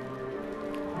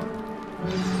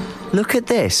 Look at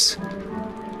this.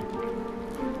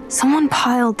 Someone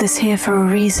piled this here for a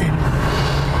reason.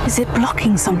 Is it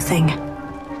blocking something?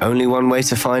 Only one way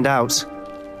to find out.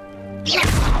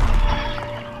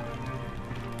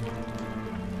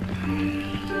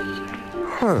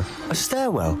 Huh, a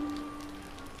stairwell.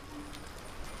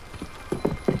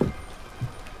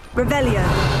 Revelio.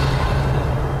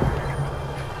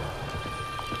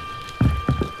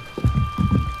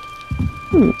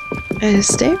 A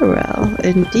stairwell,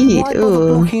 indeed. Why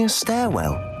bother blocking a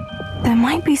stairwell? There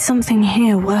might be something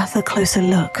here worth a closer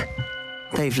look.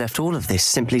 They've left all of this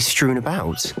simply strewn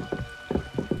about.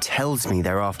 Tells me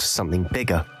they're after something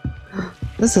bigger.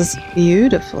 This is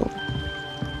beautiful.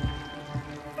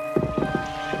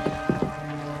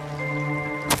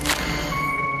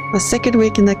 The second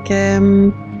week in the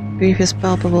camp, previous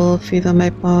palpable fever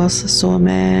may pass. I saw a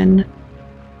man.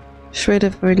 Shred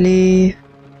of relief.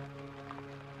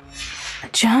 A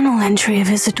journal entry of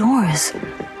Isadora's.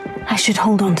 I should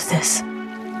hold on to this.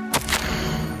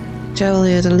 Travel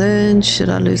here to lunch. Should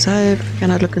I lose hope?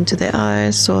 Cannot look into their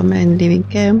eyes. Saw a man leaving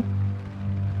camp.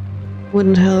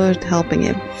 Wouldn't hurt helping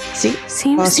him. See?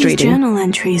 Seems Fast these reading. journal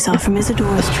entries are from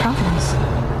Isadora's travels.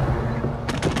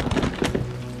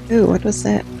 Ooh, what was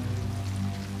that?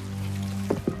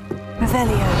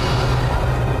 Revelio.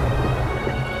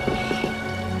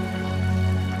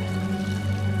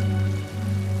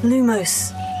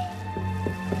 Lumos.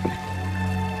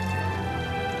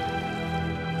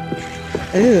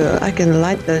 Ooh, I can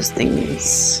light those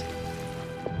things.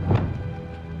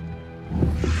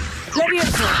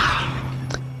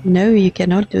 Leviosa. No, you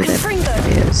cannot do that. Confringo.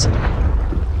 Yes.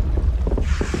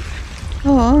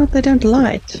 Oh, they don't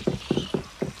light.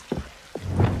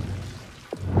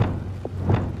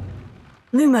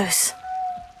 Lumos.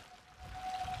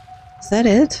 Is that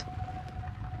it?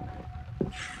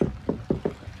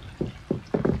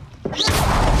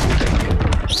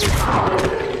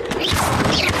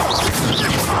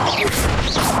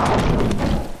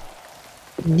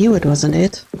 Knew it wasn't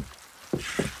it. Oh,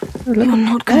 look You're at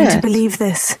not going to that. believe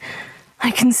this.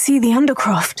 I can see the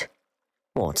Undercroft.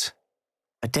 What?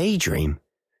 A daydream?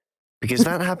 Because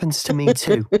that happens to me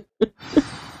too.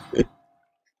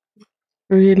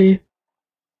 Really?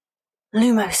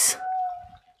 Lumos.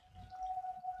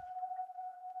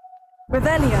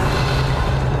 Revelio.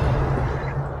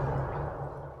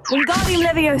 Wingardium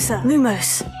Leviosa.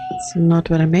 Lumos. It's not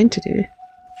what I meant to do.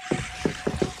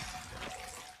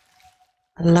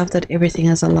 I love that everything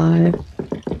is alive.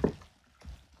 You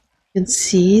can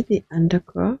see the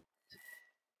undercroft.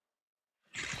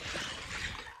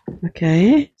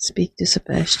 Okay, speak to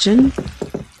Sebastian.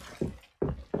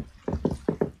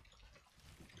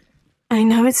 I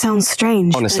know it sounds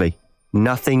strange. Honestly,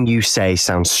 nothing you say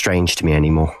sounds strange to me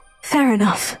anymore. Fair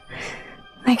enough.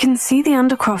 I can see the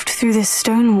Undercroft through this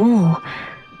stone wall,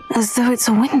 as though it's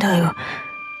a window.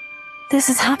 This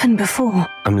has happened before.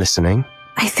 I'm listening.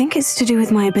 I think it's to do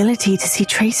with my ability to see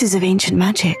traces of ancient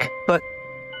magic. But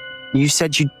you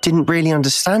said you didn't really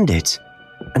understand it,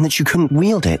 and that you couldn't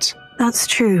wield it. That's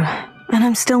true, and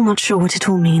I'm still not sure what it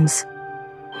all means.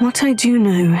 What I do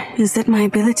know is that my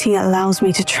ability allows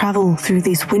me to travel through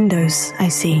these windows I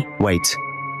see. Wait.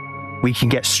 We can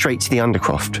get straight to the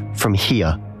Undercroft from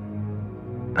here.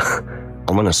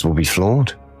 Ominous will be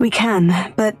floored. We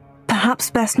can, but perhaps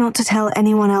best not to tell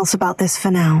anyone else about this for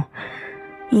now.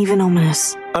 Even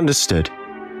Ominous. Understood.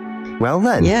 Well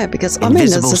then. Yeah, because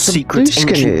Ominous invisible, is a secret,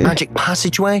 ancient canoe. magic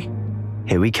passageway.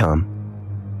 Here we come.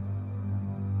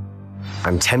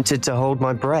 I'm tempted to hold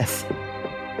my breath.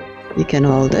 You can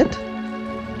hold it.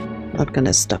 Not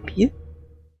gonna stop you.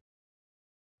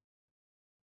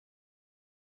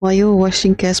 While you were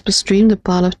watching Casper's stream, the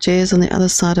pile of chairs on the other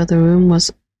side of the room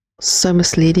was so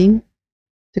misleading.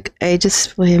 Took ages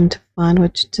for him to find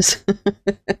what you just...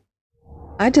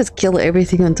 I just kill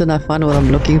everything until I find what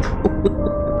I'm looking for.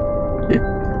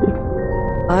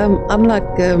 I'm like,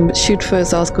 shoot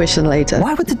first, ask question later.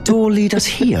 Why would the door lead us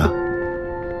here?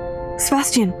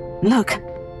 Sebastian, look.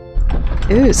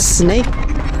 Ooh, snake.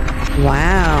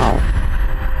 Wow.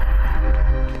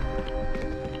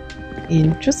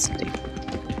 Interesting.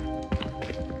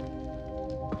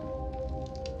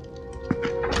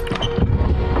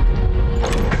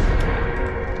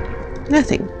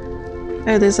 Nothing.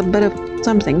 Oh, there's a bit of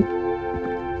something.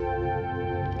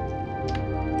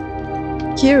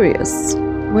 Curious.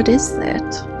 What is that?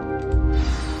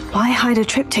 Why hide a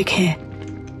triptych here?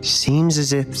 Seems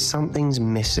as if something's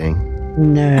missing.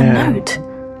 No. A note.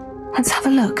 Let's have a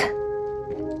look.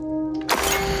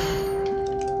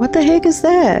 What the heck is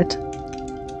that?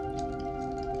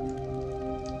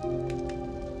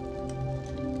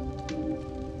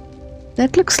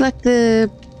 That looks like the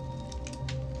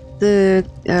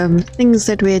things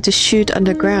that we had to shoot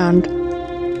underground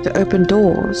to open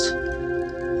doors.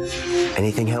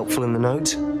 Anything helpful in the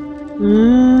note?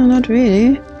 Not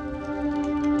really.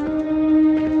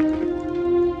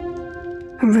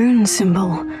 A rune symbol.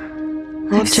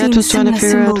 Well, I've Chad seen was trying to similar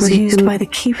figure out symbols used by the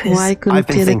keepers. why he couldn't I've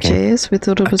been clear the thinking, chairs. We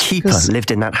thought it was a keeper because lived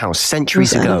in that house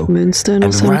centuries it was out ago, of Moonstone or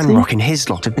and something. Ranrock and his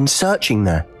lot have been searching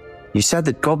there. You said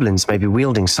that goblins may be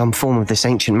wielding some form of this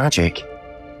ancient magic.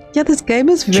 Yeah, this game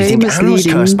is Do you very think Anne was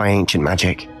misleading. cursed by ancient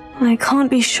magic? I can't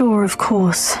be sure, of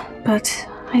course, but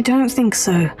I don't think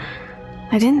so.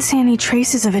 I didn't see any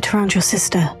traces of it around your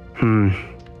sister.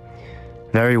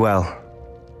 Very well.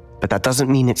 But that doesn't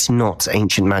mean it's not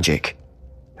ancient magic.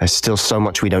 There's still so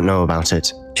much we don't know about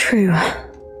it. True.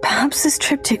 Perhaps this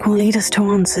triptych will lead us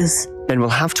to answers. Then we'll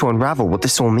have to unravel what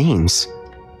this all means.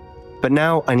 But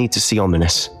now I need to see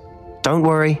Ominous. Don't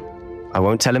worry, I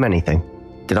won't tell him anything.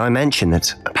 Did I mention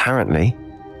that, apparently,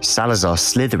 Salazar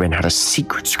Slytherin had a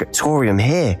secret scriptorium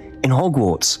here, in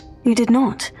Hogwarts? You did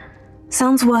not.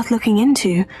 Sounds worth looking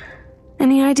into.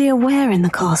 Any idea where in the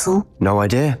castle? No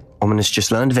idea. Ominous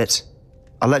just learned of it.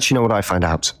 I'll let you know what I find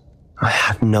out. I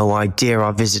had no idea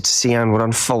our visit to Cian would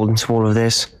unfold into all of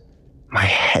this. My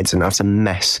head's an utter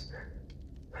mess.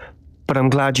 But I'm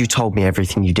glad you told me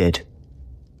everything you did.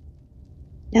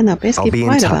 Yeah, no, best I'll keep be in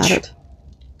quiet touch. about it.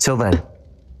 Till then.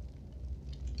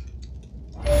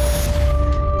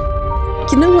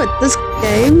 You know what? This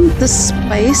game, the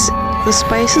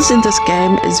spaces in this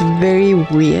game is very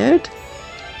weird.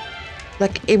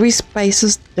 Like every space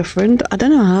is different. I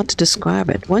don't know how to describe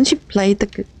it. Once you play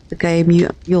the game,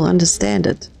 you'll understand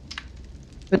it.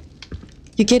 But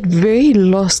you get very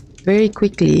lost very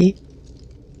quickly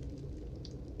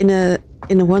in a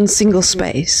one single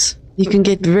space. You can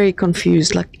get very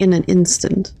confused, like in an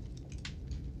instant.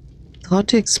 It's hard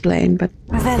to explain, but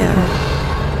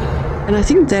yeah. And I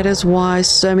think that is why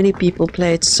so many people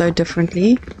play it so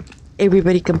differently.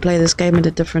 Everybody can play this game in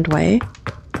a different way,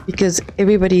 because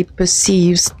everybody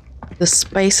perceives the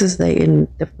spaces they're in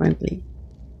differently.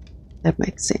 That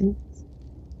makes sense.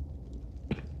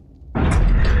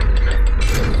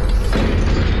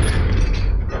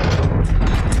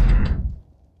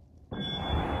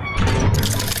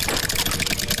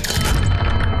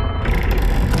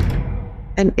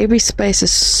 And every space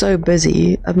is so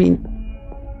busy. I mean,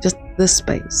 just this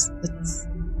space, it's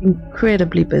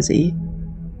incredibly busy.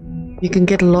 You can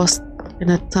get lost in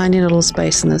a tiny little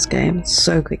space in this game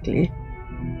so quickly.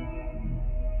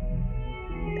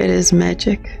 It is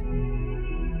magic.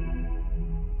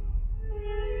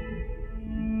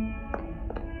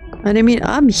 And I mean,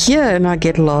 I'm here and I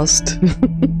get lost.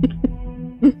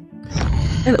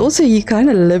 And also, you kind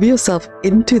of live yourself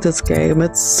into this game.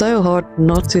 It's so hard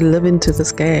not to live into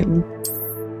this game.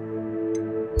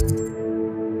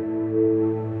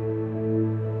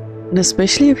 And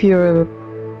especially if you're a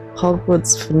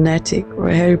Hogwarts fanatic or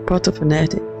a Harry Potter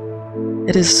fanatic,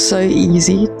 it is so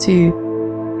easy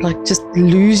to like just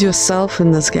lose yourself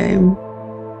in this game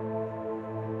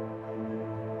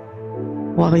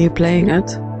while you're playing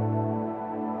it.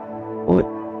 Or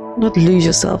not lose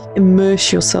yourself,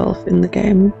 immerse yourself in the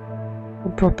game. The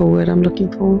proper word I'm looking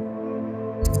for.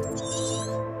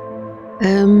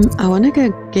 I want to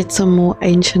go get some more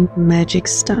ancient magic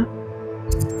stuff.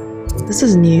 This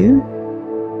is new.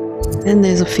 And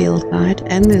there's a field guide,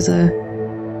 and there's a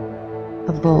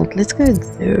vault. Let's go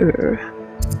there.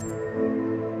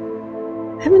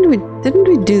 Didn't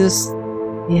we do this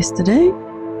yesterday?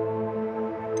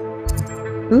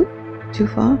 Ooh, too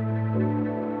far.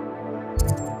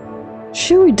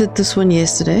 Sure, we did this one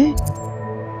yesterday.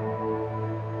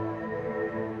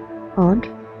 Odd.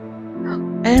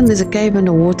 And there's a cave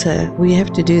underwater. We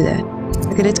have to do that.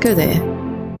 Okay, let's go there.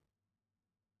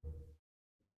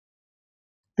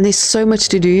 And there's so much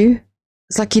to do.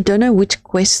 It's like you don't know which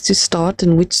quest to start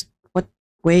and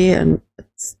where, and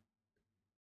it's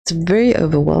very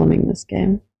overwhelming, this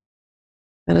game.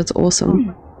 But it's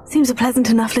awesome. Seems a pleasant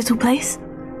enough little place.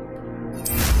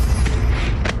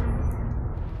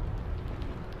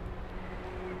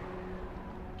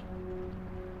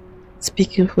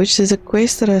 Speaking of which, there's a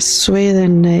quest that I swear they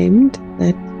named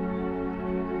that.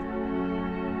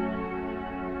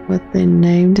 What they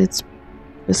named it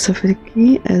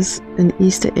specifically as an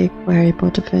Easter egg for Harry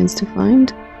Potter fans to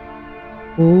find.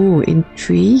 Oh,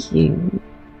 intriguing.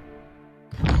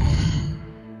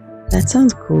 That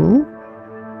sounds cool.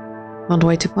 Can't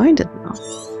wait to find it now.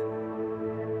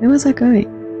 Where was I going?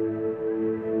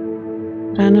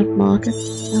 Did I not mark it?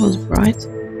 That was bright.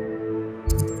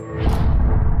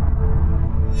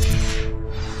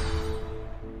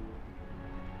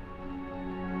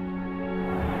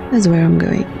 That's where I'm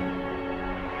going.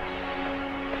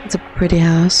 It's a pretty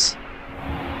house.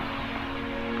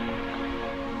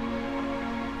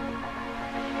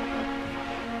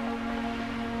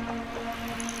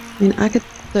 I mean, I could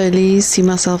totally see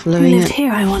myself living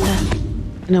here, I wonder.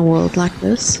 In a world like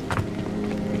this.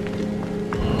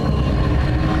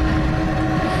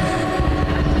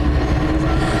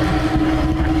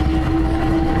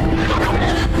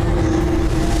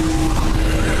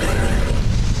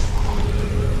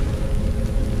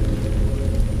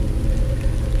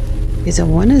 Okay, so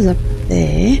one is up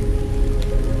there.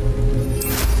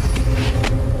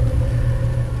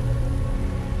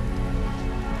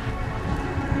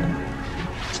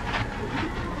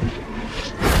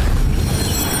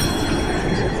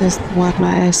 Just wipe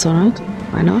my ass on it.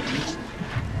 Why not?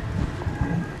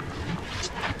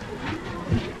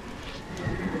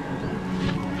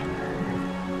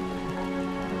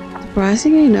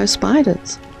 Surprisingly, no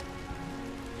spiders.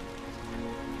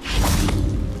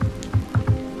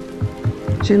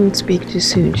 Shouldn't speak too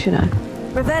soon, should I?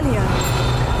 Revelio.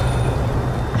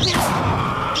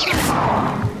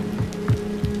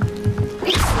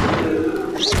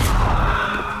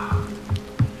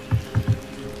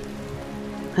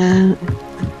 I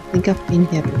think I've been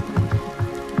here before.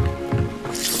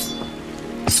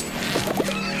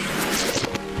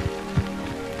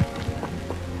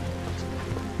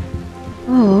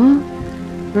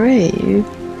 Oh, brave.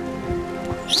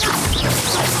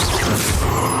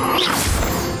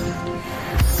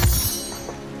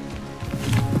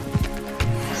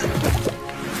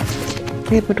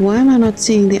 Okay, but why am I not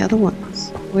seeing the other ones?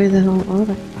 Where the hell are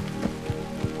they?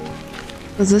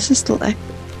 Because this is still active.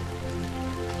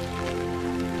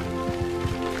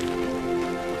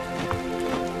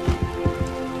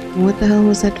 What the hell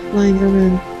was that flying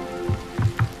over?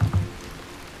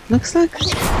 Looks like...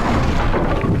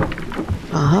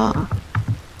 Aha!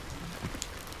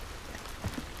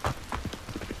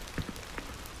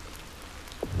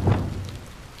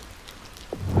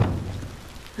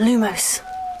 Lumos.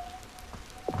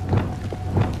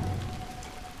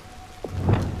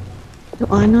 Do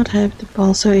I not have the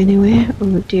pulsar anywhere?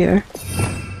 Oh dear.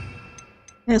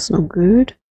 That's not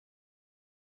good.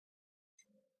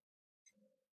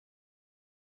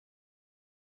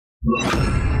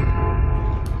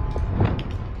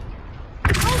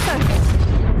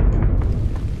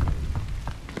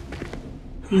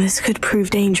 This could prove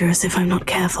dangerous if I'm not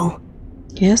careful.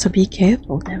 Yes, so be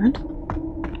careful, damn it.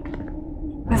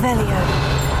 Revelio.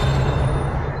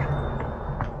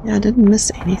 Yeah, I didn't miss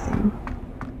anything.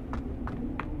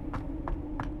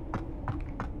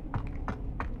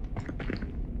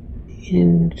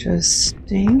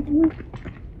 Interesting.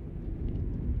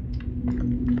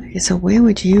 Okay, so where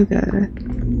would you go?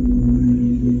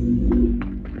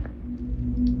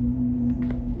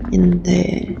 In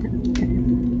there. Okay.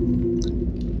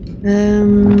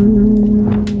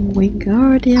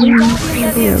 Wingardium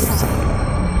Leviosa.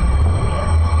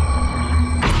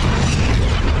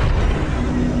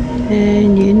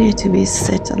 And you need to be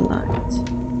set alight.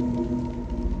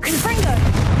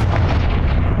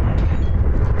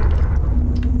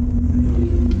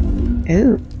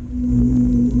 Oh.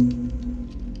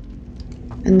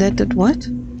 And that did what?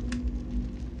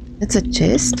 It's a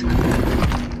chest.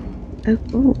 Oh,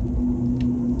 cool.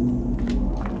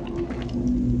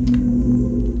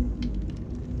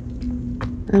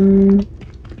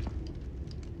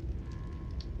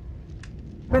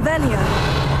 Revelio.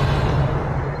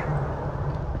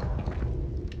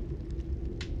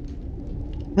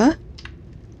 Huh?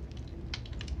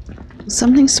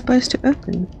 Something's supposed to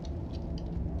open.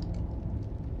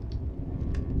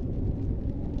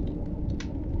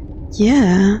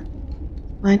 Yeah.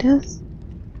 Spiders?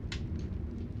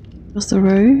 Was the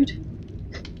road?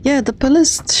 Yeah, the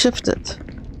pillars shifted.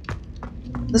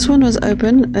 This one was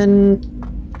open and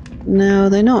now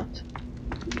they're not.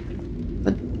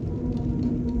 But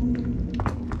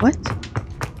what?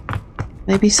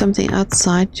 Maybe something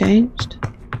outside changed?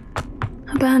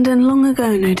 Abandoned long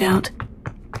ago, no doubt.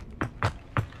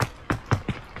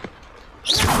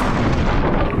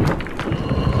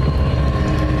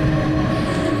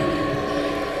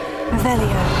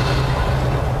 Revelio.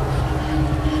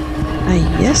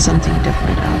 Yes, something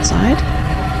different outside.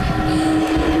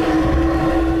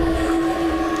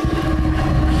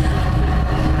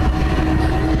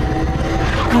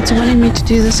 Oh, it's wanting me to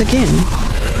do this again.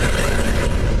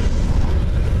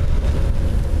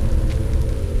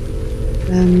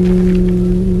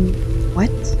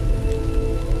 What?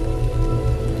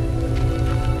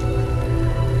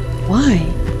 Why?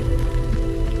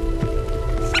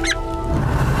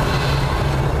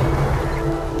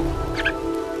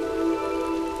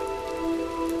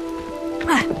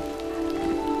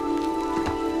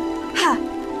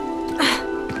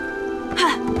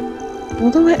 All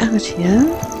the way out here.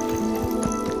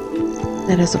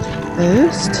 That is a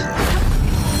first.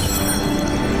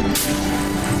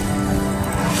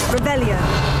 Revelio.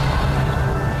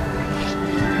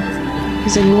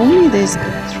 Because normally there's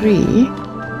 3.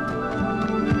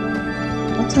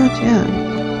 What's out here?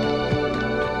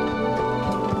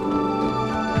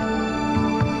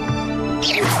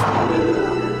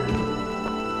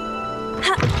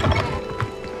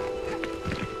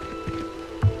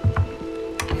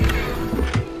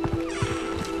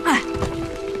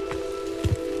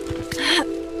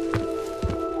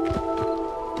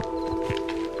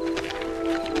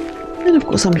 And of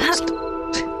course I'm lost.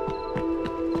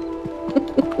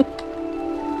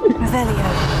 Revelio.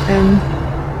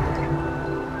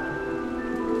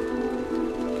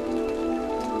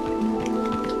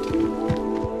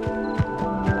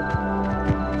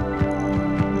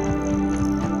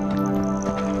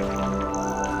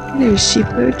 Hello,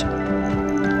 sheepbird.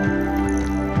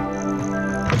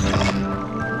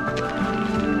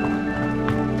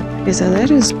 Okay, so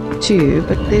that is 2,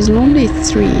 but there's normally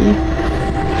 3.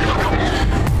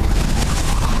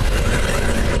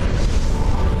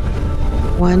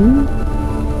 1,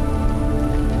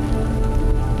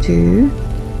 2.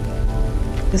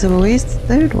 Because where's the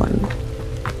third one?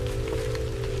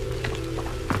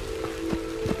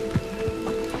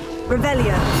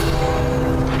 Revelio.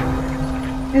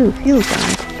 Oh, field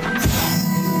guide.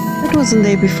 That wasn't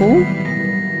there before.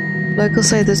 Locals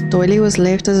say this doily was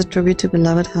left as a tribute to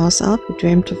beloved house elf who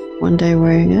dreamt of one day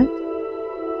wearing it.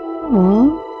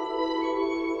 Aww.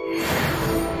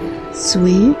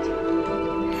 Sweet.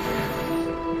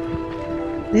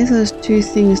 There's those 2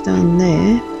 things down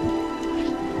there.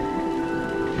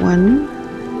 1.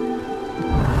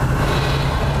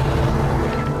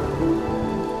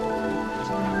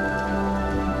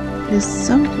 There's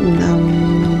something down.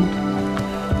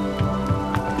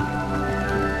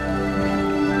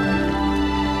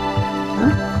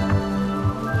 Huh?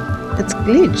 It's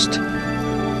glitched.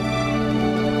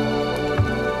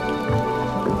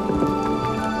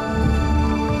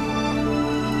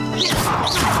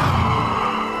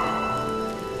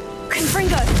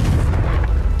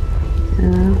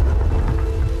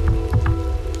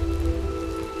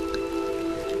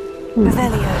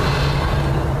 Revelio.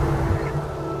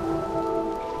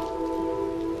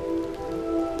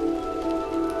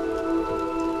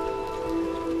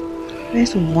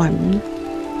 There's 1.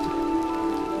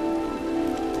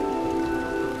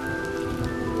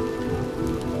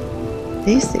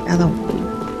 There's the other one.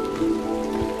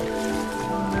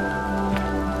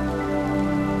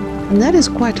 And that is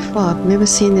quite far. I've never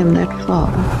seen them that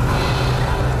far.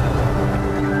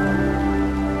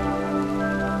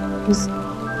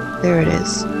 There it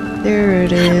is. There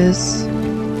it is.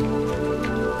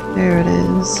 There it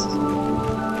is.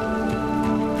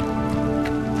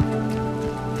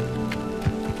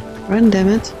 Run, damn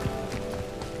it.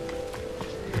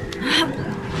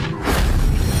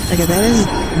 Okay, that is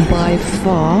by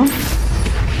far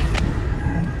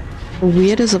the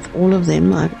weirdest of all of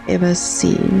them I've ever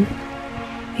seen.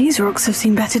 These rocks have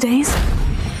seen better days.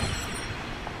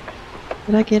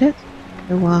 Did I get it?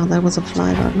 Oh wow, that was a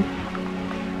fly button.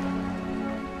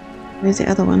 Where's the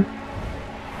other one?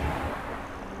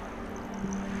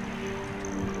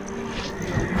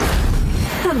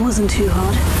 That wasn't too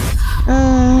hard.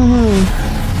 Oh,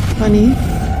 funny.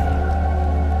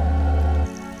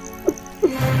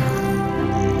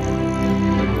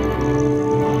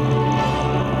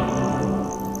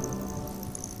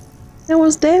 That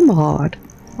was damn hard.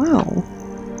 Wow.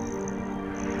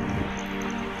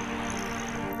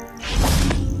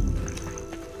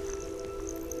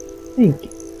 Thank you.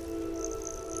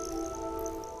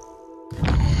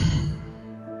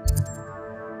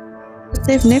 But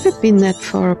they've never been that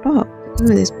far apart. Oh,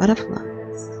 there's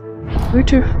butterflies.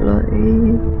 Butterflies.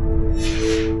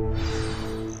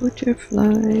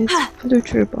 Butterflies.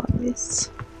 Butterflies.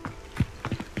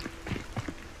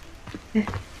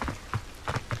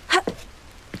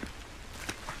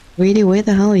 Really, where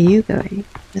the hell are you going?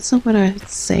 That's not what I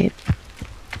said.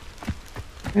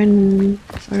 Run,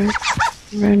 forest,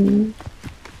 run.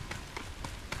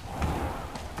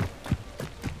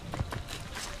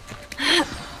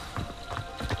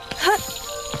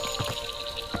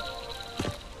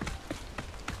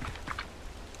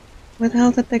 Where the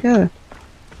hell did they go?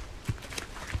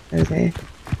 Oh, there.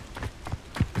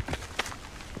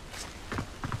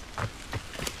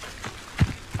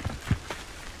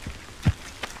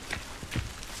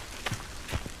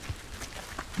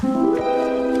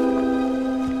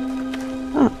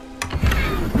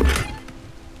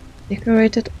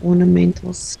 Decorated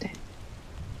ornamental stand.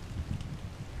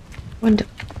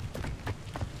 Wonderful.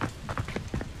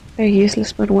 Very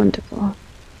useless but wonderful.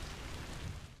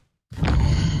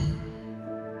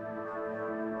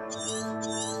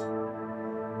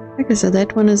 Okay, so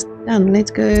that one is done.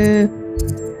 Let's go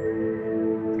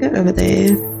over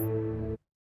there.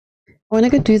 I want to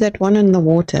go do that one in the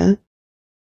water.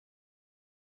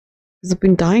 Because I've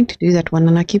been dying to do that one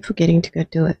and I keep forgetting to go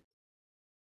do it.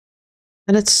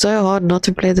 And it's so hard not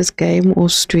to play this game or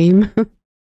stream.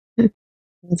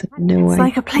 It's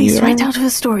like a place right out of a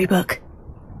storybook.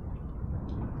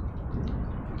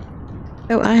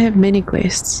 Oh, I have many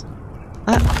quests.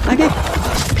 Okay.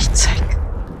 For Pete's sake.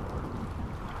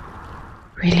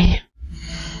 Really?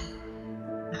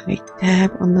 I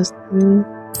tab on this thing.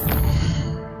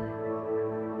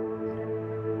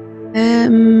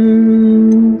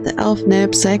 The elf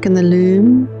knapsack and the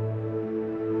loom.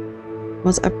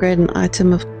 Must upgrade an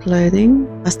item of clothing.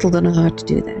 I still don't know how to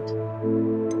do that.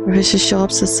 Professor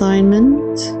Sharp's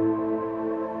assignment.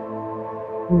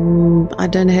 I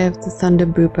don't have the Thunder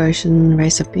Brew Potion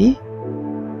recipe.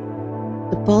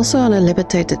 The pulsar on a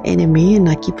levitated enemy, and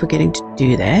I keep forgetting to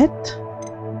do that.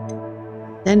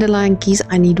 Dandelion keys,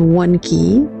 I need one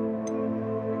key.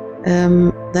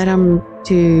 That I'm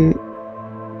to...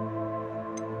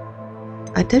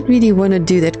 I don't really want to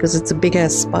do that because it's a big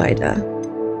ass spider.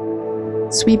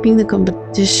 Sweeping the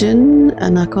competition,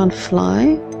 and I can't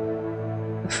fly.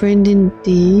 A friend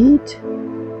indeed.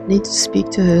 Need to speak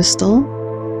to her still.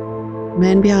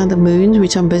 Man behind the moons,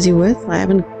 which I'm busy with. I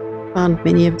haven't found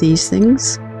many of these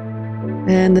things.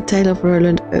 And the Tale of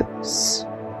Roland Oaks.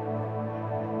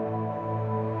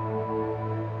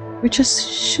 Which I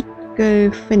should go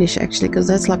finish actually, because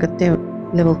that's like a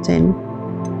level 10.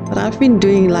 But I've been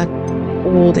doing like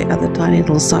all the other tiny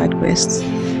little side quests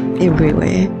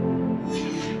everywhere,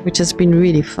 which has been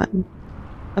really fun.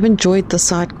 I've enjoyed the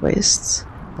side quests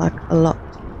like a lot.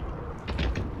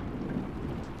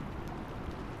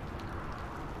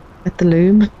 At the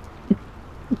loom.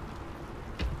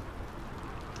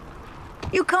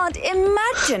 You can't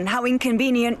imagine how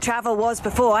inconvenient travel was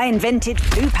before I invented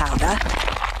blue powder.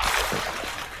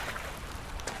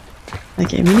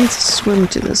 Okay, we need to swim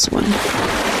to this one.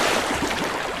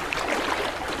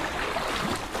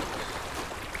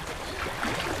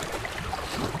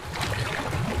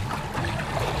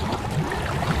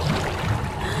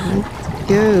 Let's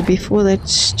go before that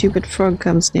stupid frog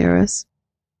comes near us.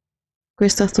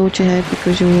 Quest I thought you had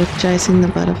because you were chasing the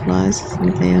butterflies.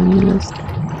 And they're on your list.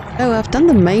 Oh, I've done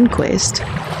the main quest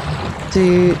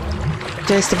to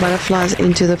chase the butterflies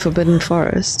into the Forbidden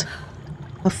Forest.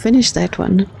 I've finished that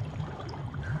one.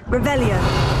 Revelio.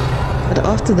 But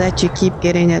after that you keep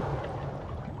getting it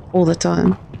all the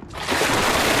time.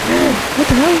 What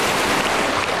the hell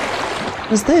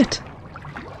was that?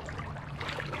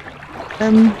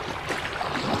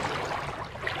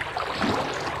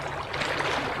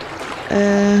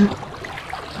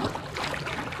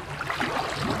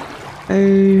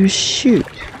 Oh shoot.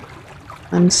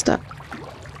 I'm stuck.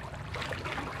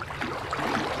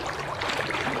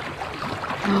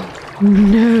 Oh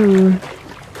no.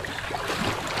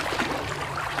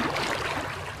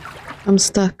 I'm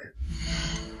stuck.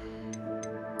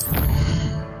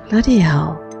 Bloody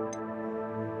hell.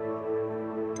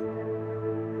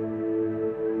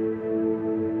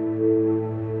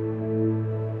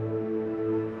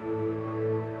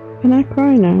 Can I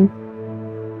cry now?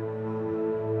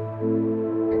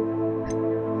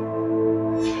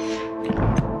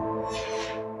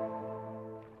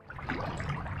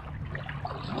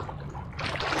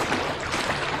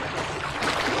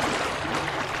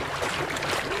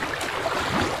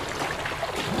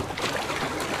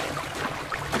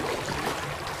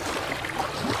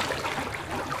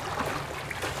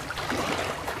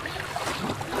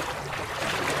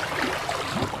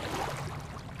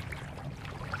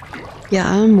 Yeah,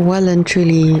 I'm well and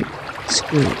truly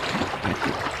screwed.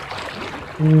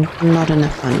 Not in a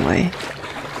fun way.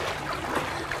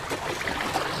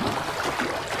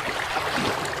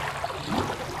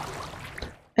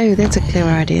 Oh, that's a clever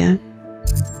idea.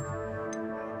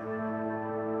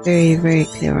 Very, very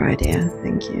clever idea.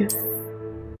 Thank you.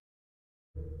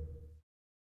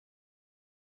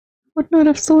 Would not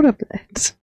have thought of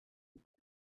that.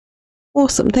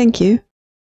 Awesome, thank you.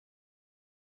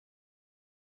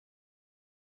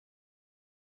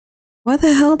 Why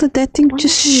the hell did that thing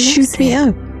just shoot me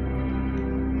up?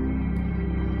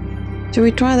 Should we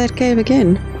try that cave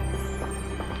again?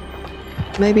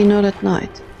 Maybe not at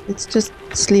night. Let's just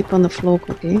sleep on the floor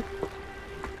quickly.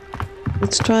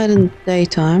 Let's try it in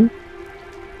daytime.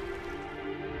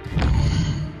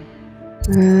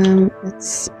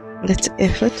 Let's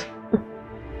F it.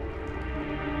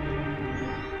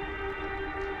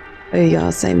 Oh yeah,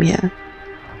 same here.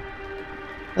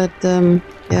 But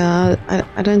yeah,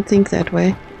 I don't think that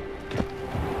way.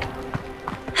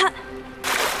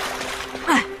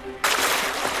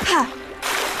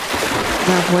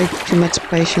 I have way too much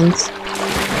patience.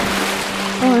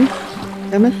 Go on,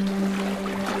 damn it.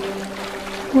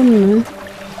 1 minute.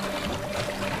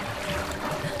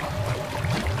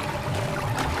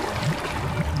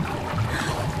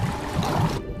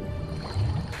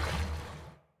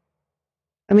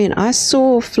 I mean, I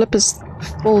saw Flippers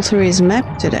fall through his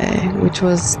map today, which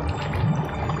was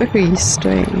very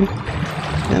strange.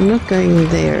 I'm not going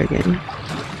there again.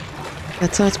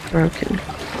 That's how it's broken.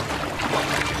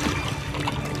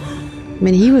 I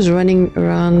mean, he was running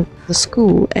around the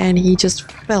school and he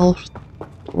just fell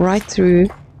right through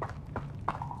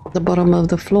the bottom of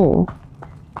the floor.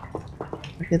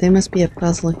 Okay, there must be a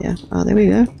puzzle here. Oh, there we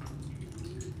go.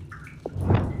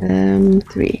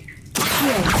 3.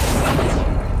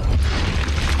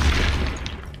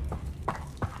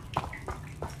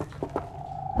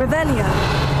 Revelio.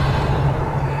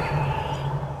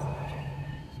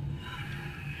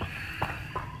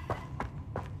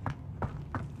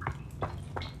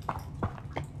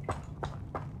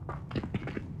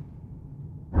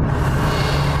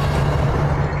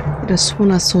 I just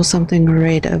sworn I saw something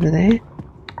red over there.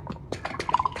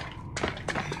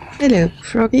 Hello,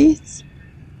 froggies.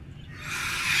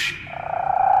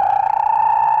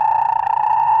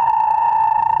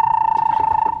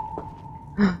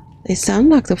 They sound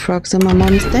like the frogs in my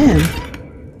mom's dam.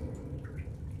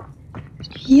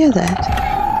 Did you hear that?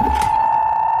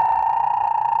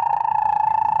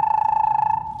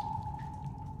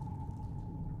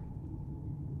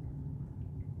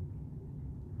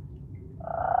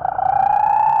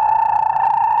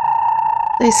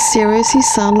 They seriously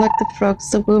sound like the frogs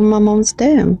that were in my mom's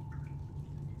dam.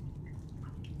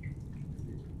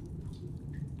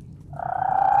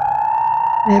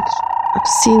 I've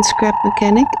seen Scrap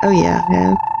Mechanic. Oh yeah, I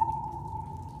have.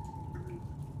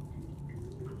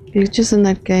 Glitches in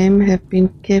that game have been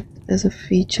kept as a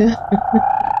feature.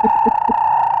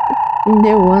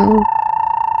 No, wow.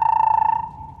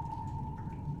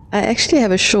 I actually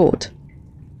have a short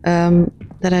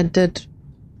that I did.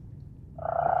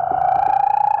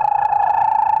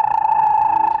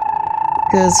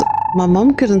 Because my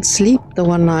mom couldn't sleep the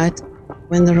one night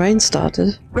when the rain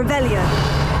started. Revelio.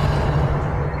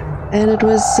 And it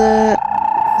was,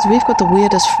 we've got the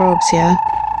weirdest frogs here.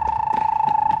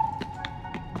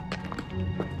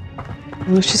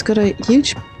 And she's got a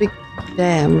huge, big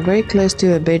dam very close to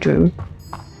her bedroom.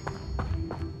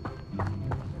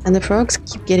 And the frogs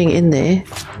keep getting in there.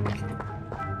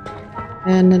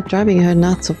 And driving her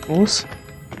nuts, of course.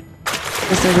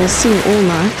 Because they will sing all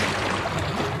night.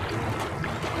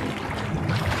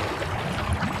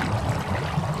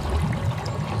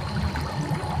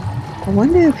 I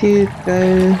wonder if you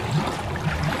go...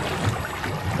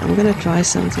 I'm gonna try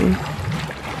something.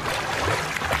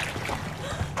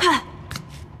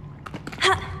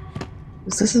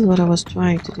 Because this is what I was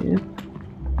trying to do.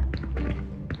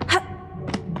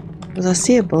 Because I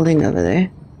see a building over there.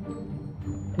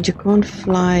 And you can't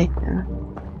fly here.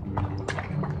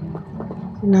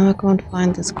 Now I can't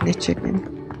find this glitch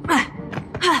again.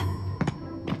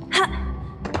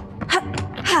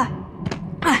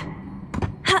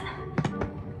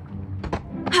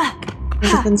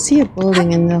 I can see a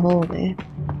building in the hole there.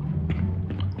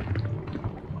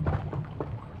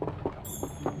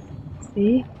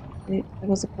 See? There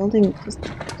was a building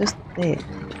just there.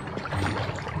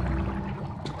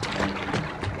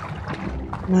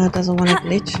 No, it doesn't want to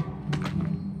glitch.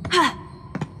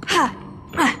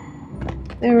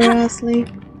 There, Ashley.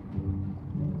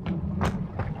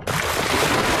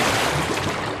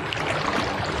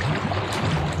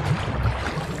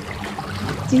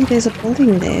 See, there's a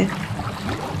building there.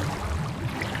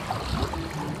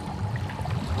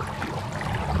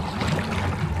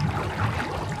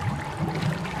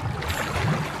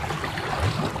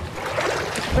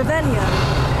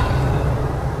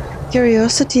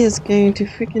 Curiosity is going to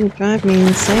freaking drive me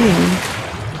insane.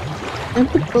 Don't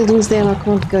put buildings there and I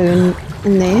can't go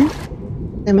in there.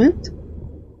 Damn it.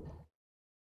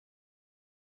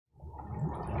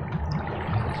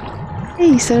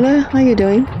 Hey Solar, how you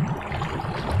doing?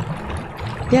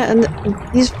 Yeah, and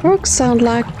these frogs sound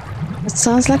like... It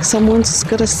sounds like someone's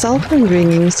got a cell phone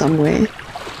ringing somewhere.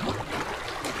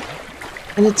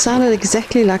 And it sounded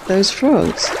exactly like those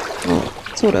frogs. Well,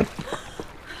 sort of.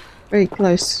 Very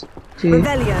close to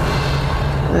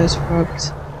those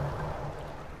frogs.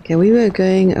 Okay, we were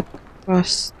going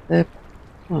across the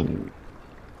pond.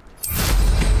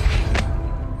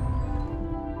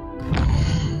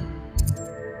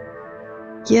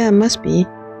 Yeah, it must be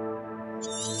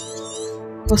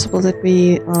possible that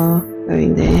we are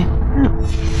going there. Oh.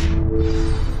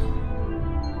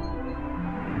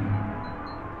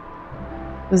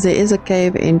 Because there is a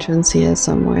cave entrance here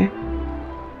somewhere.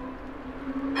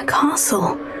 A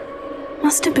castle.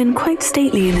 Must have been quite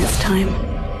stately in its time.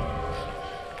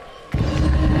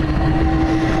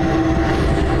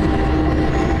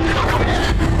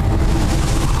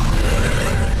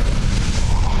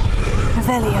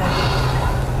 Revelio.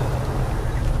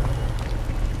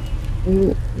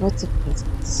 Ooh, lots of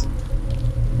presents.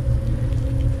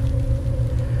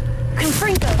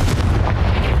 Confringo.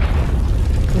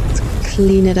 Let's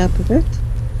clean it up a bit.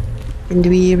 And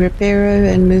we repair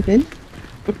and move in.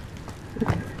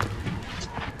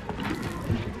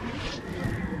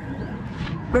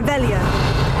 Revelio.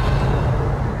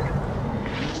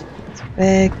 It's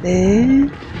back there.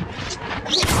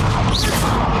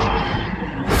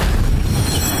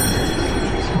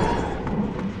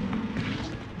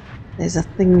 There's a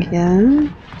thing here.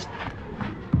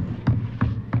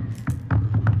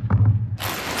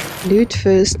 Loot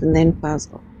first and then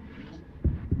puzzle.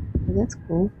 Oh, that's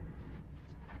cool.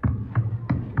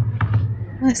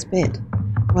 Nice bed.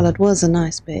 Well, it was a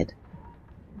nice bed.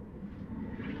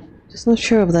 Just not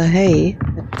sure of the hay,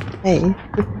 but hey.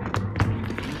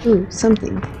 Ooh,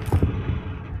 something.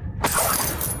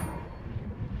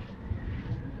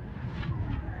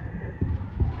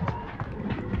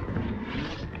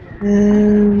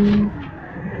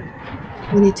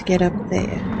 We need to get up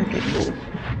there. Okay, cool.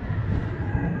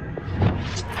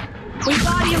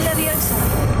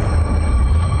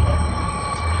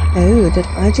 Oh, did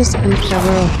I just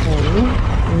uncover a hole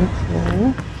in the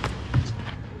floor?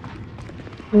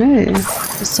 No,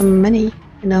 there's some money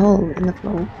in a hole in the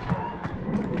floor.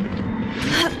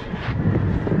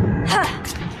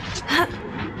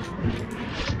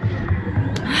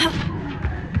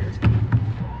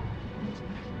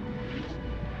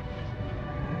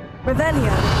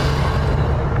 Revelio.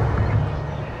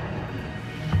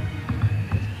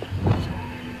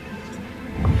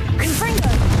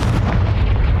 Confringo.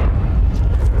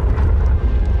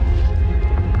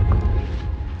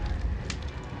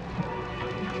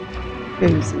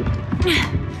 Crazy.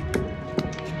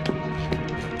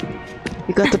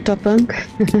 You got the top bunk?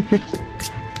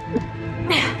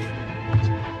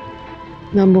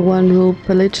 Number one rule,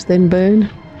 pillage then burn.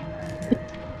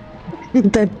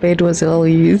 That bed was all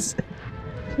used.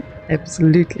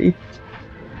 Absolutely.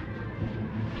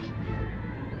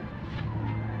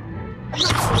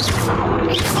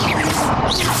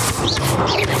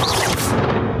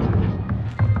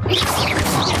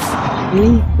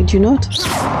 Really? Did you not?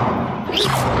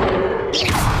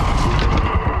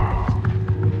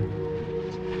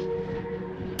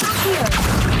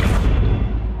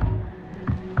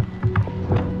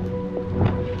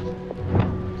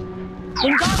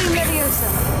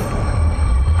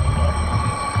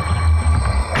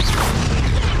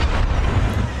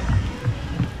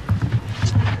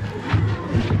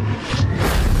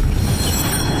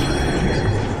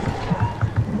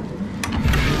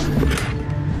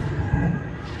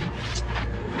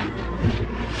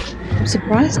 I'm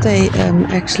surprised they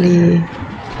actually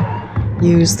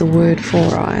use the word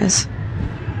Four Eyes.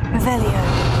 Revelio.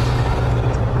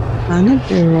 Kind of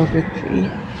derogatory.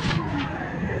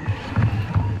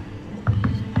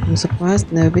 I'm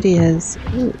surprised nobody has.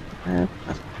 Ooh, I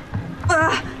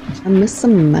miss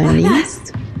some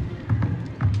monies.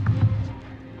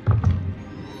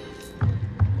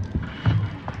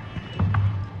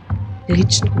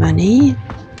 Glitched money?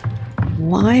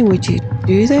 Why would you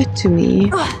do that to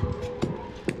me?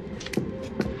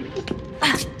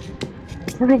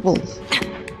 Horrible.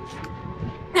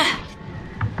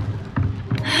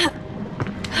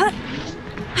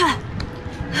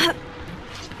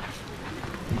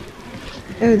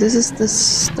 Oh, this is the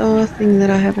star thing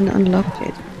that I haven't unlocked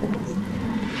yet.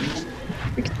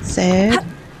 Freaking sad.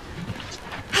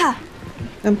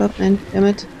 Jump up, man. Damn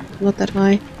it. Not that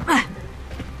high.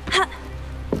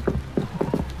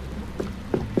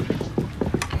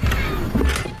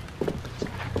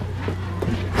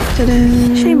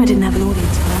 Ta-da! Shame I didn't have an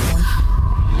audience for that one.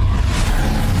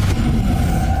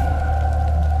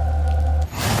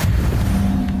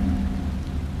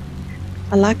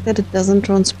 I like that it doesn't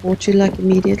transport you like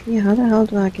immediately. How the hell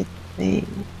do I get there?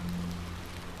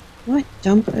 Do I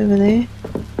jump over there?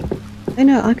 Oh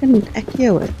no, I can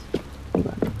accio it.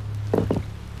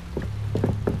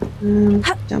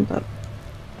 Jump up.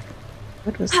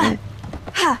 What was that?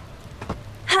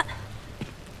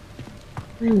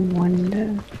 I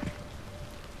wonder.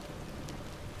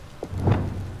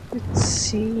 Let's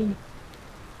see.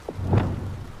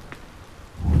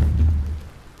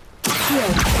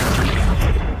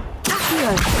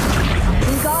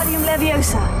 Wingardium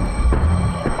Leviosa.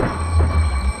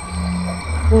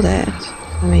 All that.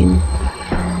 I mean,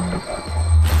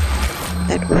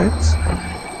 that works.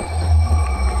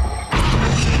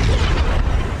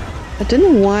 I don't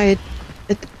know why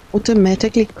it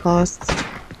automatically casts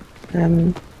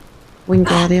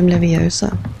Wingardium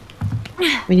Leviosa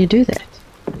when you do that.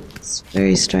 It's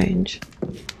very strange.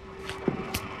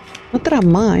 Not that I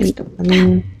mind. I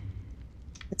mean,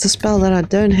 it's a spell that I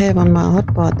don't have on my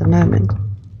hotbar at the moment.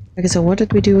 Okay, so what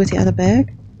did we do with the other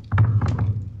bag?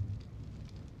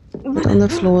 Put on the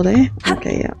floor there?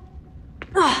 Okay, yeah.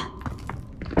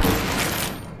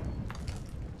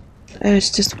 Oh,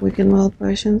 it's just weak and wild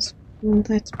potions.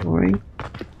 That's boring.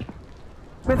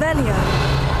 Revelio.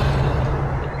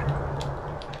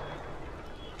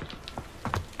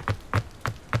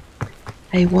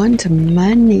 I want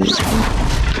money.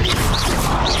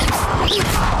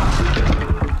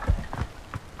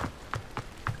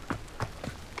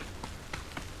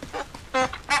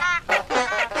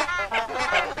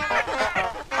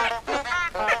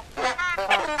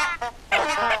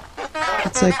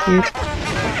 That's so cute.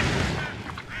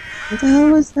 What the hell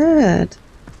was that?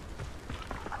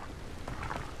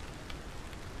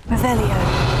 Revelio.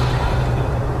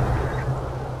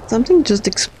 Something just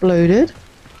exploded.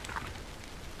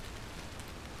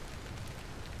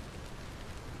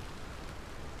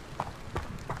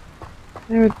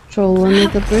 There a troll under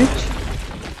the bridge?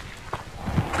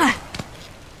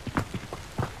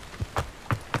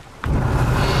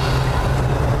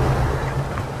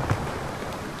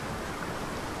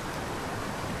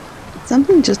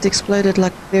 Something just exploded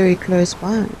like very close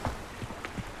by.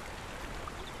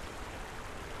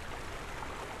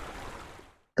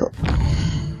 Cool.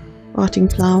 Rotting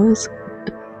flowers.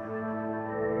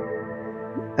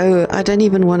 Oh, I don't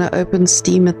even want to open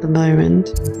Steam at the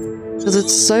moment. Because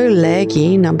it's so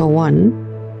laggy, number one.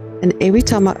 And every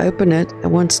time I open it, it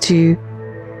wants to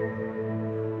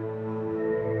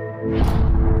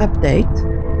update.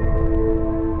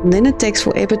 And then it takes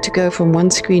forever to go from one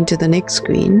screen to the next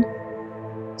screen.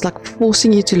 It's like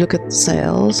forcing you to look at the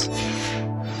sales.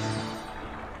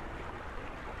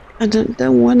 I don't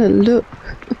want to look.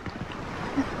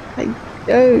 I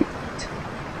don't.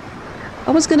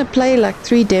 I was going to play like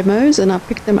 3 demos and I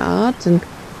picked them out and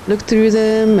looked through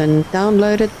them and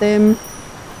downloaded them.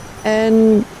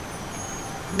 And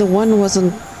the one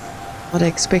wasn't what I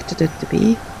expected it to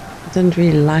be. I didn't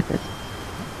really like it.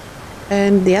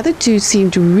 And the other 2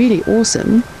 seemed really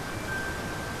awesome.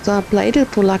 So I played it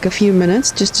for like a few minutes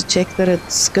just to check that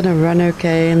it's gonna run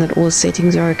okay and that all the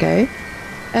settings are okay.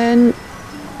 And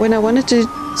when I wanted to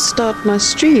start my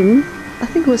stream, I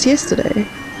think it was yesterday,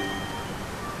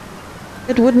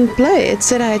 it wouldn't play. It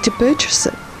said I had to purchase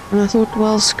it. And I thought,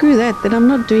 well, screw that, then I'm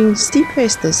not doing Steep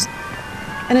Festers.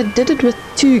 And it did it with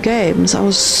 2 games. I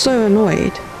was so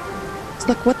annoyed. It's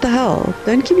like, what the hell?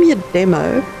 Don't give me a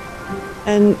demo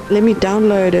and let me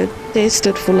download it, test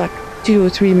it for like 2 or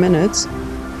 3 minutes,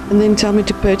 and then tell me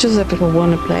to purchase it if I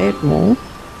want to play it more.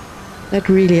 That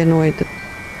really annoyed the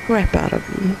crap out of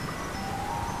me.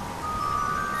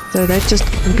 So that just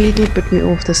completely put me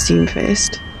off the Steam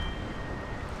Fest.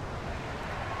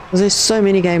 Because there's so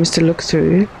many games to look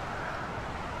through.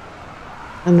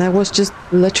 And that was just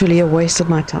literally a waste of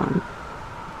my time.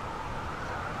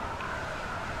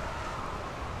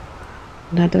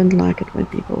 And I don't like it when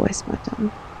people waste my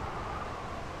time.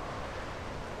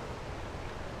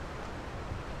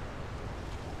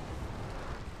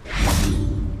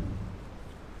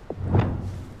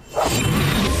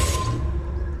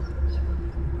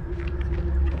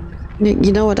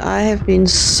 You know what? I have been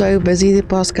so busy the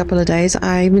past couple of days.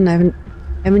 I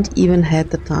haven't even had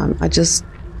the time. I just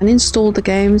uninstalled the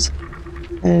games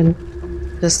and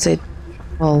just said,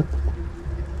 well,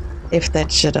 if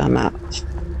that shit, I'm out.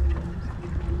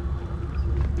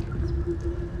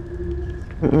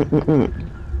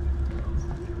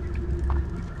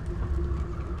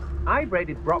 I've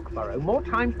raided Brockborough more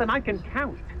times than I can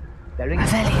count. They're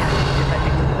defending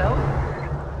themselves.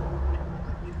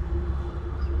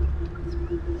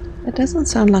 It doesn't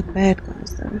sound like bad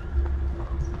guys, though.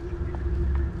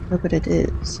 Look what it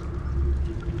is.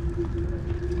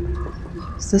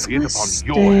 Is this Be it guy upon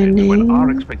your standing? head when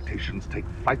our expectations take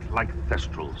flight like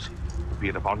thestrals. Be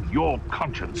it upon your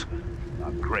conscience when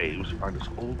our graves find us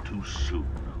all too soon.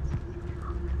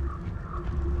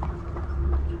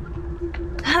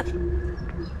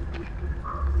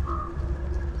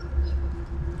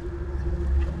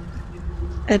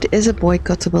 It is a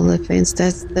boycottable offense.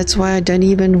 That's why I don't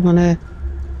even want to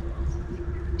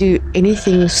do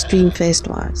anything Streamfest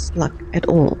wise, like at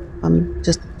all. I'm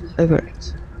just over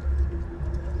it.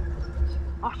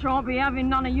 I shan't be having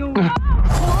none of you. Like,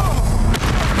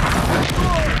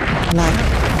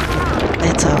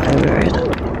 that's how over it.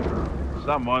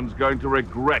 Someone's going to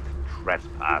regret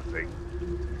trespassing.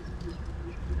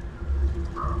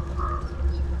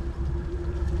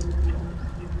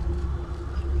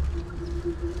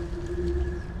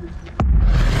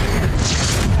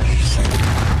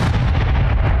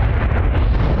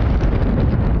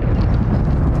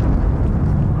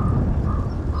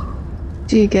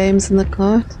 Few games in the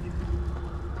cart.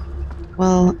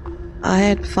 Well, I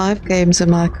had 5 games in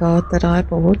my cart that I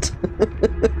bought.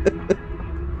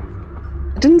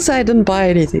 I didn't say I didn't buy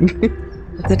anything.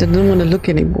 I said I didn't want to look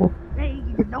anymore.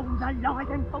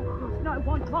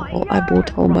 Oh, I bought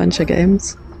a whole bunch of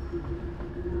games.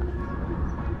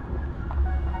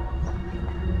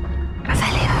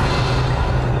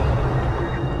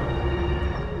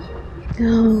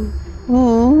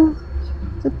 Oh,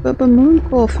 the Bubba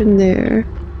Mooncalf in there.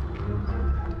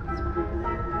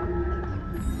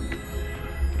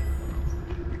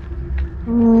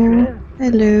 Oh,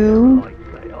 hello.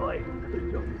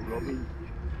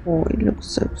 Oh, he looks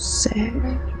so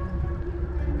sad.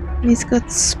 He's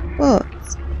got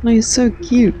spots. Oh, he's so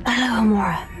cute. Hello,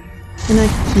 Amora. Can I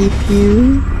keep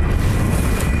you?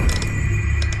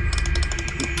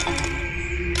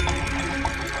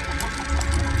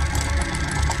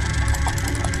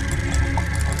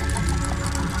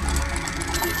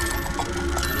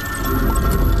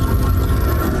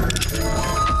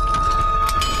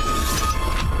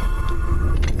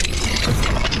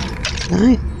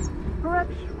 Nice.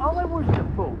 Perhaps I was the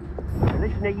fool.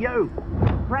 Listen to you.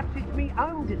 Perhaps it's me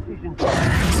own decision.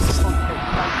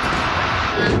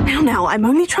 Now, I'm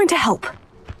only trying to help.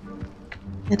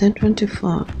 I don't run too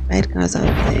far. Bad guys out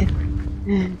there.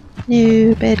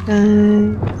 No, bad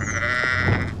guys.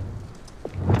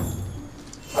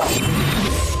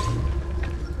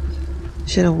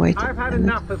 Should have waited. I've had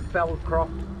enough of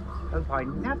Fellcroft. Hope I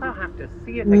never have to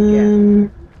see it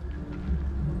again.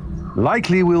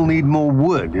 Likely we'll need more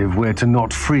wood if we're to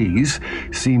not freeze.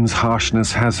 Seems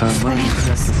harshness has her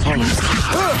moments.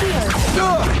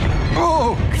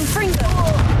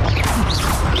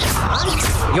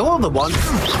 You're the one.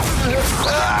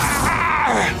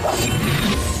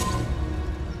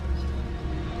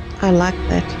 I like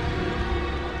that.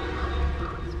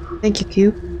 Thank you,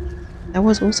 Q. That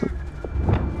was awesome.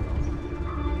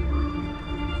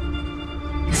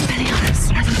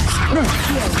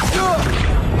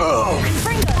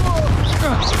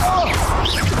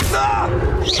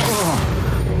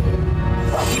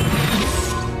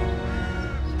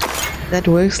 That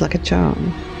works like a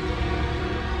charm.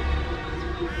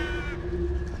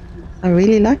 I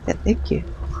really like that, thank you.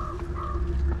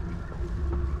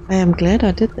 I am glad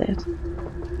I did that.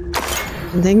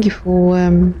 And thank you for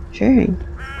sharing.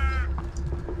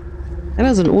 That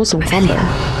was an awesome combo.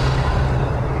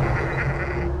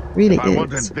 Really if I is.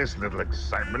 wanted this little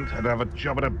excitement, I'd have a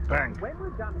job at a bank.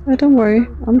 Oh, don't worry,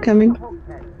 I'm coming.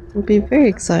 I'll be very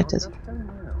excited.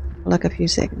 For like a few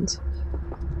seconds.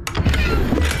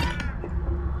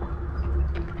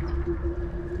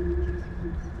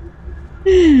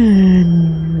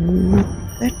 Not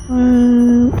that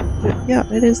one. Yeah,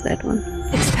 it is that one.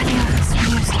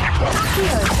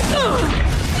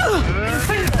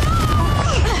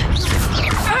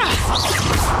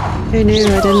 Oh no,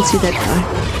 I didn't see that guy.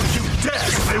 You dare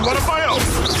say one of my own!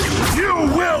 You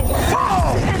will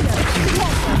fall!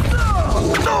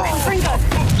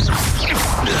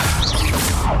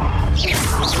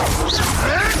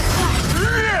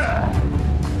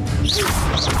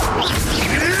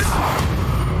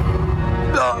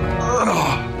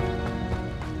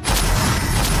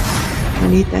 I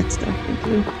need that stuff, thank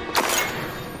you.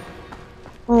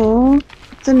 Oh,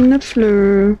 it's a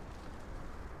Niffler.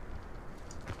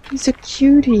 He's a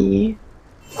cutie.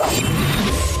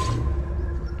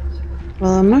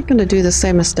 Well, I'm not going to do the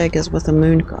same mistake as with the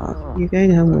moon carp. You're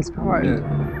going home with me.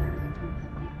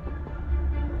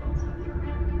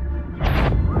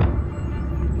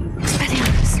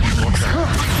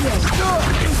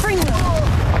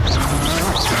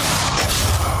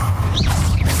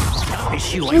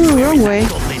 Ooh, wrong way.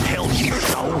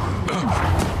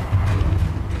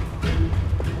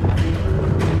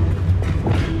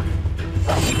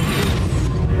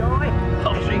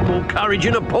 I've seen more courage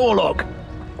in a Porlock.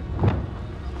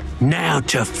 Now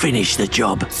to finish the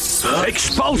job.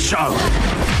 Expulso!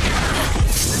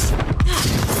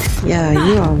 Yeah,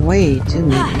 you are way too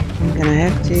many. I'm gonna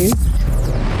have to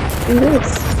do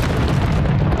this.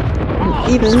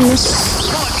 And even this.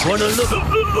 Wanna look at...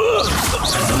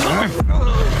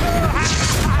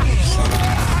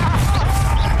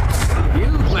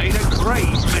 You've made a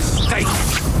great mistake.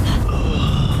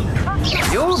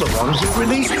 You're the ones who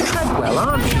released Treadwell,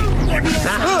 aren't you?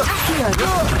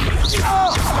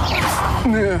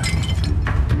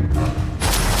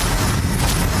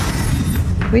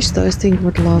 Wish those things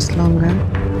would last longer.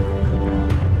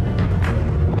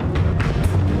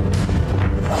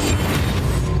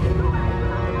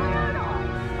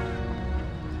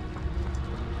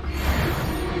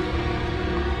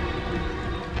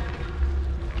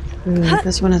 Ooh,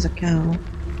 this one has a cow.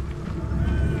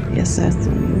 Yes, that's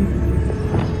the one.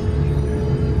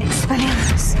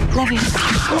 Expelliarmus, Leviosa.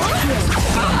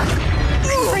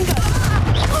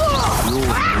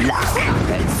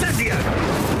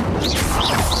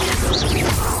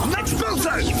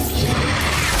 Expulso!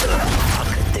 I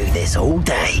could do this all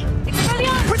day.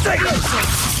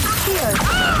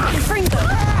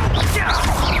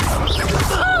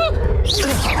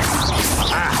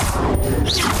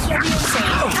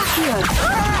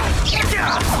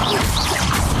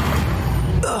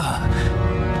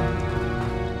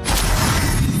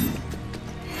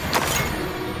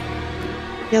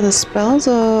 Yeah, the spells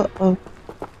are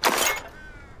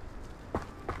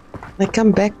they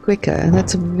come back quicker, and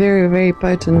that's a very, very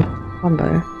potent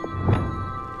combo.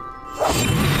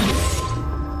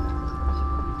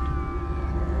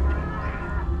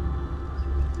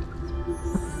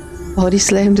 Body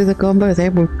slam to the combo,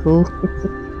 that would be cool.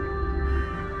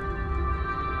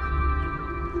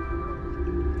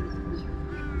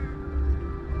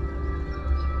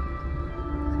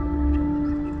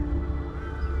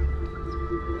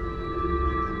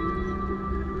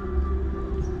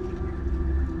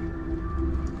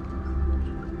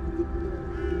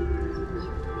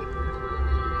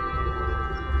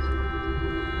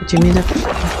 But you need a...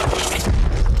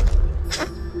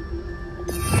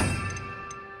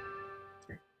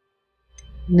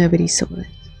 Nobody saw it.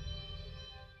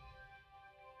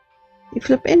 The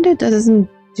flip ender doesn't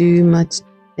do much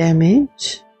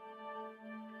damage.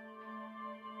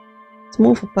 It's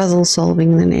more for puzzle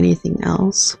solving than anything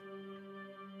else,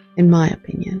 in my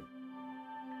opinion.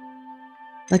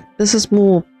 Like, this is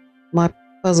more my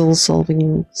puzzle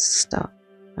solving stuff,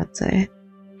 I'd say.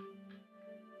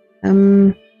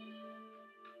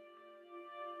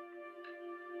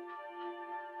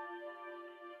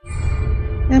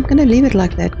 Yeah, I'm gonna leave it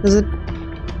like that because it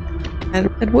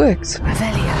works.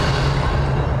 Revelio.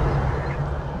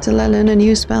 Until I learn a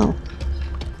new spell.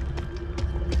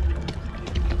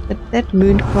 But that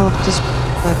mooncraft just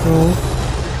bugger all.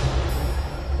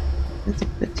 That's a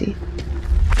pity.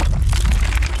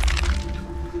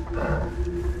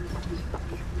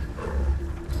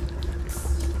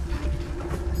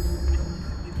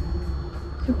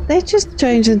 They just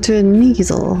changed into a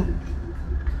Neasel.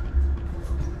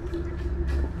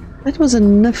 That was a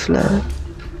Niffler.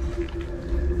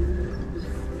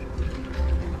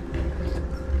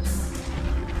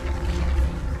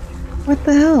 What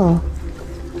the hell?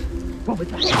 What was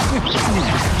that?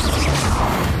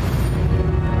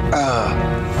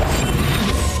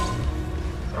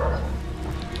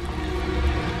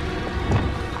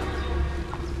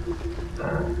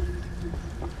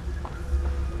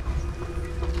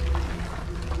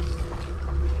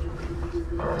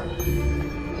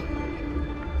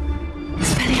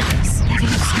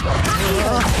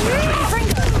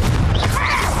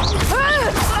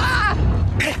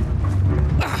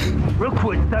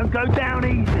 Rookwoods don't go down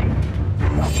easy.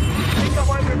 I think I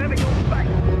won't remember your face.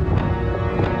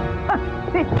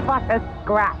 It's like a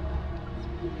scrap.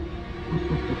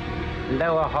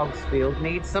 Lower Hogsfield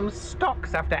needs some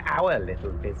stocks after our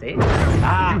little visit.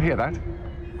 Did you hear that?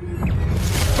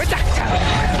 Redactor!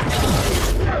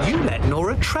 You let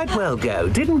Nora Treadwell go,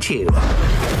 didn't you?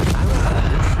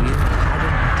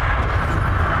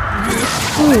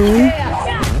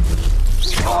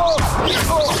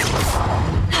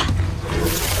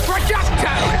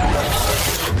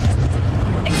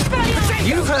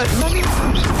 You've heard many.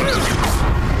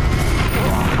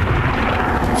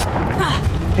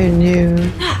 Oh no.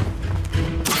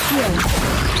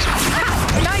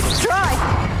 Nice try.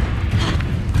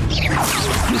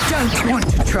 You don't want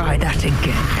to try that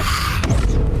again.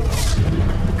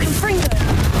 Confringo.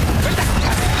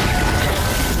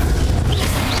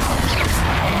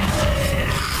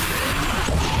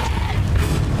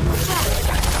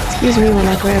 Excuse me while I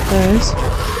grab those.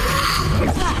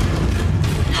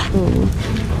 Ooh.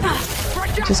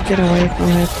 Just get away from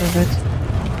that for a bit.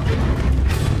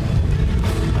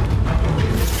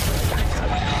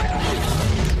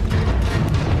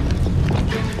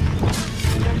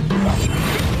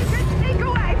 Sneak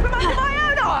away from under my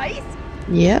own eyes?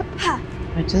 Yep,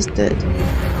 I just did.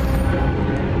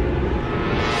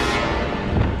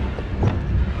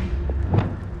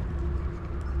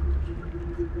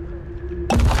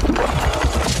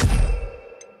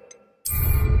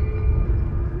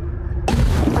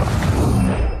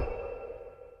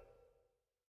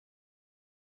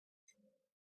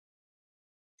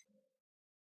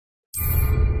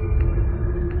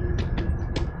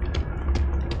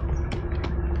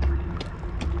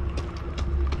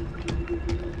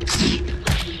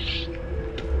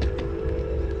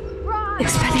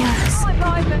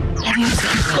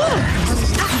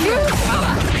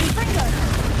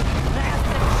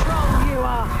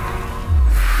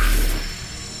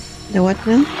 The what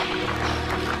now?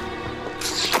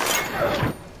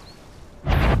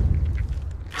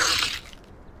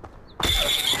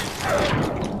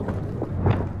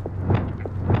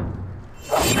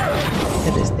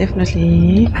 That is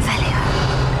definitely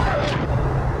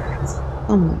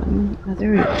someone. Oh,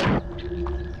 there we go.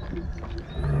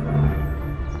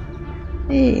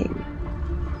 Hey.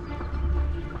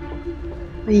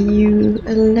 Are you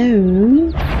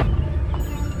alone?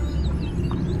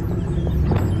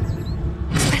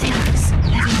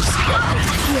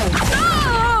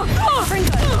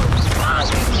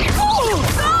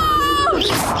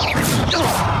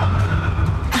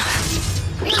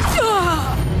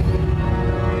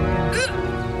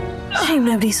 Shame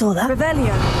nobody saw that.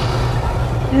 Revelio.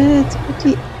 It's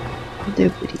pretty.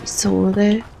 Nobody saw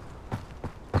that.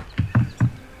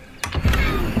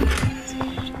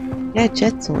 Yeah,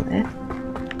 Jet saw that.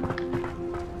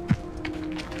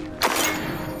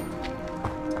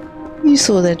 You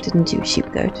saw that, didn't you,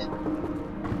 sheepgoat?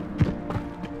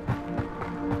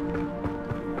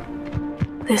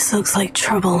 This looks like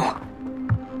trouble.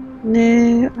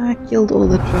 No, I killed all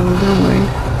the troll, don't worry.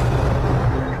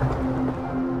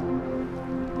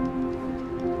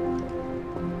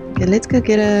 Okay, let's go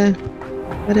get a...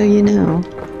 What are you now?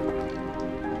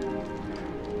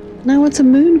 Now it's a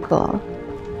moon car.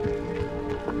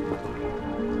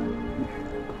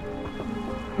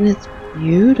 And it's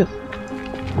beautiful.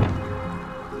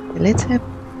 Okay, let's get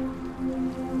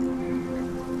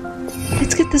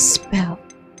the spell.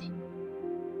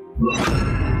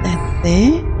 That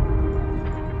there.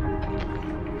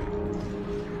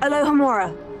 Aloha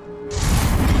Mora.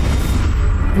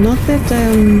 Not that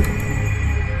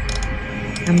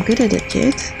I'm good at it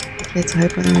yet. Let's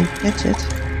hope I don't catch it.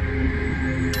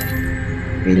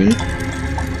 Really?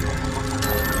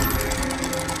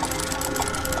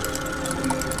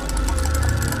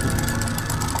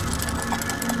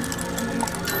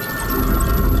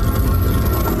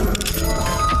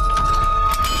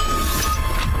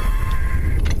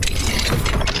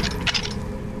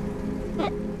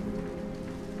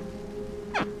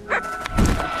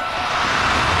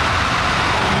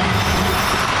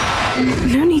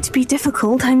 No need to be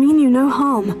difficult, I mean you no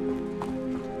harm.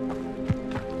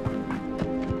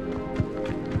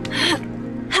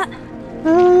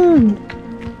 Oh.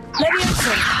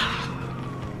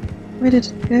 Where did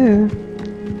it go?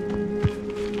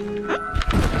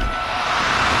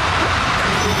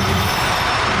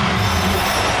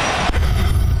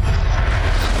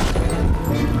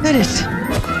 Got it.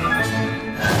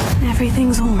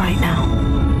 Everything's all right now.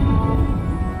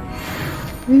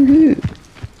 Woohoo.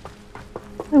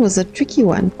 That was a tricky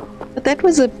one. But that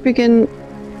was a friggin'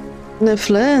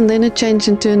 Niffler, and then it changed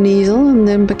into a Kneasel, and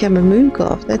then became a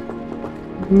Mooncalf. That's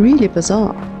really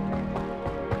bizarre.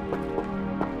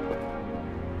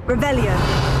 Revelio.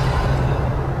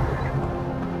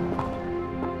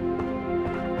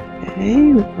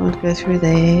 Okay, we can't go through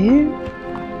there.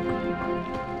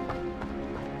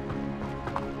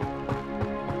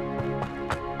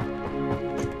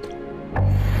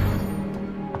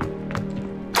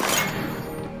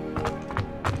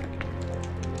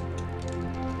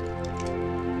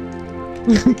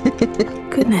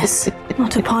 Goodness,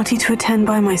 not a party to attend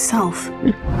by myself.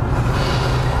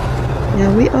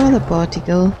 Yeah, we are the party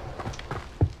girl.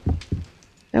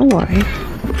 Don't worry.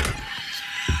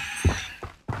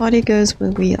 Party goes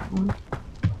where we are.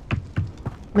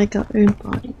 Make our own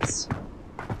parties.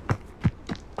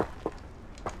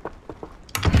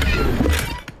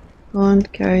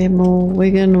 Can't carry more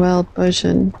Wigan Wild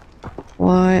Potion.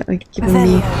 Why are you giving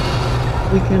me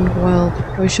Wigan Wild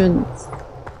Potions?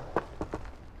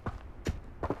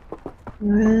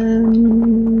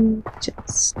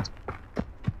 Just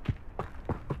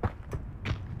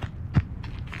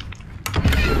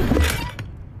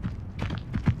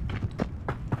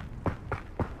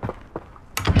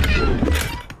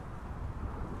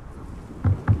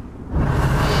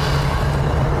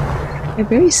they're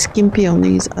very skimpy on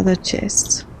these other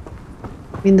chests.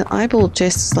 I mean, the eyeball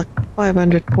chest is like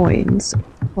 500 coins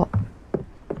pop,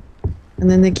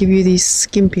 and then they give you these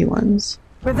skimpy ones.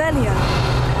 Revelio.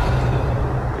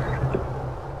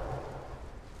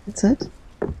 That's it?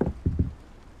 What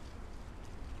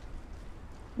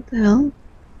the hell?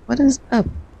 What is up?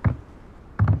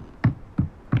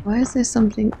 Why is there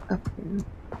something up here?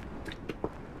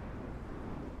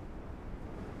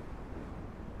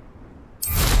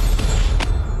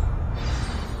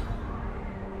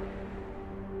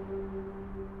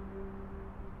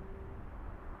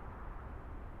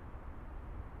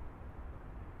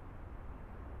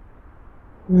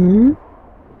 Hmm?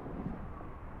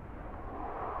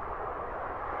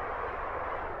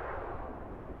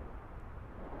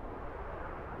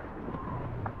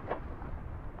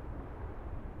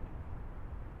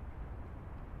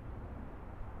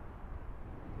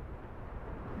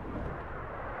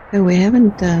 Oh, we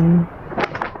haven't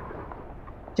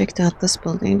checked out this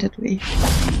building, did we?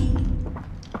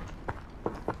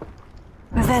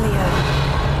 Revelio.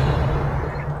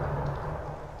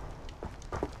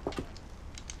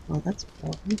 Oh, that's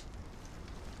boring.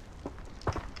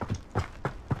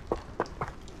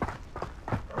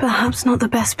 Perhaps not the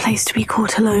best place to be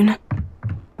caught alone.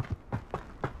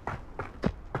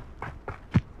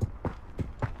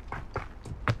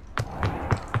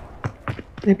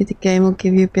 Maybe the game will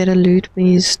give you better loot when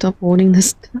you stop hoarding this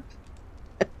stuff.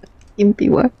 Gimpy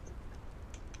what?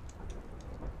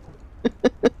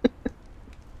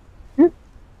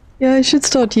 Yeah, I should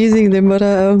start using them, but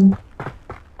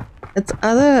it's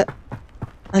either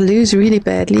I lose really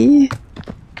badly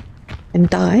and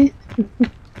die.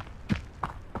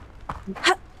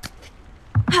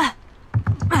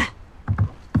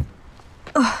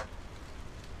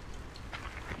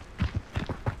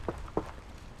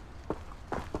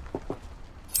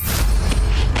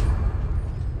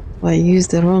 I used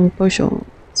the wrong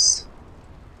potions.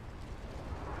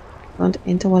 Can't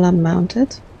enter while I'm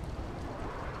mounted.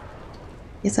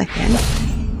 Yes, I can.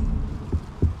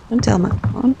 Don't tell me I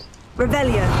can't.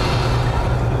 Revelio.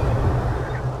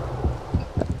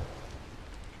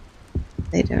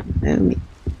 They don't know me.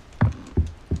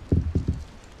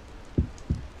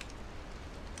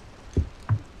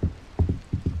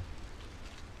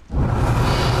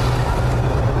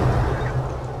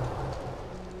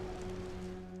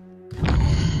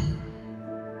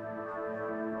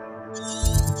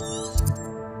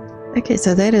 Okay,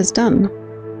 so that is done,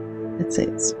 it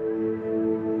says.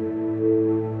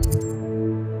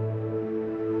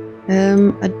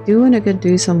 I do want to go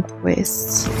do some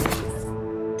quests.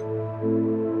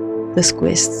 This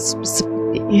quest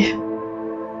specifically.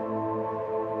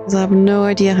 Because I have no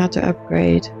idea how to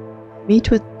upgrade.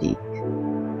 Meet with Deke.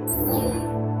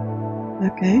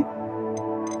 Okay.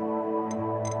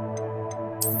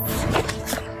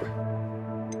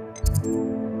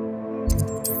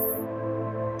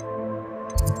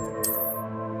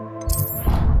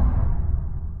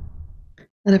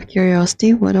 Out of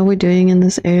curiosity, what are we doing in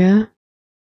this area?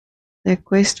 The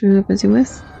quest we were busy with?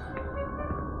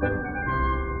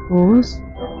 Pause.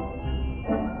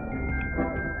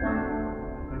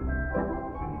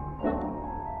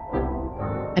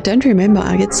 I don't remember,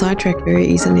 I get sidetracked very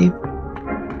easily.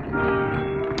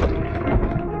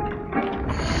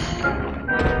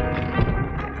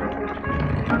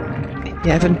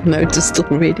 you haven't noticed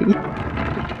already.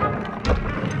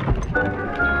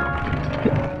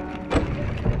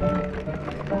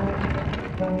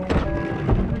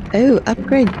 Oh,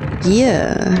 upgrade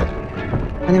gear.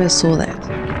 I never saw that.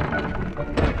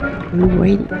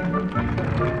 Alrighty.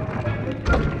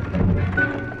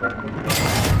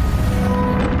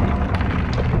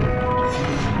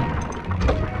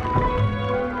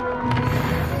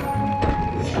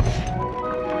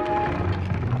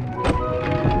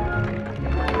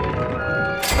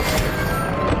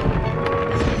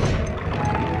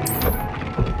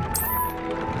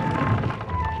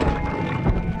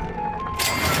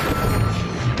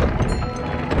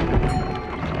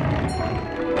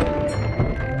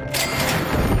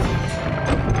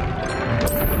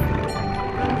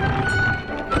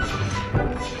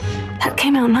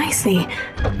 Nicely.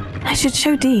 I should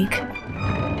show Deke.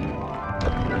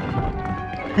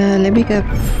 Let me go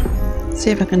see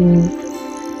if I can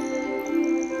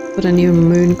put a new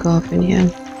moon calf in here.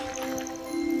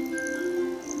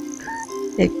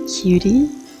 A cutie.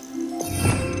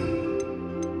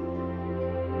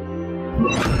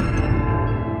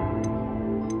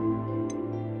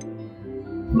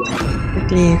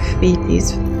 Quickly feed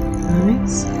these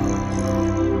guys.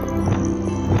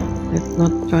 Let's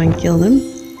not try and kill them.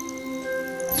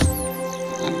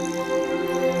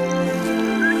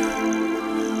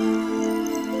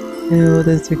 Oh,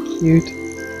 they're so cute.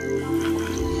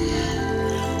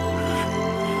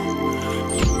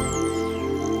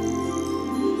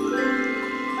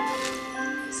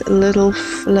 It's a little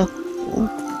fluff.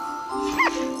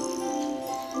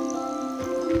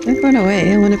 Don't run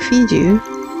away, I want to feed you.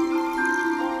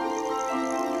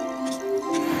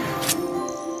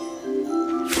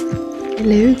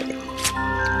 Hello.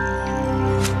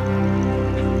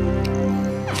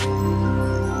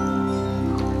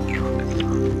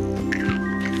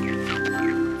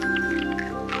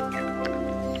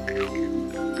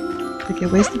 Okay,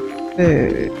 where's the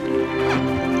bird?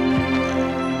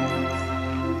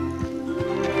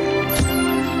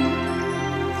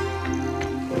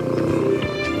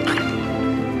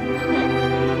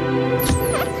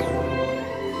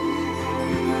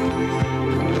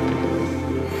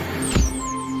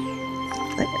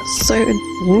 They are so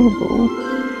adorable.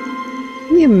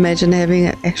 Can you imagine having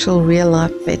an actual real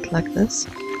life pet like this?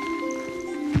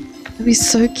 That'd be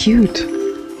so cute.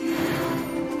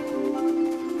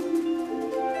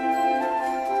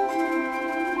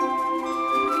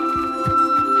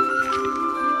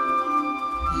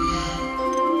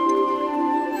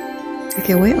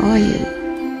 Okay, where are you?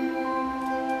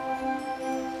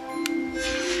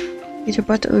 Get your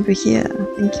butt over here.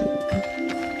 Thank you.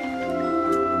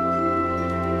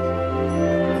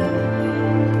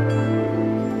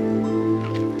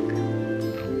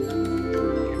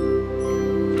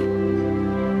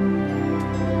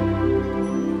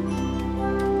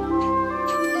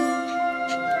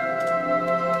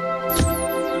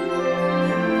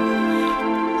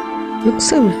 Looks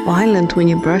so violent when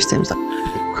you brush them. It's like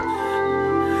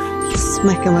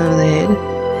smack him over the head.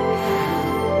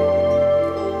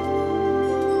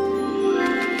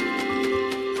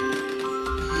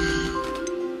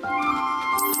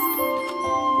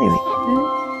 There we go.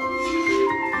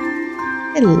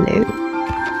 Hello.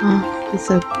 Oh, he's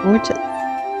so gorgeous.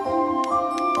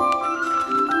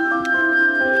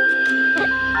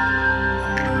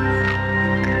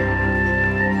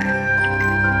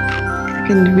 I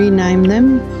can rename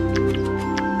them.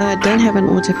 I don't have an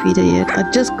auto feeder yet.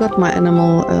 I just got my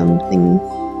animal thing.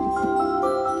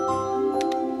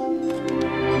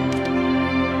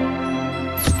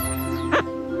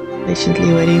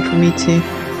 Patiently waiting for me to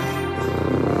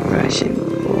brush him.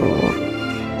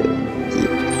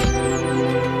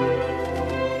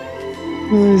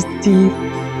 Oh, his teeth.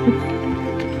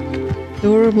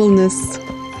 Adorableness.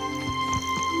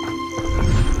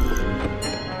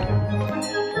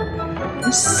 I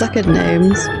suck at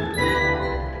names.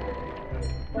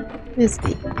 Where's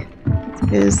Deke? Let's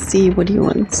go see what he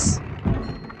wants.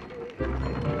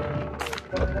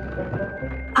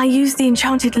 I used the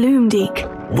enchanted loom, Deke.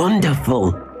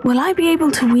 Wonderful. Will I be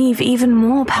able to weave even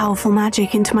more powerful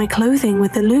magic into my clothing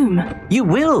with the loom? You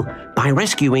will, by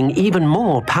rescuing even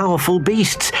more powerful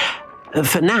beasts.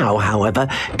 For now, however,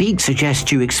 Deke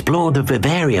suggests you explore the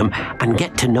vivarium and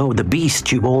get to know the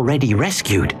beasts you've already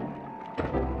rescued.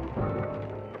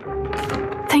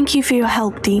 Thank you for your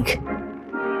help, Deke.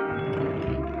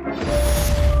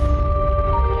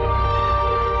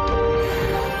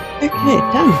 Okay,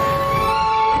 done.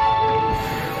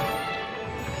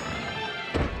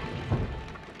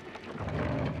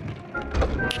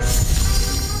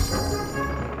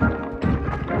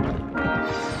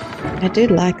 I do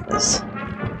like this.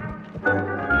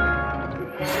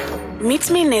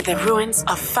 Meet me near the ruins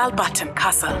of Falbottom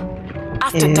Castle.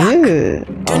 After dark.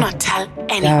 Do not tell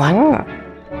anyone.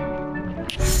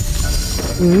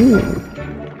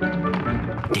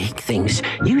 Dick thinks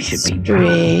you should be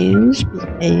strange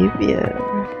behavior.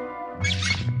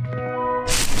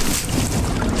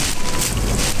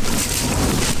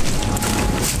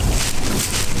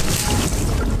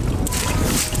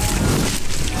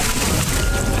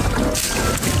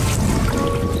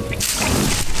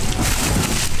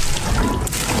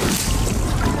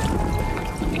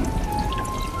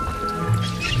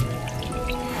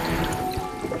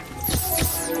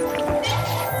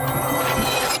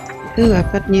 Ooh,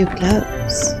 I've got new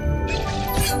gloves.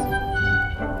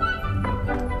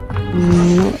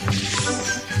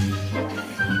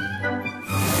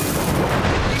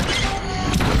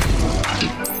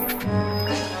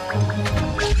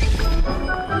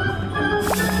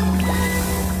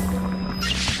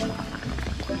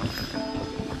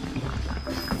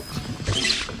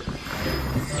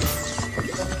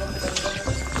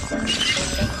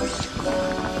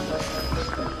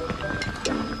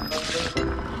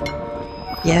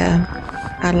 Yeah,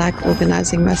 I like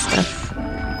organizing my stuff.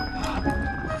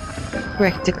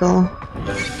 Practical.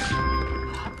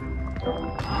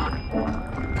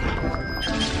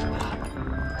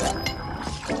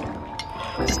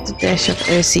 Just a dash of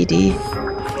OCD.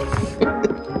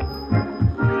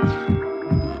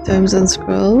 Tomes and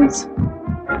scrolls.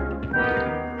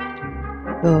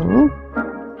 Go.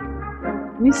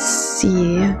 Let me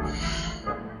see.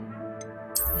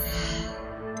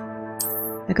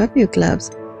 I got new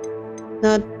gloves.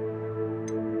 Now,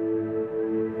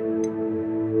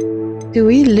 do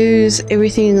we lose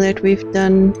everything that we've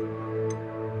done?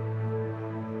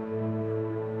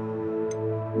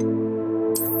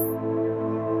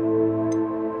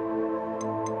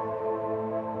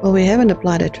 Well, we haven't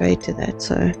applied a trade to that,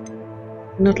 so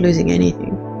we're not losing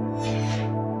anything.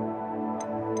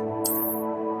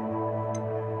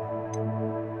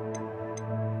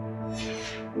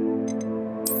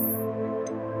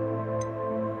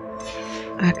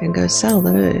 I can go sell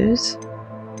those.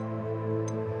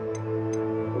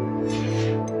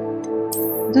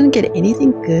 I don't get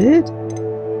anything good?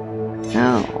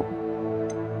 No.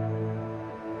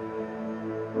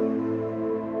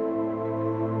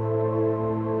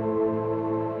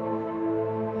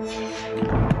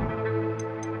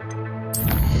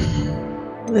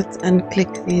 Let's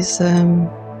unclick these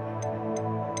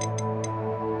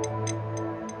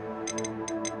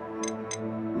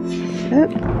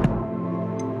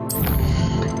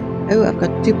Oh, I've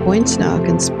got 2 points now I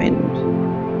can spend.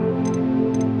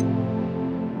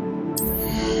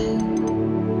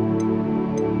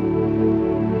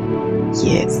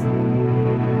 Yes.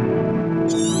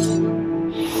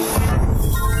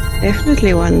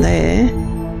 Definitely one there.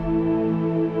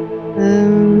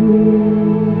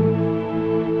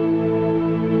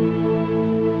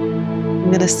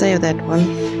 I'm gonna save that one.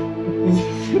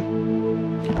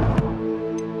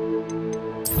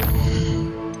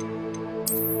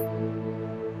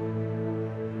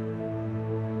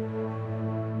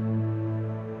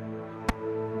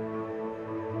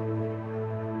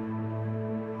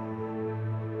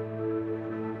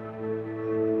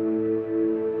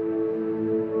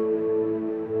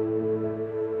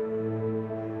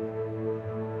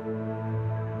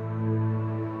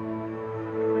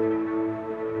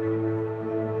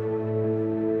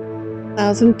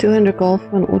 $1,200 gold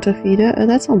for an auto feeder. Oh,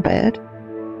 that's not bad.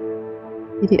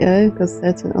 PDO, because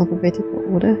that's an alphabetical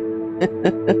order.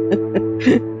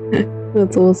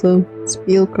 That's awesome.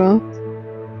 Spielcraft.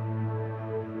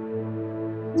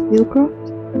 Spielcraft?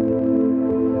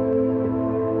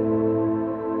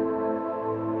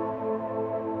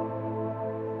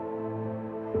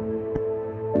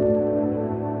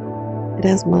 It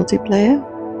has multiplayer.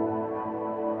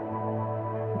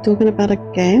 We're talking about a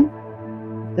game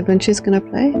Da Vinci's gonna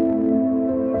play.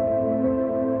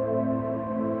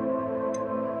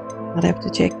 I'll have to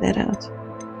check that out.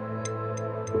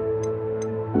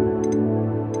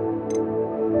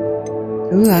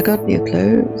 Ooh, I got new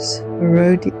clothes.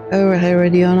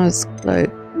 Herodiana's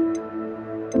cloak.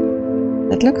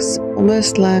 That looks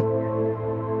almost like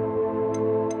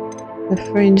the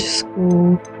French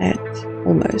school hat.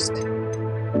 Almost.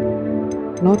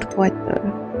 Not quite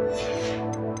though.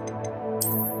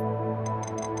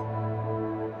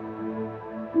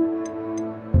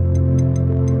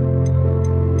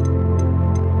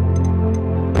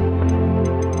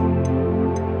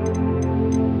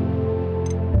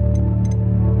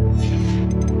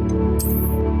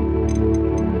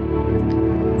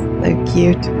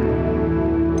 Cute.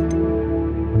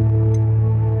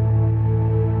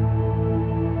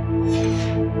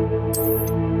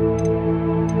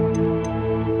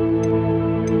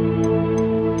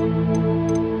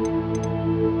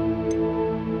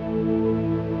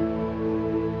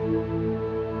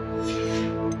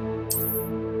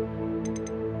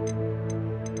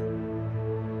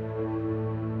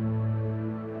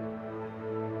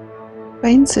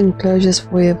 fence enclosures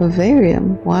for a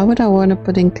vivarium. Why would I want to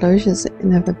put enclosures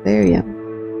in a vivarium?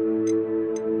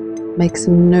 Makes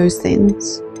no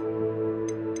sense.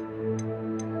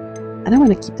 I don't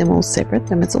want to keep them all separate.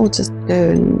 Them, let's all just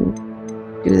go and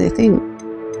do their thing.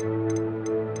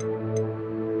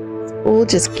 Let's all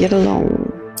just get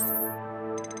along.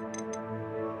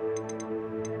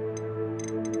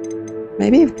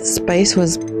 Maybe if the space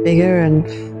was bigger and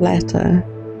flatter,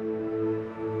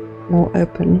 more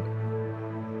open.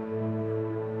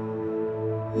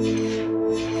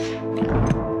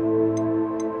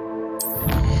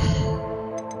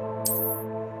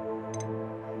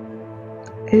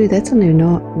 Ooh, that's a new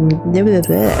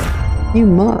new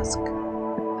mask.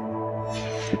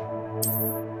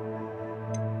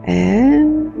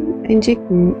 And inject.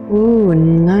 Ooh,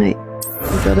 nice.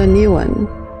 We got a new one.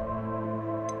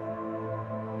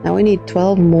 Now we need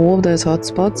 12 more of those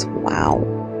hotspots. Wow.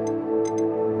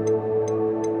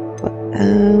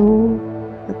 Oh,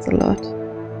 that's a lot.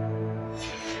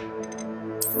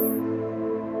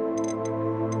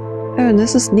 Oh, and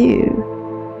this is new.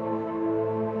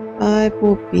 5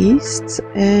 more beasts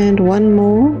and 1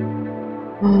 more.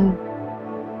 Oh,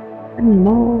 1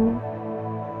 more.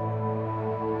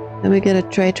 Then we get a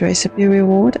trait recipe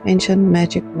reward. Ancient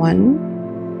Magic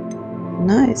 1.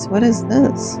 Nice. What is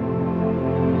this?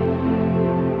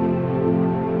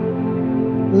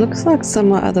 Looks like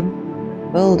some other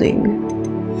building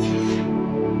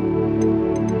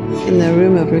in the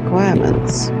room of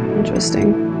requirements.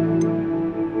 Interesting.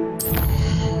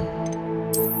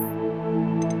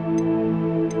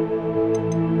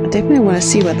 I definitely want to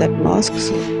see what that mask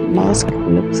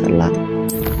looks like.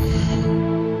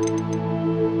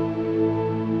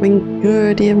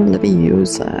 Wingardium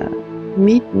Leviosa.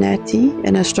 Meet Natty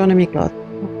in astronomy class.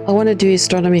 I want to do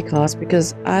astronomy class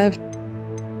because I've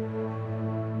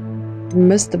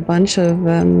missed a bunch of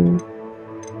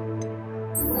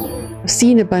I've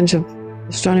seen a bunch of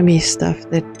astronomy stuff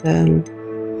that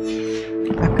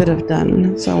I could have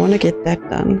done, so I want to get that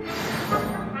done.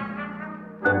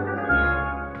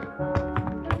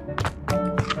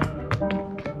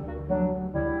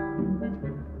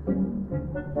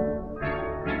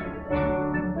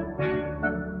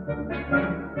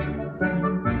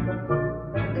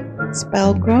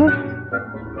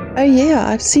 Spellcraft? Oh yeah,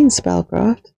 I've seen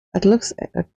Spellcraft. It looks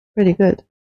pretty good.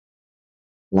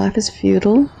 Life is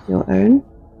feudal, your own.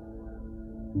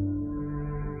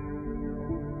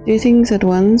 Do things at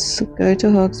once. Go to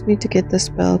Hogsmeade to get the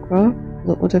spellcraft,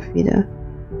 the autofeeder.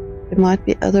 There might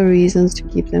be other reasons to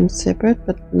keep them separate,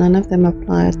 but none of them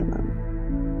apply at the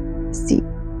moment. See,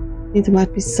 I think there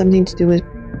might be something to do with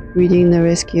breeding the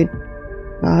rescued.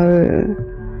 Oh,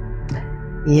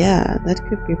 yeah, that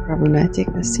could be problematic.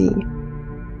 I see.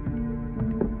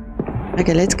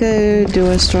 Okay, let's go do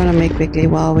astronomy quickly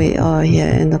while we are here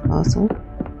in the castle.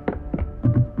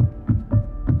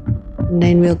 And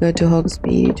then we'll go to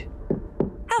Hogsmeade.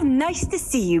 How nice to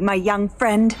see you, my young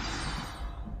friend.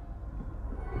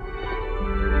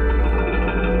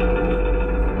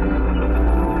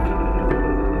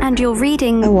 And your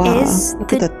reading is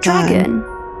the dragon.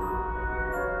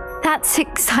 That's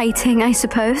exciting, I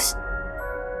suppose.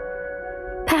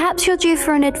 Perhaps you're due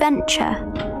for an adventure.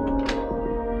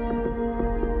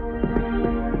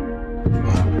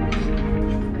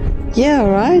 Yeah,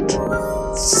 right?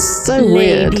 So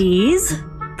weird. Ladies,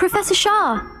 Professor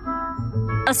Shah.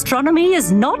 Astronomy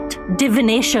is not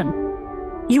divination.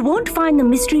 You won't find the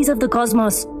mysteries of the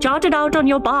cosmos charted out on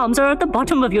your palms or at the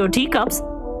bottom of your teacups.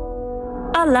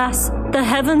 Alas, the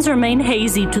heavens remain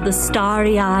hazy to the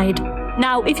starry-eyed.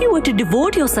 Now, if you were to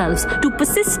devote yourselves to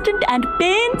persistent and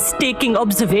painstaking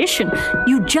observation,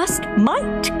 you just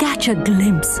might catch a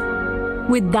glimpse.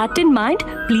 With that in mind,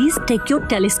 please take your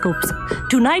telescopes.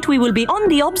 Tonight we will be on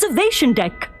the observation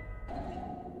deck.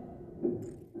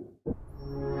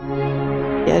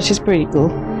 Yeah, she's pretty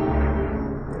cool.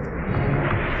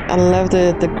 I love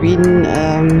the green...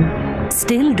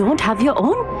 Still don't have your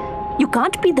own? You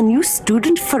can't be the new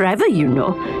student forever, you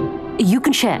know. You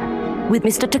can share with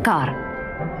Mr. Takar.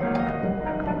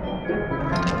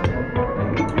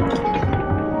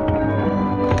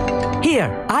 Here,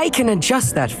 I can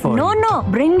adjust that for you. No,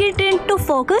 bring it into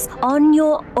focus on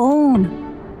your own.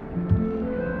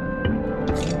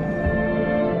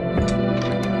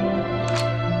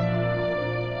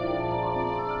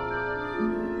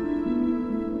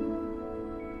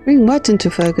 Bring what into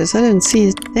focus? I don't see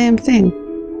a damn thing.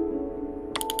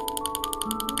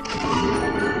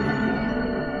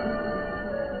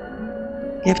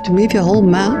 You have to move your whole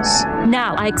mouse?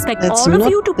 Now, I expect That's all of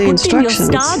you to put in your instructions.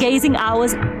 stargazing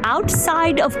hours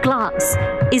outside of class.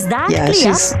 Is that clear?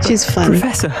 Yeah, she's fun.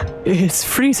 Professor, it's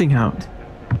freezing out.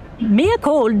 mere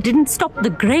cold didn't stop the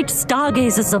great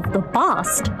stargazers of the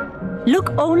past.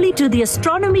 Look only to the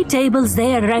astronomy tables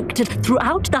they erected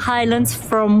throughout the highlands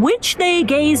from which they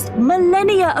gazed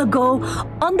millennia ago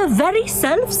on the very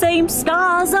self-same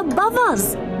stars above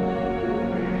us.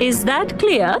 Is that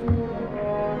clear?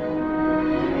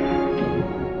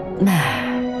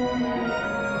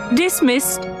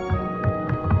 Dismissed.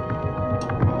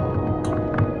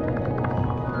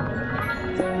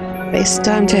 Best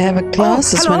time to have a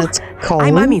class is when it's cold.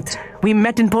 I'm Amit. We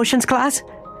met in potions class.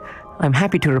 I'm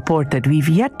happy to report that we've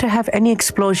yet to have any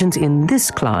explosions in this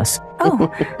class.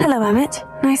 Oh, hello, Amit.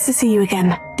 Nice to see you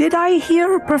again. Did I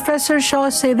hear Professor Shaw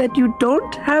say that you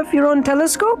don't have your own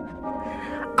telescope?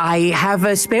 I have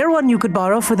a spare one you could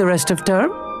borrow for the rest of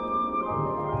term.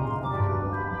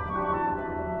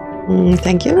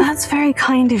 Thank you. That's very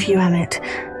kind of you, Amit.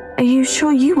 Are you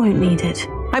sure you won't need it?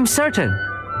 I'm certain.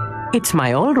 It's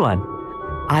my old one.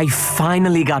 I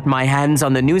finally got my hands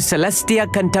on the new Celestia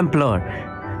Contemplar.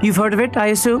 You've heard of it, I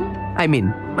assume? I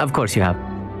mean, of course you have.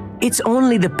 It's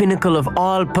only the pinnacle of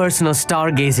all personal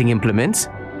stargazing implements.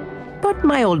 But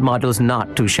my old model's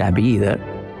not too shabby either.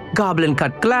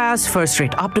 Goblin-cut glass,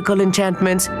 first-rate optical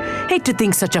enchantments. Hate to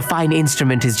think such a fine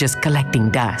instrument is just collecting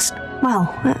dust. Well,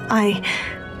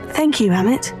 thank you,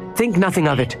 Amit. Think nothing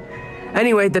of it.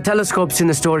 Anyway, the telescope's in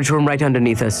the storage room right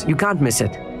underneath us. You can't miss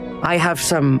it. I have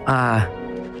some,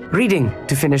 reading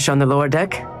to finish on the lower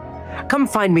deck. Come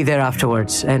find me there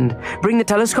afterwards, and bring the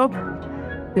telescope.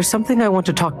 There's something I want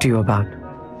to talk to you about.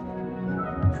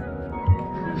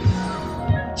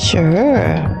 Sure.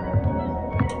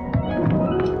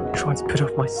 Trying to put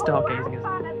off my stargazing.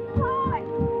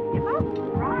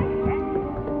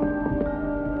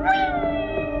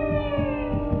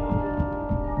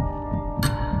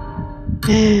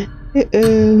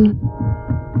 Uh-oh.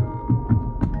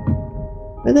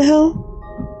 Where the hell?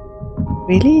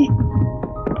 Really?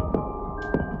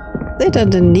 That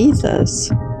underneath us?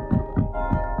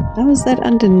 How is that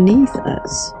underneath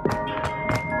us?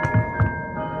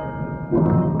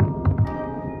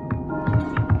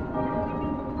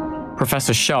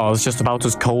 Professor Shah's just about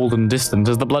as cold and distant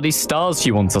as the bloody stars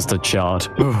she wants us to chart.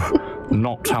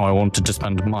 Not how I wanted to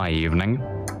spend my evening.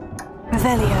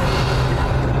 Revelio.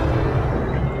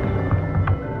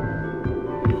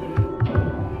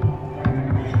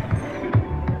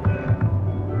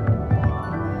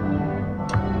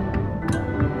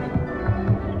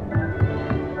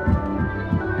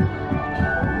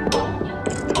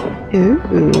 Ooh.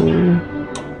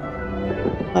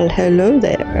 Well, hello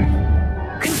there.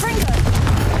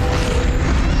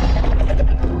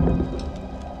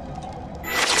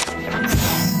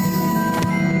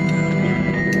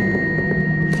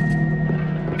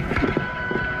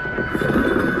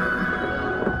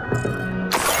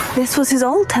 This was his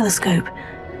old telescope.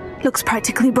 Looks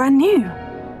practically brand new.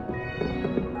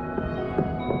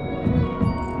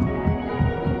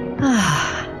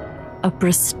 A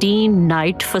pristine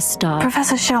night for stars.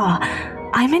 Professor Shah,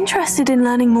 I'm interested in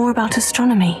learning more about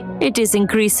astronomy. It is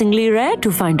increasingly rare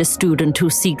to find a student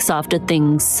who seeks after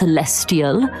things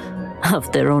celestial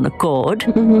of their own accord.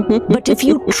 But if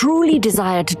you truly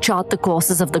desire to chart the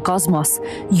courses of the cosmos,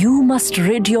 you must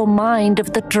rid your mind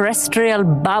of the terrestrial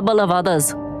babble of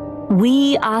others.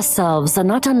 We ourselves are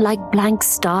not unlike blank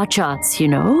star charts, you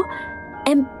know.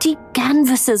 Empty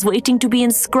canvases waiting to be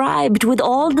inscribed with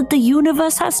all that the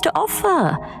universe has to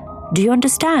offer. Do you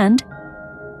understand?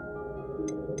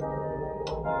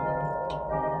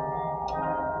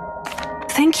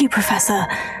 Thank you, Professor.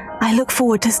 I look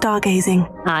forward to stargazing.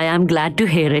 I am glad to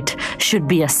hear it. Should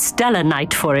be a stellar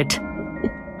night for it.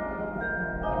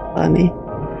 Funny.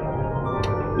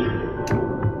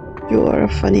 You are a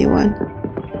funny one.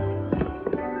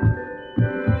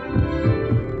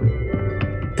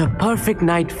 The perfect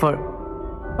night for...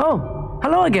 Oh,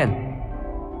 hello again.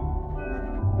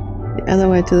 The other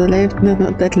way to the left. No,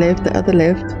 not that left. The other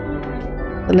left.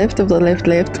 The left of the left.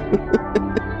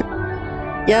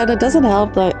 Yeah, that doesn't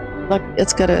help. Like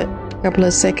it's got a couple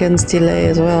of seconds delay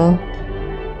as well.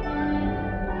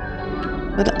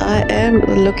 But I am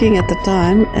looking at the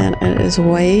time, and it is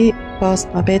way past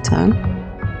my bedtime,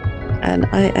 and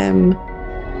I am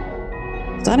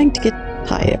starting to get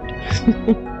tired.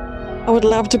 I would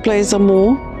love to play some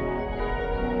more.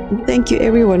 And thank you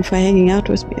everyone for hanging out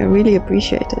with me. I really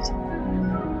appreciate it.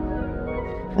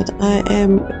 But I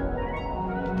am...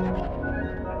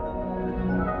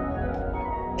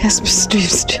 Casper stream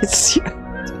stress you out.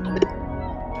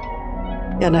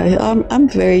 Yeah, no, I'm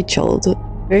very chilled.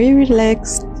 Very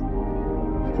relaxed.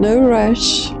 No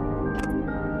rush.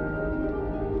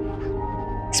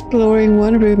 Exploring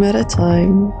one room at a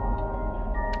time.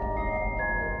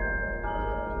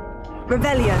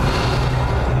 Revelio.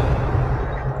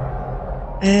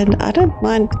 And I don't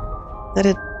mind that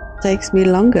it takes me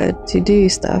longer to do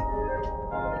stuff.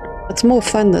 It's more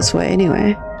fun this way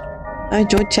anyway. I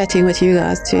enjoy chatting with you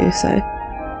guys too, so.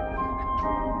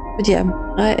 But yeah,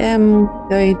 I am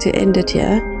going to end it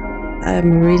here.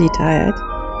 I'm really tired.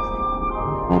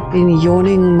 I've been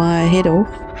yawning my head off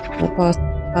for the past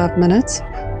 5 minutes.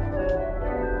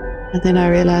 And then I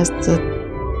realized that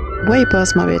way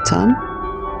past my bedtime.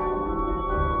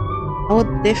 I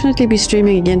will definitely be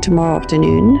streaming again tomorrow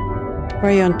afternoon.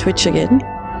 Probably on Twitch again.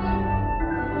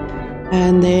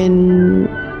 And then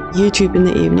YouTube in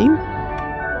the evening.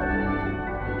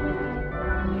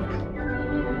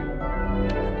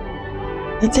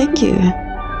 And thank you.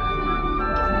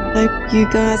 Hope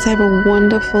you guys have a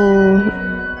wonderful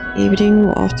evening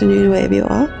or afternoon wherever you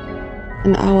are.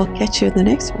 And I will catch you in the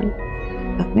next one.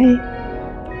 Bye.